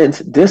an intense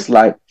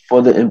dislike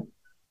for the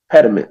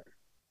impediment.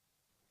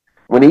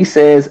 When he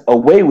says,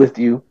 away with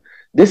you,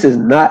 this is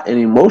not an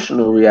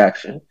emotional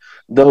reaction.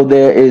 Though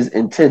there is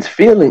intense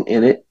feeling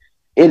in it,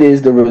 it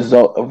is the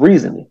result of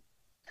reasoning.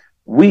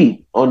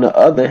 We, on the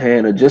other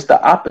hand, are just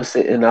the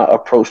opposite in our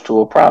approach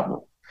to a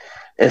problem.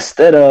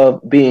 Instead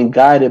of being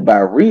guided by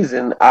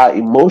reason, our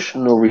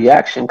emotional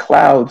reaction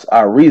clouds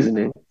our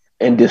reasoning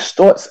and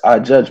distorts our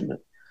judgment.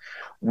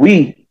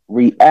 We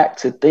react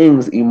to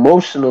things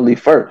emotionally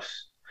first,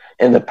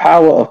 and the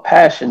power of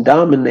passion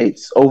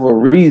dominates over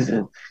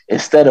reason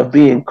instead of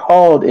being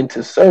called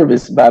into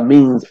service by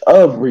means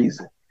of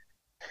reason.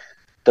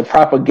 The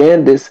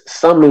propagandist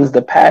summons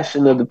the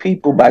passion of the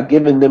people by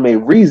giving them a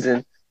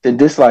reason to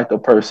dislike a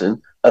person,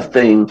 a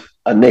thing,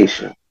 a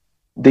nation.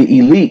 The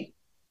elite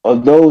or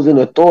those in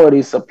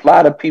authority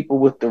supply the people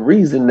with the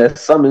reason that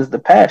summons the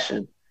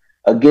passion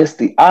against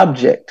the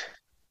object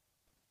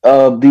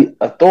of the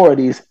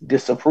authorities'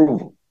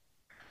 disapproval.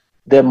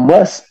 There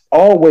must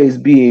always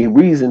be a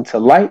reason to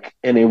like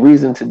and a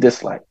reason to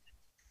dislike.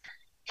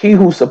 He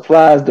who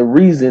supplies the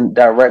reason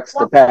directs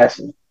the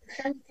passion.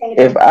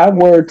 If I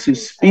were to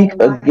speak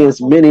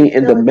against many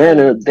in the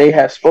manner they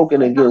have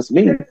spoken against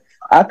me,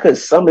 I could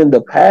summon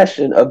the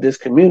passion of this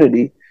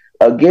community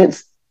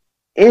against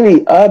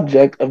any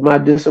object of my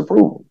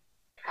disapproval.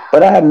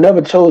 But I have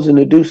never chosen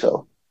to do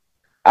so.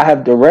 I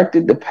have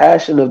directed the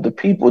passion of the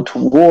people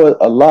toward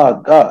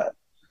Allah God.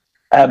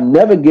 I have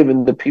never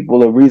given the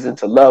people a reason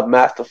to love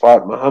Master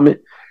Farrakhan Muhammad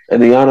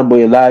and the Honorable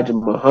Elijah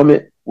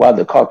Muhammad, while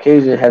the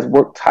Caucasian has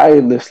worked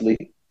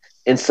tirelessly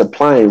in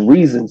supplying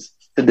reasons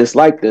to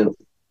dislike them.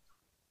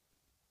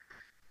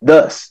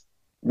 Thus,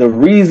 the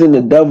reason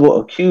the devil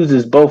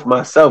accuses both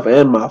myself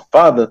and my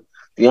father,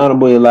 the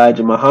Honorable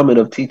Elijah Muhammad,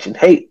 of teaching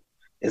hate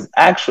is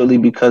actually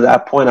because I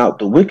point out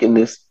the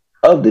wickedness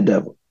of the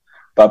devil.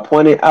 By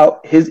pointing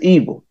out his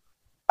evil,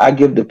 I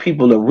give the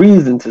people a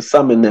reason to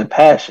summon their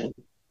passion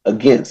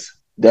against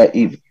that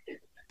evil.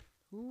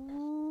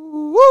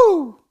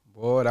 Woo!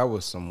 Boy, that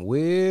was some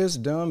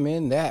wisdom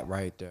in that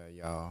right there,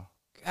 y'all.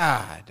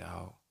 God,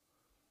 dog.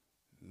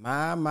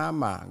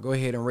 My. Go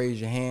ahead and raise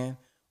your hand.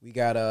 We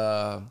got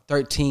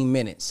 13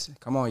 minutes.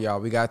 Come on,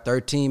 y'all. We got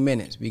 13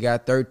 minutes.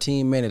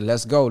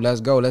 Let's go.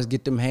 Let's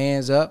get them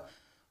hands up.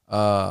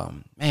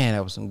 Man,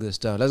 that was some good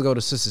stuff. Let's go to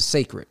Sister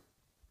Sacred.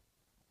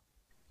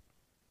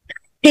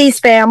 Peace,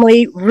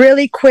 family.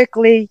 Really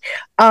quickly,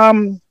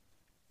 I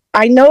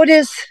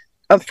noticed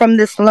from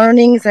this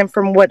learnings and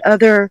from what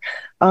other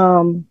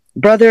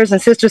brothers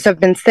and sisters have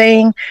been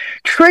saying,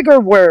 trigger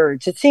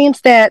words. It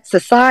seems that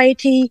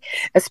society,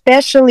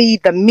 especially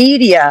the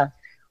media,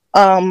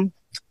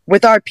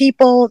 with our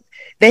people,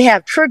 they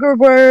have trigger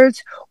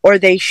words or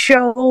they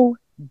show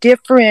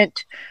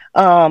different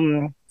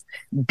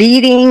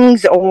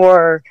beatings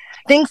or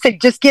things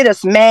that just get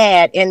us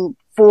mad. And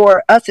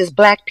for us as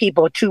Black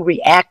people to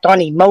react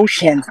on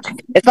emotions,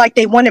 it's like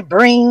they want to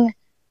bring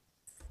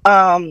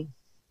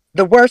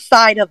the worst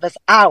side of us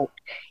out.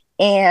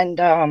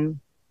 And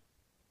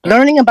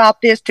learning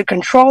about this to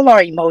control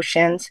our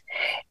emotions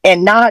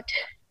and not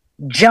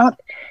jump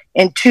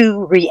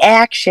into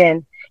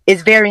reaction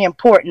is very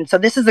important. So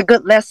this is a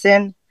good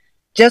lesson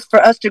just for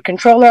us to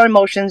control our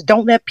emotions.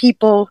 Don't let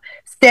people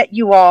set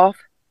you off.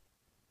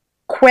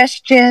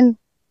 Question,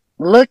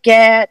 look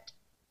at,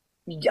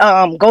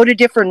 go to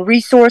different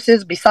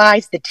resources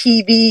besides the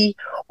TV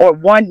or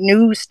one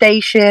news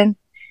station,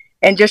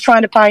 and just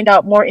trying to find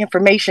out more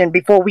information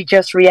before we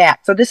just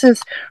react. So this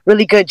is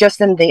really good just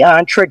in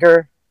the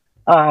trigger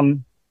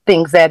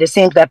things that it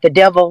seems that the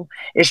devil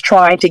is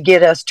trying to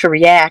get us to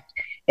react,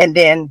 and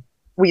then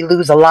we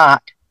lose a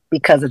lot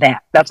because of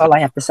that. That's all I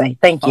have to say.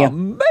 Thank you.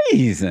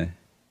 Amazing.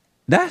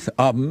 That's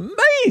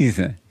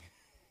amazing.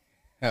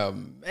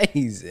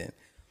 Amazing.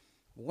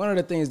 One of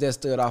the things that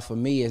stood out for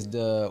me is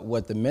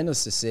what the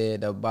minister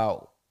said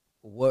about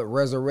what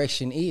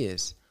resurrection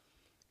is.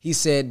 He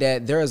said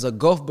that there is a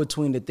gulf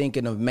between the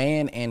thinking of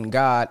man and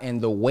God and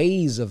the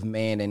ways of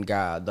man and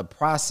God. The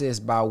process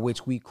by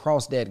which we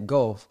cross that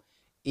gulf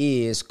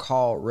is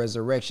called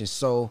resurrection.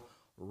 So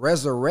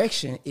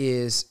resurrection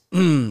is,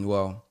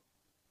 well,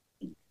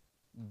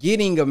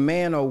 getting a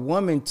man or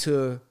woman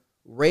to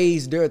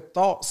raise their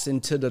thoughts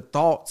into the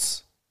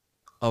thoughts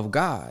of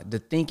God, the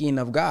thinking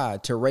of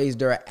God, to raise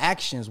their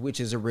actions, which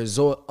is a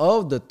result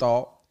of the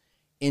thought,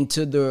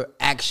 into the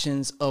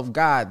actions of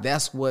God.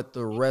 That's what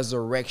the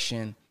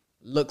resurrection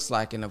looks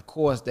like. And of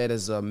course, that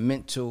is a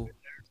mental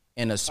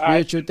and a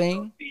spiritual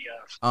thing.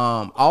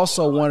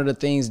 Also, one of the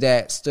things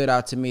that stood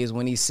out to me is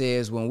when he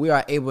says, when we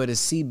are able to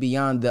see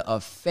beyond the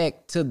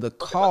effect to the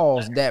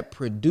cause that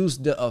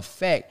produced the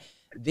effect,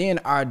 then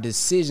our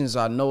decisions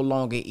are no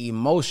longer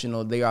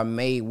emotional. They are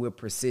made with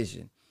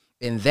precision.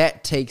 And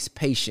that takes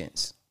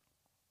patience.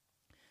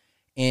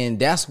 And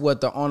that's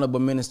what the Honorable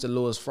Minister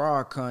Louis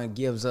Farrakhan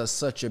gives us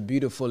such a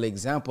beautiful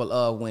example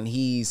of when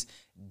he's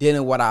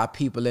dealing with our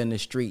people in the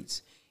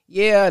streets.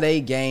 Yeah, they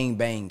gang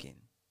banging,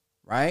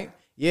 right?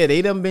 Yeah,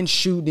 they done been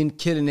shooting,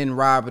 killing, and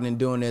robbing and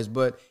doing this,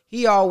 but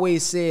he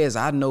always says,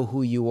 I know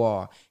who you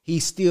are. He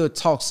still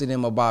talks to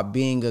them about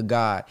being a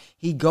God.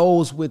 He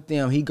goes with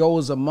them. He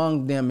goes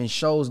among them and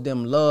shows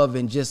them love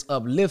and just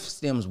uplifts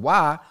them.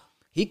 Why?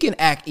 He can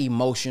act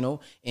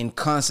emotional and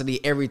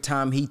constantly every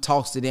time he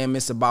talks to them,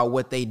 it's about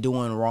what they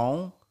doing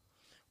wrong.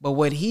 But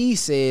what he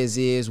says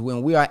is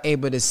when we are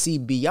able to see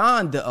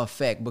beyond the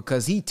effect,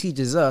 because he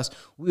teaches us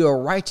we are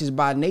righteous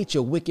by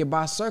nature, wicked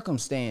by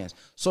circumstance.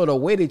 So the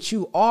way that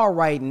you are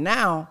right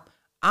now,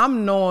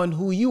 I'm knowing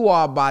who you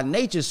are by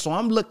nature. So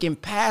I'm looking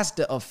past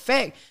the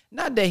effect.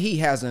 Not that he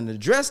hasn't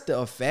addressed the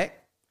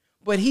effect,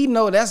 but he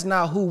know that's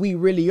not who we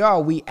really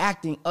are. We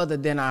acting other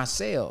than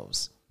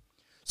ourselves.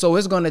 So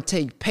it's going to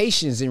take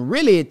patience, and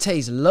really it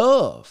takes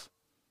love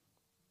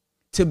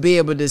to be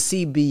able to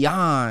see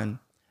beyond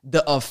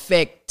the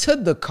effect to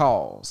the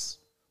cause,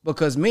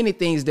 because many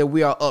things that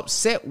we are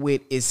upset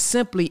with is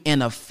simply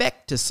an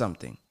effect to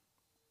something.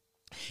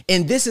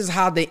 And this is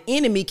how the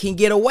enemy can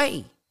get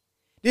away.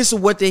 This is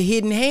what the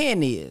hidden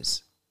hand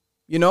is.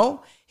 You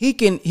know, he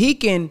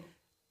can,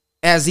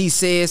 as he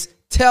says,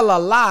 tell a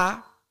lie,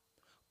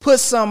 put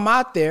something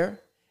out there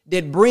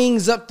that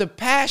brings up the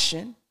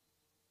passion,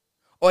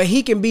 or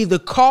he can be the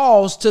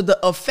cause to the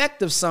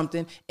effect of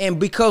something. And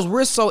because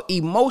we're so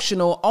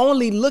emotional,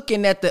 only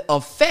looking at the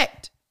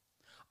effect,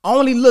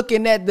 only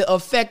looking at the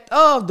effect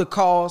of the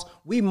cause,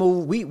 we miss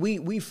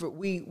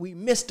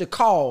the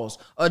cause,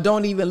 or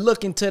don't even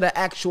look into the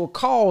actual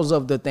cause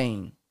of the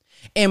thing.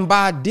 And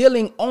by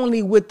dealing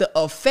only with the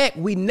effect,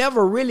 we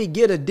never really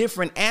get a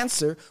different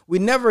answer. We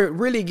never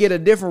really get a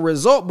different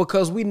result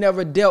because we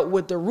never dealt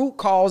with the root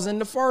cause in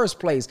the first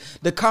place.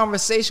 The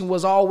conversation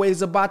was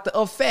always about the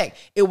effect.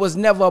 It was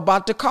never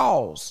about the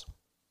cause,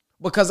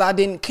 because I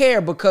didn't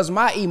care, because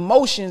my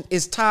emotion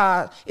is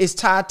tied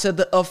to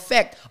the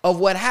effect of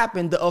what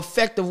happened. The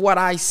effect of what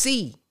I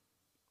see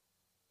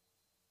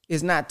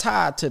is not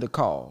tied to the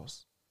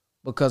cause,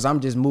 because I'm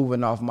just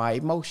moving off my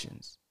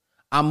emotions.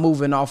 I'm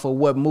moving off of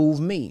what moved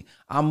me.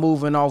 I'm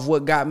moving off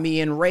what got me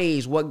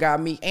enraged, what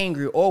got me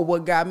angry, or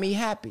what got me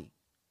happy.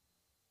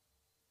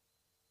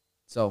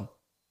 So,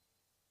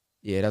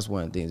 yeah, that's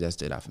one of the things that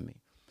stood out for me.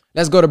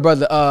 Let's go to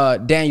Brother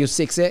Daniel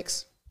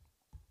 6X.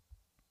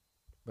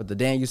 Brother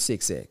Daniel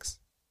 6X.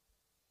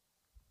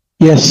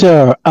 Yes,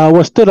 sir.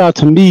 What stood out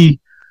to me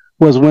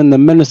was when the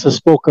minister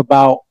spoke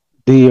about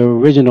the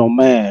original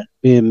man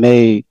being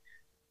made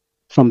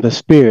from the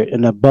spirit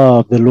and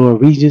above the lower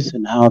regions,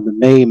 and how the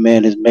made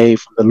man is made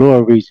from the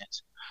lower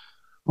regions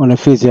on a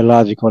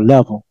physiological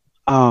level.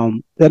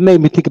 That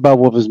made me think about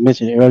what was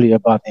mentioned earlier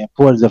about the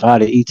importance of how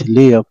to eat to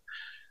live,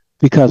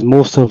 because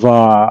most of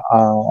our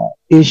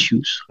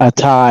issues are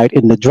tied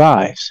in the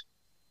drives,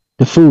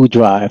 the food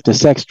drive, the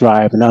sex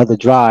drive, and other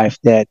drive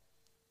that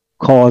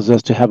cause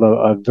us to have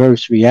a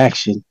adverse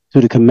reaction to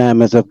the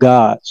commandments of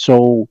God.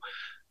 So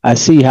I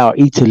see how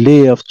eat to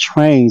live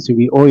trains and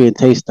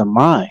reorientates the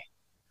mind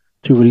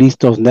to release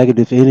those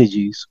negative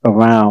energies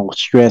around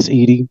stress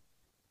eating,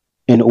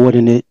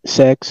 inordinate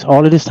sex,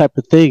 all of this type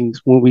of things.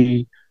 When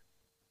we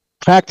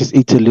practice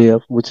eat to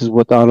live, which is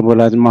what the Honorable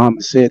Elijah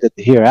Muhammad said, that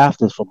the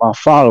hereafter for my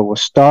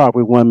followers start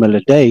with 1 meal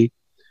a day,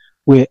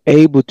 we're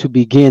able to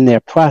begin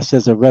that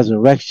process of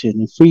resurrection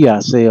and free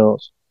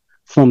ourselves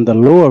from the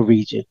lower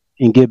region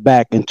and get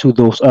back into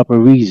those upper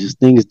regions,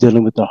 things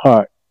dealing with the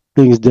heart,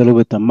 things dealing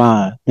with the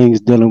mind,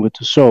 things dealing with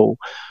the soul.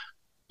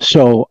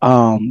 So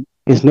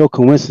it's no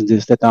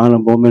coincidence that the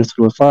Honorable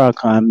Minister of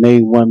Farrakhan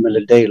made 1 meal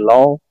a day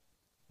law.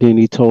 Then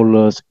he told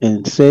us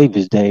in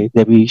Savior's Day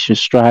that we should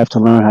strive to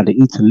learn how to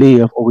eat to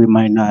live, or we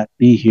might not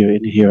be here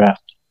in the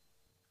hereafter.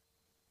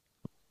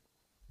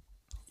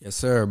 Yes,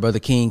 sir. Brother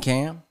King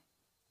Cam.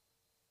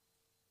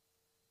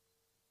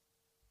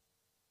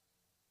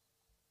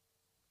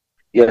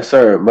 Yes,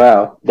 sir.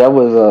 Wow, that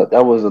was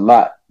a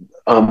lot.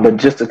 But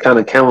just to kind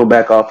of camel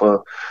back off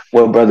of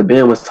what Brother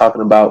Ben was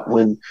talking about,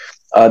 when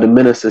the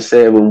minister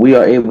said, when we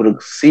are able to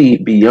see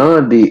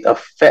beyond the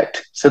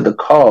effect to the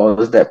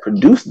cause that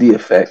produced the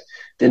effect,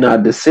 then our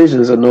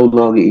decisions are no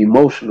longer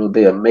emotional.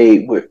 They are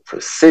made with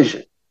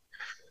precision.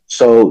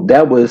 So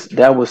that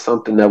was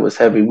something that was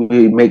heavy.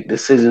 We make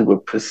decisions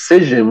with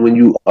precision when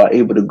you are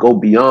able to go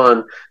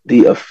beyond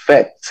the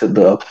effect to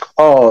the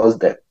cause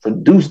that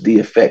produced the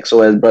effect.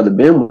 So as Brother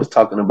Ben was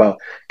talking about,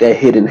 that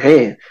hidden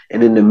hand,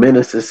 and then the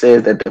minister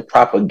says that the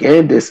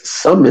propagandist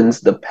summons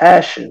the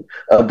passion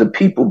of the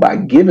people by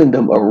giving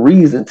them a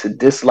reason to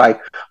dislike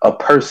a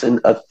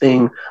person, a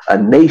thing,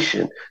 a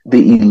nation.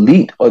 The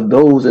elite or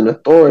those in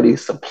authority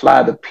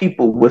supply the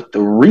people with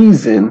the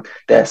reason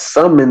that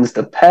summons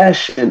the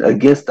passion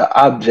against the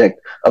object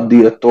of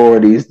the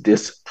authorities'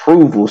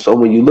 disapproval. So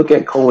when you look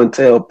at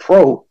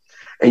COINTELPRO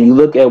and you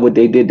look at what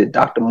they did to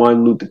Dr.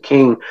 Martin Luther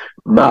King,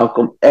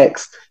 Malcolm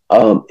X,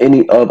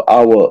 any of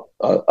our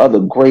other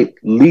great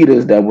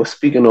leaders that were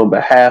speaking on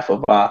behalf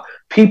of our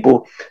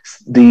people,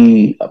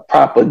 the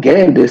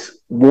propagandists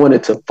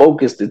wanted to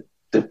focus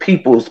the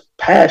people's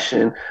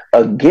passion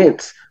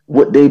against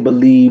what they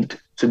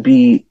believed to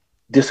be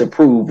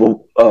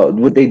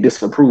what they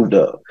disapproved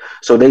of.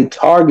 So they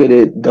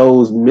targeted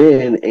those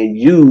men and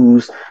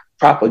used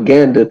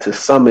propaganda to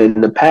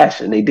summon the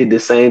passion. They did the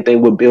same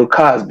thing with Bill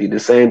Cosby, the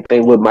same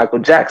thing with Michael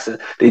Jackson.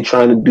 They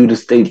trying to do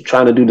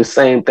the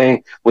same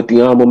thing with the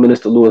Honorable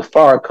Minister Louis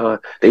Farrakhan.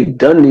 They've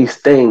done these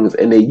things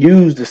and they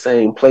use the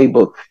same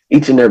playbook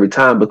each and every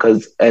time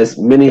because, as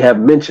many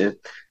have mentioned,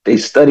 they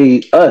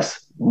study us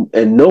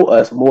and know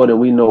us more than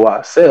we know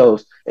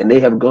ourselves, and they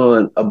have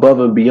gone above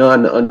and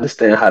beyond to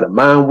understand how the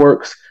mind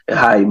works and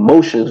how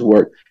emotions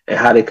work and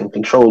how they can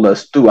control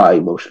us through our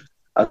emotions.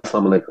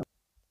 Assalamu alaikum.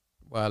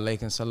 Wa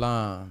alaikum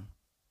salam.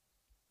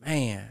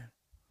 Man,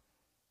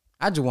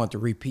 I just want to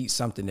repeat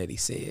something that he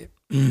said.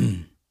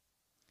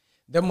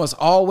 There must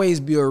always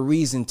be a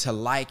reason to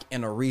like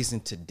and a reason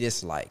to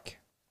dislike.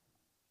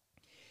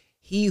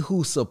 He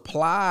who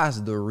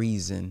supplies the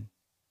reason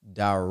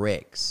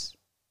directs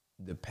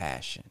the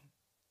passion.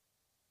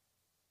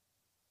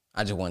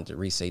 I just wanted to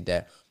restate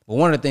that. But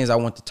one of the things I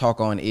want to talk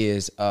on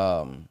is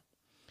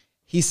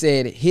he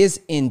said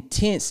his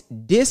intense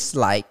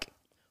dislike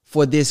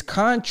for this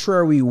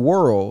contrary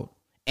world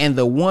and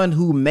the one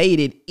who made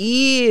it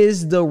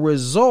is the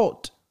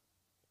result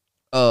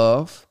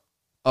of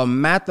a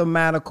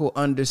mathematical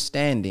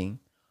understanding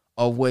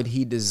of what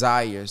he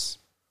desires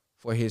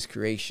for his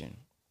creation.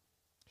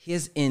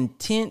 His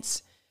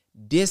intense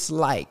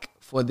dislike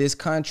for this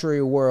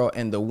contrary world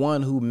and the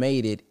one who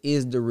made it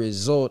is the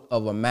result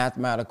of a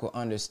mathematical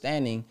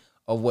understanding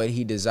of what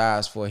he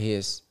desires for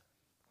his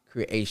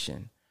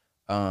creation.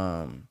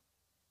 There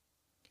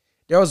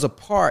was a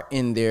part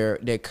in there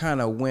that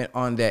kind of went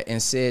on that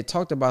and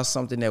talked about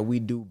something that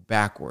we do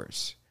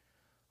backwards.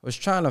 I was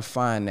trying to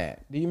find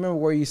that. Do you remember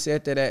where you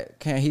said that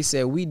at? He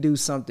said we do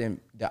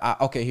something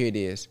okay, here it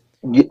is.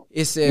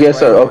 It says, yes,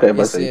 sir. Okay,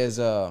 it says,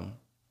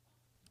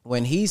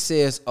 when he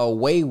says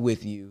away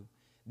with you,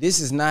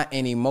 this is not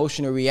an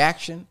emotional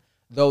reaction,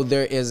 though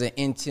there is an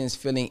intense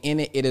feeling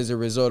in it. It is a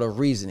result of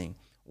reasoning.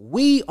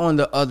 We, on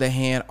the other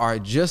hand, are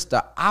just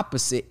the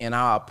opposite in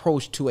our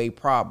approach to a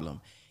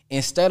problem.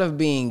 Instead of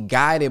being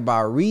guided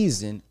by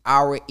reason,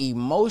 our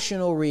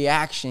emotional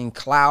reaction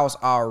clouds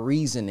our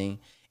reasoning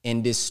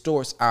and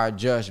distorts our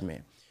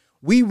judgment.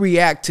 We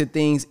react to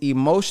things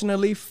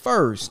emotionally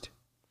first,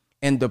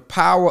 and the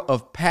power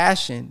of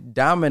passion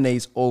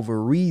dominates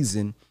over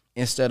reason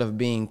instead of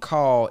being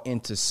called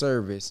into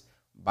service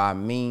by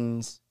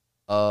means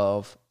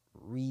of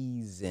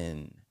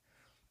reason.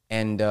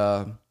 And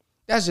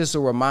that's just a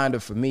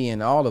reminder for me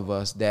and all of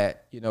us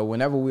that,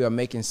 whenever we are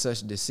making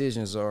such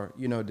decisions or,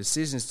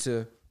 decisions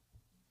to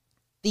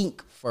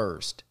think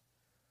first,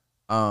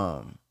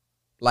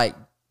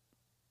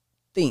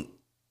 think.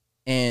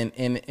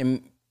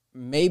 And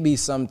maybe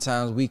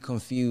sometimes we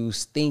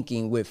confuse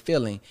thinking with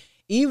feeling.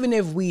 Even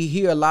if we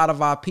hear a lot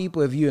of our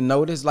people, if you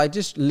notice,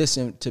 just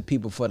listen to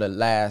people for the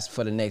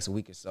next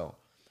week or so.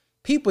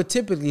 People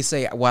typically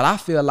say, well, I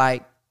feel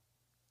like.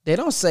 They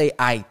don't say,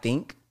 I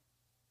think.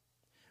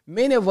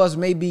 Many of us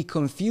may be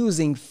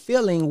confusing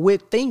feeling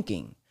with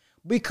thinking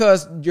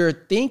because your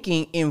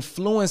thinking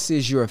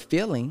influences your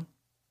feeling.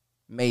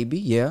 Maybe,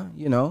 yeah,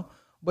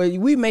 But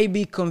we may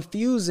be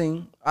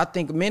confusing. I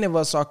think many of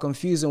us are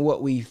confusing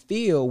what we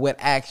feel with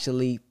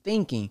actually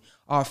thinking.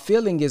 Our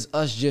feeling is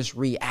us just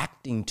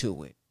reacting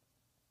to it.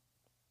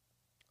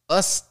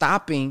 Us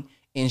stopping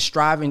and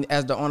striving,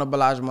 as the Honorable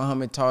Elijah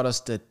Muhammad taught us,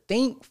 to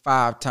think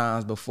 5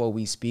 times before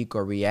we speak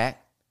or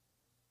react.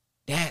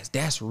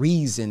 That's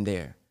reason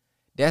there.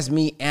 That's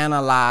me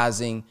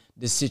analyzing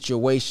the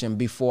situation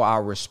before I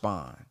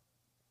respond.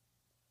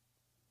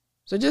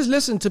 So just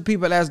listen to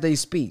people as they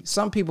speak.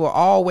 Some people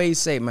always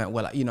say, man,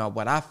 well,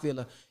 what I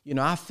feel,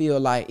 I feel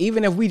like,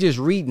 even if we just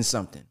reading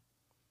something,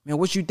 man,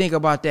 what you think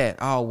about that?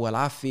 Oh, well,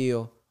 I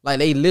feel like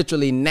they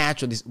literally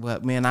naturally,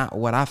 well, man,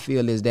 what I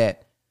feel is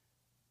that.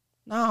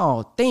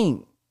 No,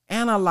 think,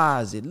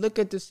 analyze it, look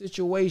at the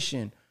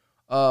situation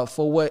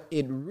for what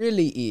it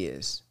really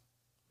is.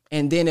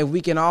 And then if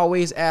we can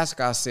always ask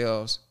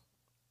ourselves,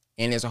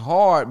 and it's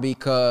hard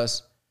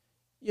because,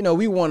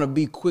 we want to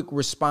be quick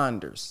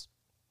responders.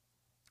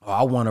 Oh,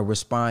 I want to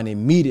respond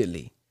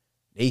immediately.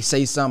 They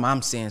say something,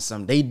 I'm saying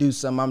something. They do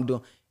something, I'm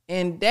doing.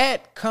 And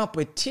that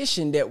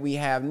competition that we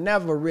have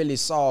never really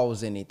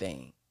solves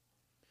anything.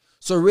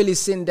 So really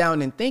sitting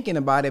down and thinking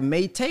about it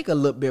may take a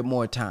little bit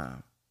more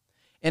time.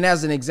 And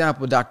as an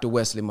example, Dr.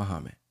 Wesley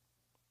Muhammad.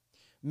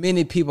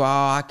 Many people,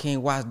 I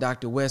can't watch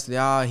Dr. Wesley.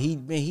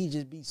 He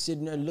just be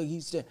sitting there,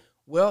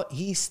 look,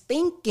 he's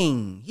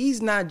thinking.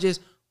 He's not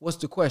just, what's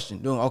the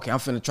question? Doing, okay, I'm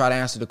finna try to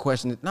answer the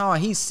question. No,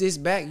 he sits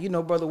back.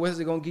 Brother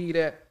Wesley gonna give you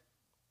that.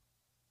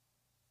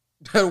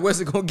 Brother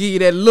Wesley gonna give you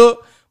that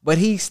look, but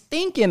he's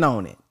thinking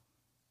on it.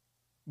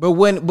 But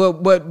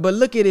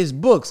look at his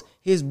books.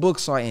 His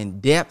books are in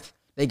depth.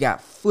 They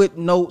got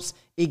footnotes.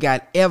 It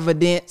got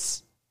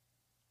evidence,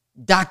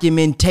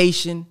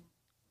 documentation.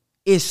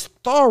 It's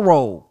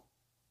thorough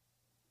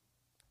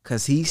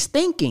because he's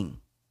thinking.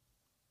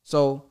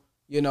 So,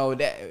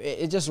 that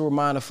it's just a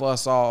reminder for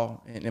us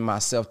all and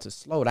myself to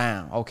slow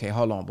down. Okay,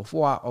 hold on.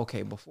 Before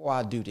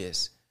I do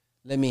this,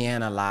 let me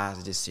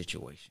analyze this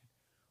situation.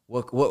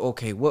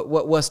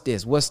 What's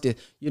this? What's this?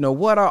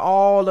 What are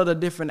all of the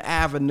different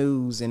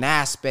avenues and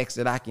aspects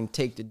that I can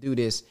take to do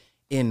this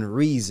in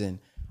reason?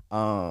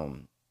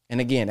 And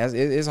again,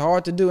 it's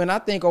hard to do. And I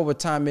think over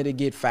time it'll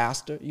get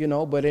faster,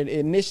 but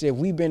initially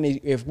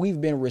if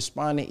we've been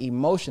responding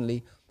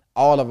emotionally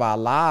all of our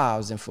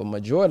lives and for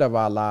majority of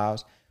our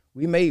lives,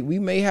 we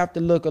may have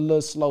to look a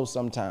little slow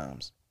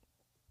sometimes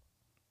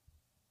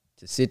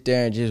to sit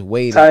there and just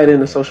wait. Tie it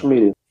into social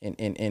media.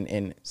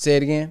 And say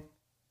it again.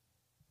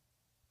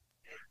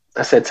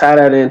 I said tie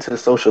that into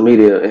social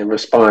media and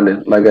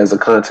responding like as a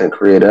content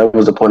creator. That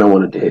was the point I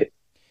wanted to hit.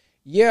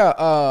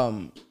 Yeah,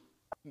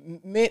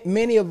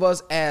 many of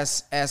us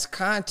as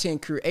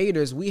content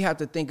creators, we have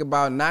to think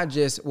about not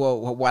just,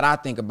 what I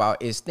think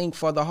about is think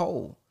for the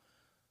whole.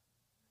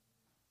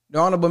 The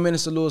Honorable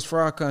Minister Louis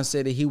Farrakhan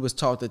said that he was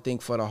taught to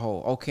think for the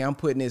whole. Okay, I'm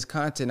putting this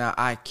content out.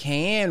 I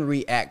can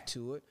react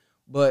to it,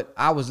 but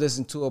I was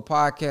listening to a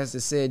podcast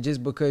that said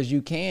just because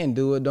you can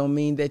do it don't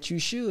mean that you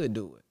should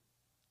do it.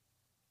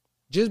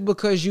 Just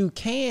because you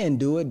can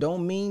do it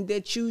don't mean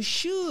that you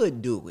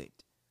should do it.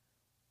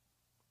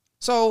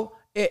 So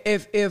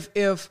if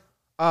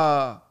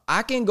I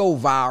can go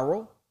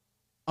viral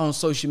on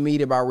social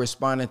media by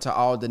responding to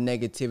all the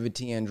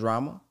negativity and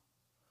drama,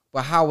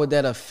 but how would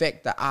that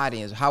affect the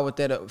audience? How would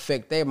that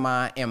affect their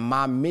mind and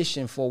my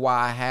mission for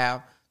why I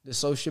have the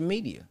social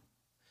media?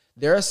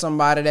 There's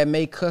somebody that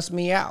may cuss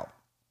me out.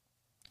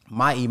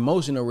 My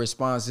emotional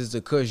response is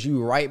to cuss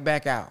you right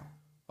back out.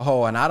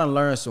 Oh, and I done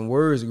learned some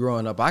words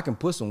growing up. I can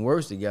put some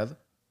words together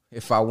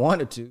if I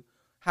wanted to.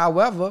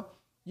 However,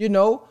 you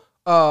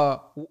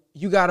got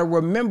to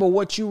remember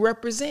what you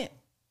represent,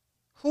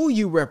 who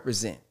you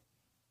represent.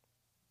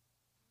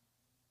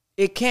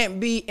 It can't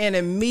be an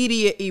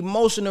immediate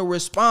emotional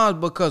response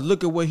because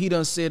look at what he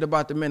done said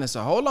about the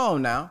minister. Hold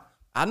on now.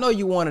 I know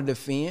you want to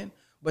defend,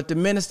 but the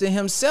minister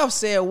himself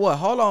said what?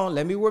 Hold on.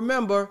 Let me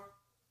remember.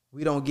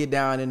 We don't get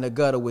down in the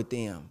gutter with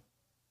them.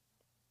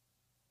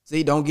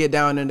 See, don't get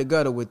down in the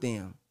gutter with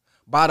them.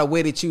 By the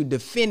way that you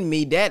defend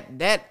me,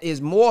 that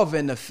is more of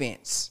an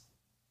offense.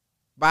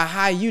 By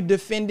how you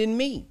defending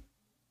me,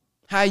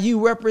 how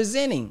you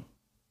representing.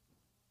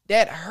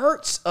 That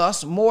hurts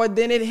us more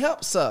than it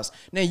helps us.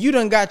 Now, you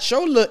done got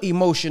your little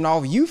emotion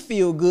off. You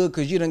feel good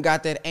because you done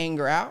got that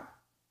anger out.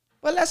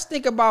 But let's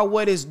think about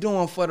what it's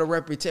doing for the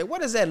reputation.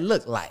 What does that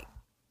look like?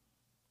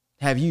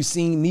 Have you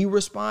seen me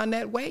respond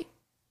that way?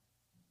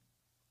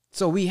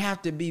 So we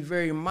have to be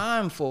very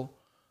mindful,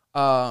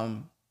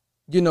 of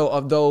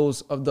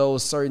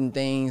those certain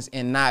things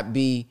and not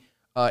be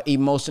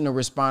emotional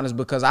responders,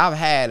 because I've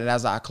had it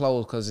as I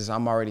close, because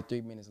I'm already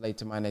 3 minutes late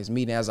to my next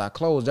meeting. As I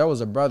close, there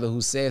was a brother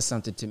who said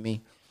something to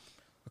me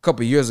a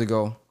couple years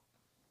ago,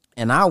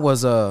 and I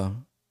was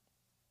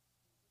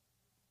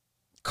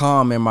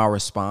calm in my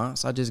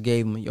response. I just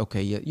gave him,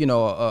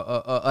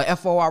 a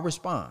FOI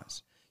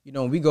response.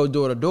 When we go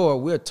door to door,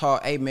 we're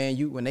taught, hey man,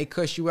 when they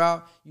cuss you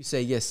out, you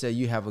say, yes, sir,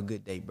 you have a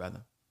good day,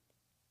 brother.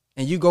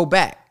 And you go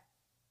back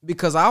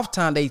because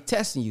oftentimes they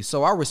testing you.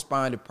 So I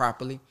responded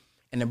properly.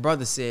 And the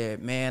brother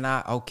said, man,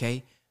 I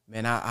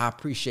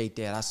appreciate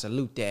that. I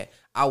salute that.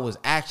 I was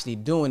actually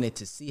doing it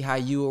to see how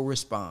you will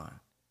respond.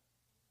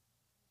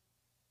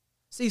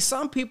 See,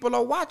 some people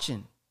are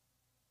watching.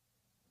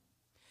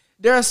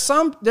 There are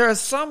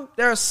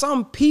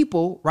some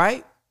people,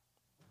 right?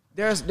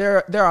 There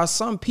are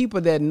some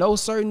people that know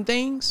certain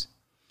things,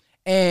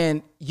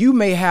 and you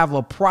may have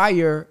a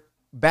prior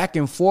back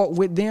and forth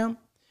with them.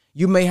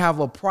 You may have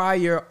a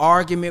prior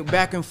argument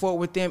back and forth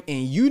with them,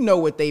 and you know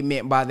what they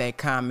meant by that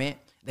comment.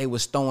 They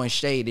was throwing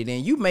shade,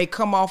 and you may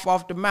come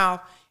off the mouth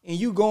and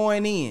you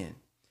going in.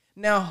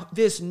 Now,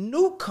 this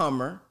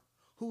newcomer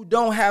who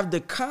don't have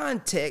the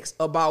context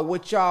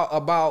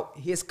about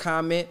his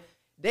comment,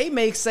 They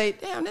may say,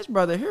 damn, this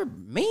brother here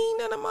mean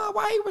to them.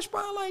 Why he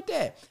respond like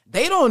that?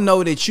 They don't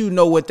know that you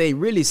know what they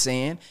really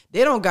saying.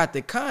 They don't got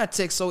the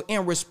context. So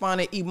in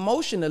responding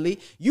emotionally,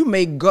 you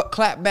may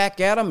clap back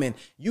at them and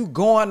you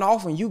going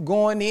off and you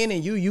going in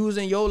and you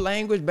using your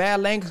language, bad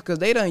language, because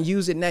they don't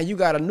use it now. You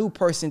got a new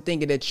person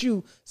thinking that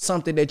you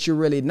something that you're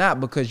really not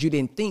because you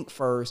didn't think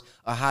first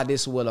of how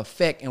this will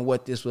affect and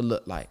what this will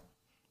look like.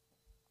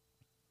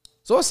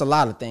 So it's a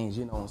lot of things,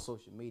 you know, on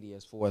social media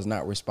as far as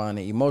not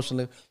responding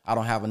emotionally. I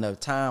don't have enough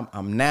time.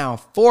 I'm now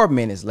 4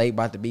 minutes late,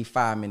 about to be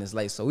 5 minutes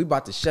late. So we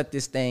about to shut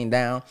this thing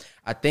down.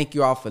 I thank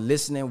you all for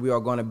listening. We are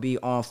going to be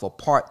on for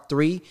part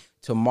 3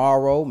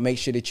 tomorrow. Make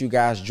sure that you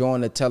guys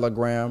join the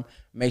Telegram.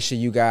 Make sure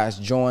you guys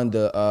join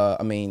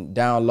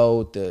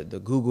download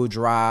the Google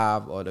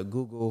Drive or the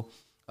Google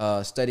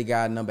study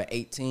guide number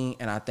 18.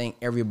 And I thank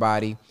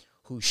everybody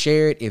who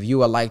shared. If you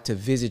would like to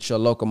visit your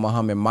local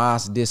Muhammad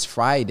Mosque this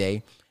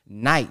Friday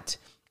night,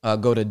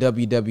 go to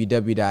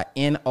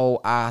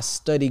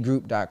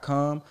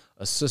www.noistudygroup.com.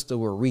 A sister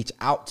will reach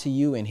out to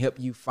you and help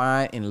you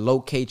find and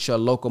locate your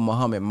local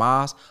Muhammad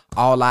Mosque.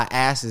 All I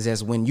ask is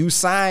that when you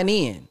sign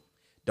in,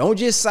 don't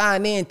just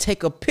sign in,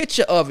 take a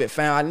picture of it,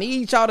 fam. I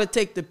need y'all to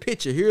take the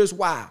picture. Here's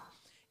why.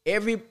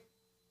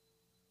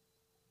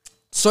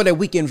 So that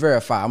we can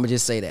verify. I'm going to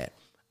just say that.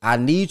 I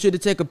need you to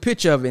take a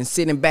picture of it and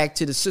send it back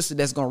to the sister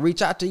that's going to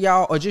reach out to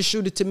y'all, or just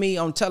shoot it to me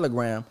on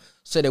Telegram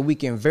so that we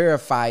can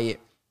verify it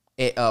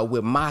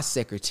with my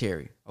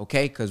secretary,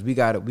 okay? Because we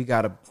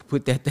gotta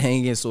put that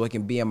thing in so it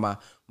can be in my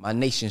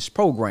nation's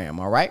program,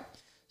 all right?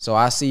 So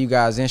I'll see you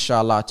guys,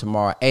 inshallah,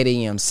 tomorrow, 8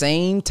 a.m.,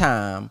 same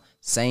time,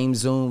 same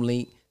Zoom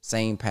link,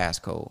 same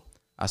passcode.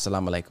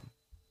 Assalamu alaikum.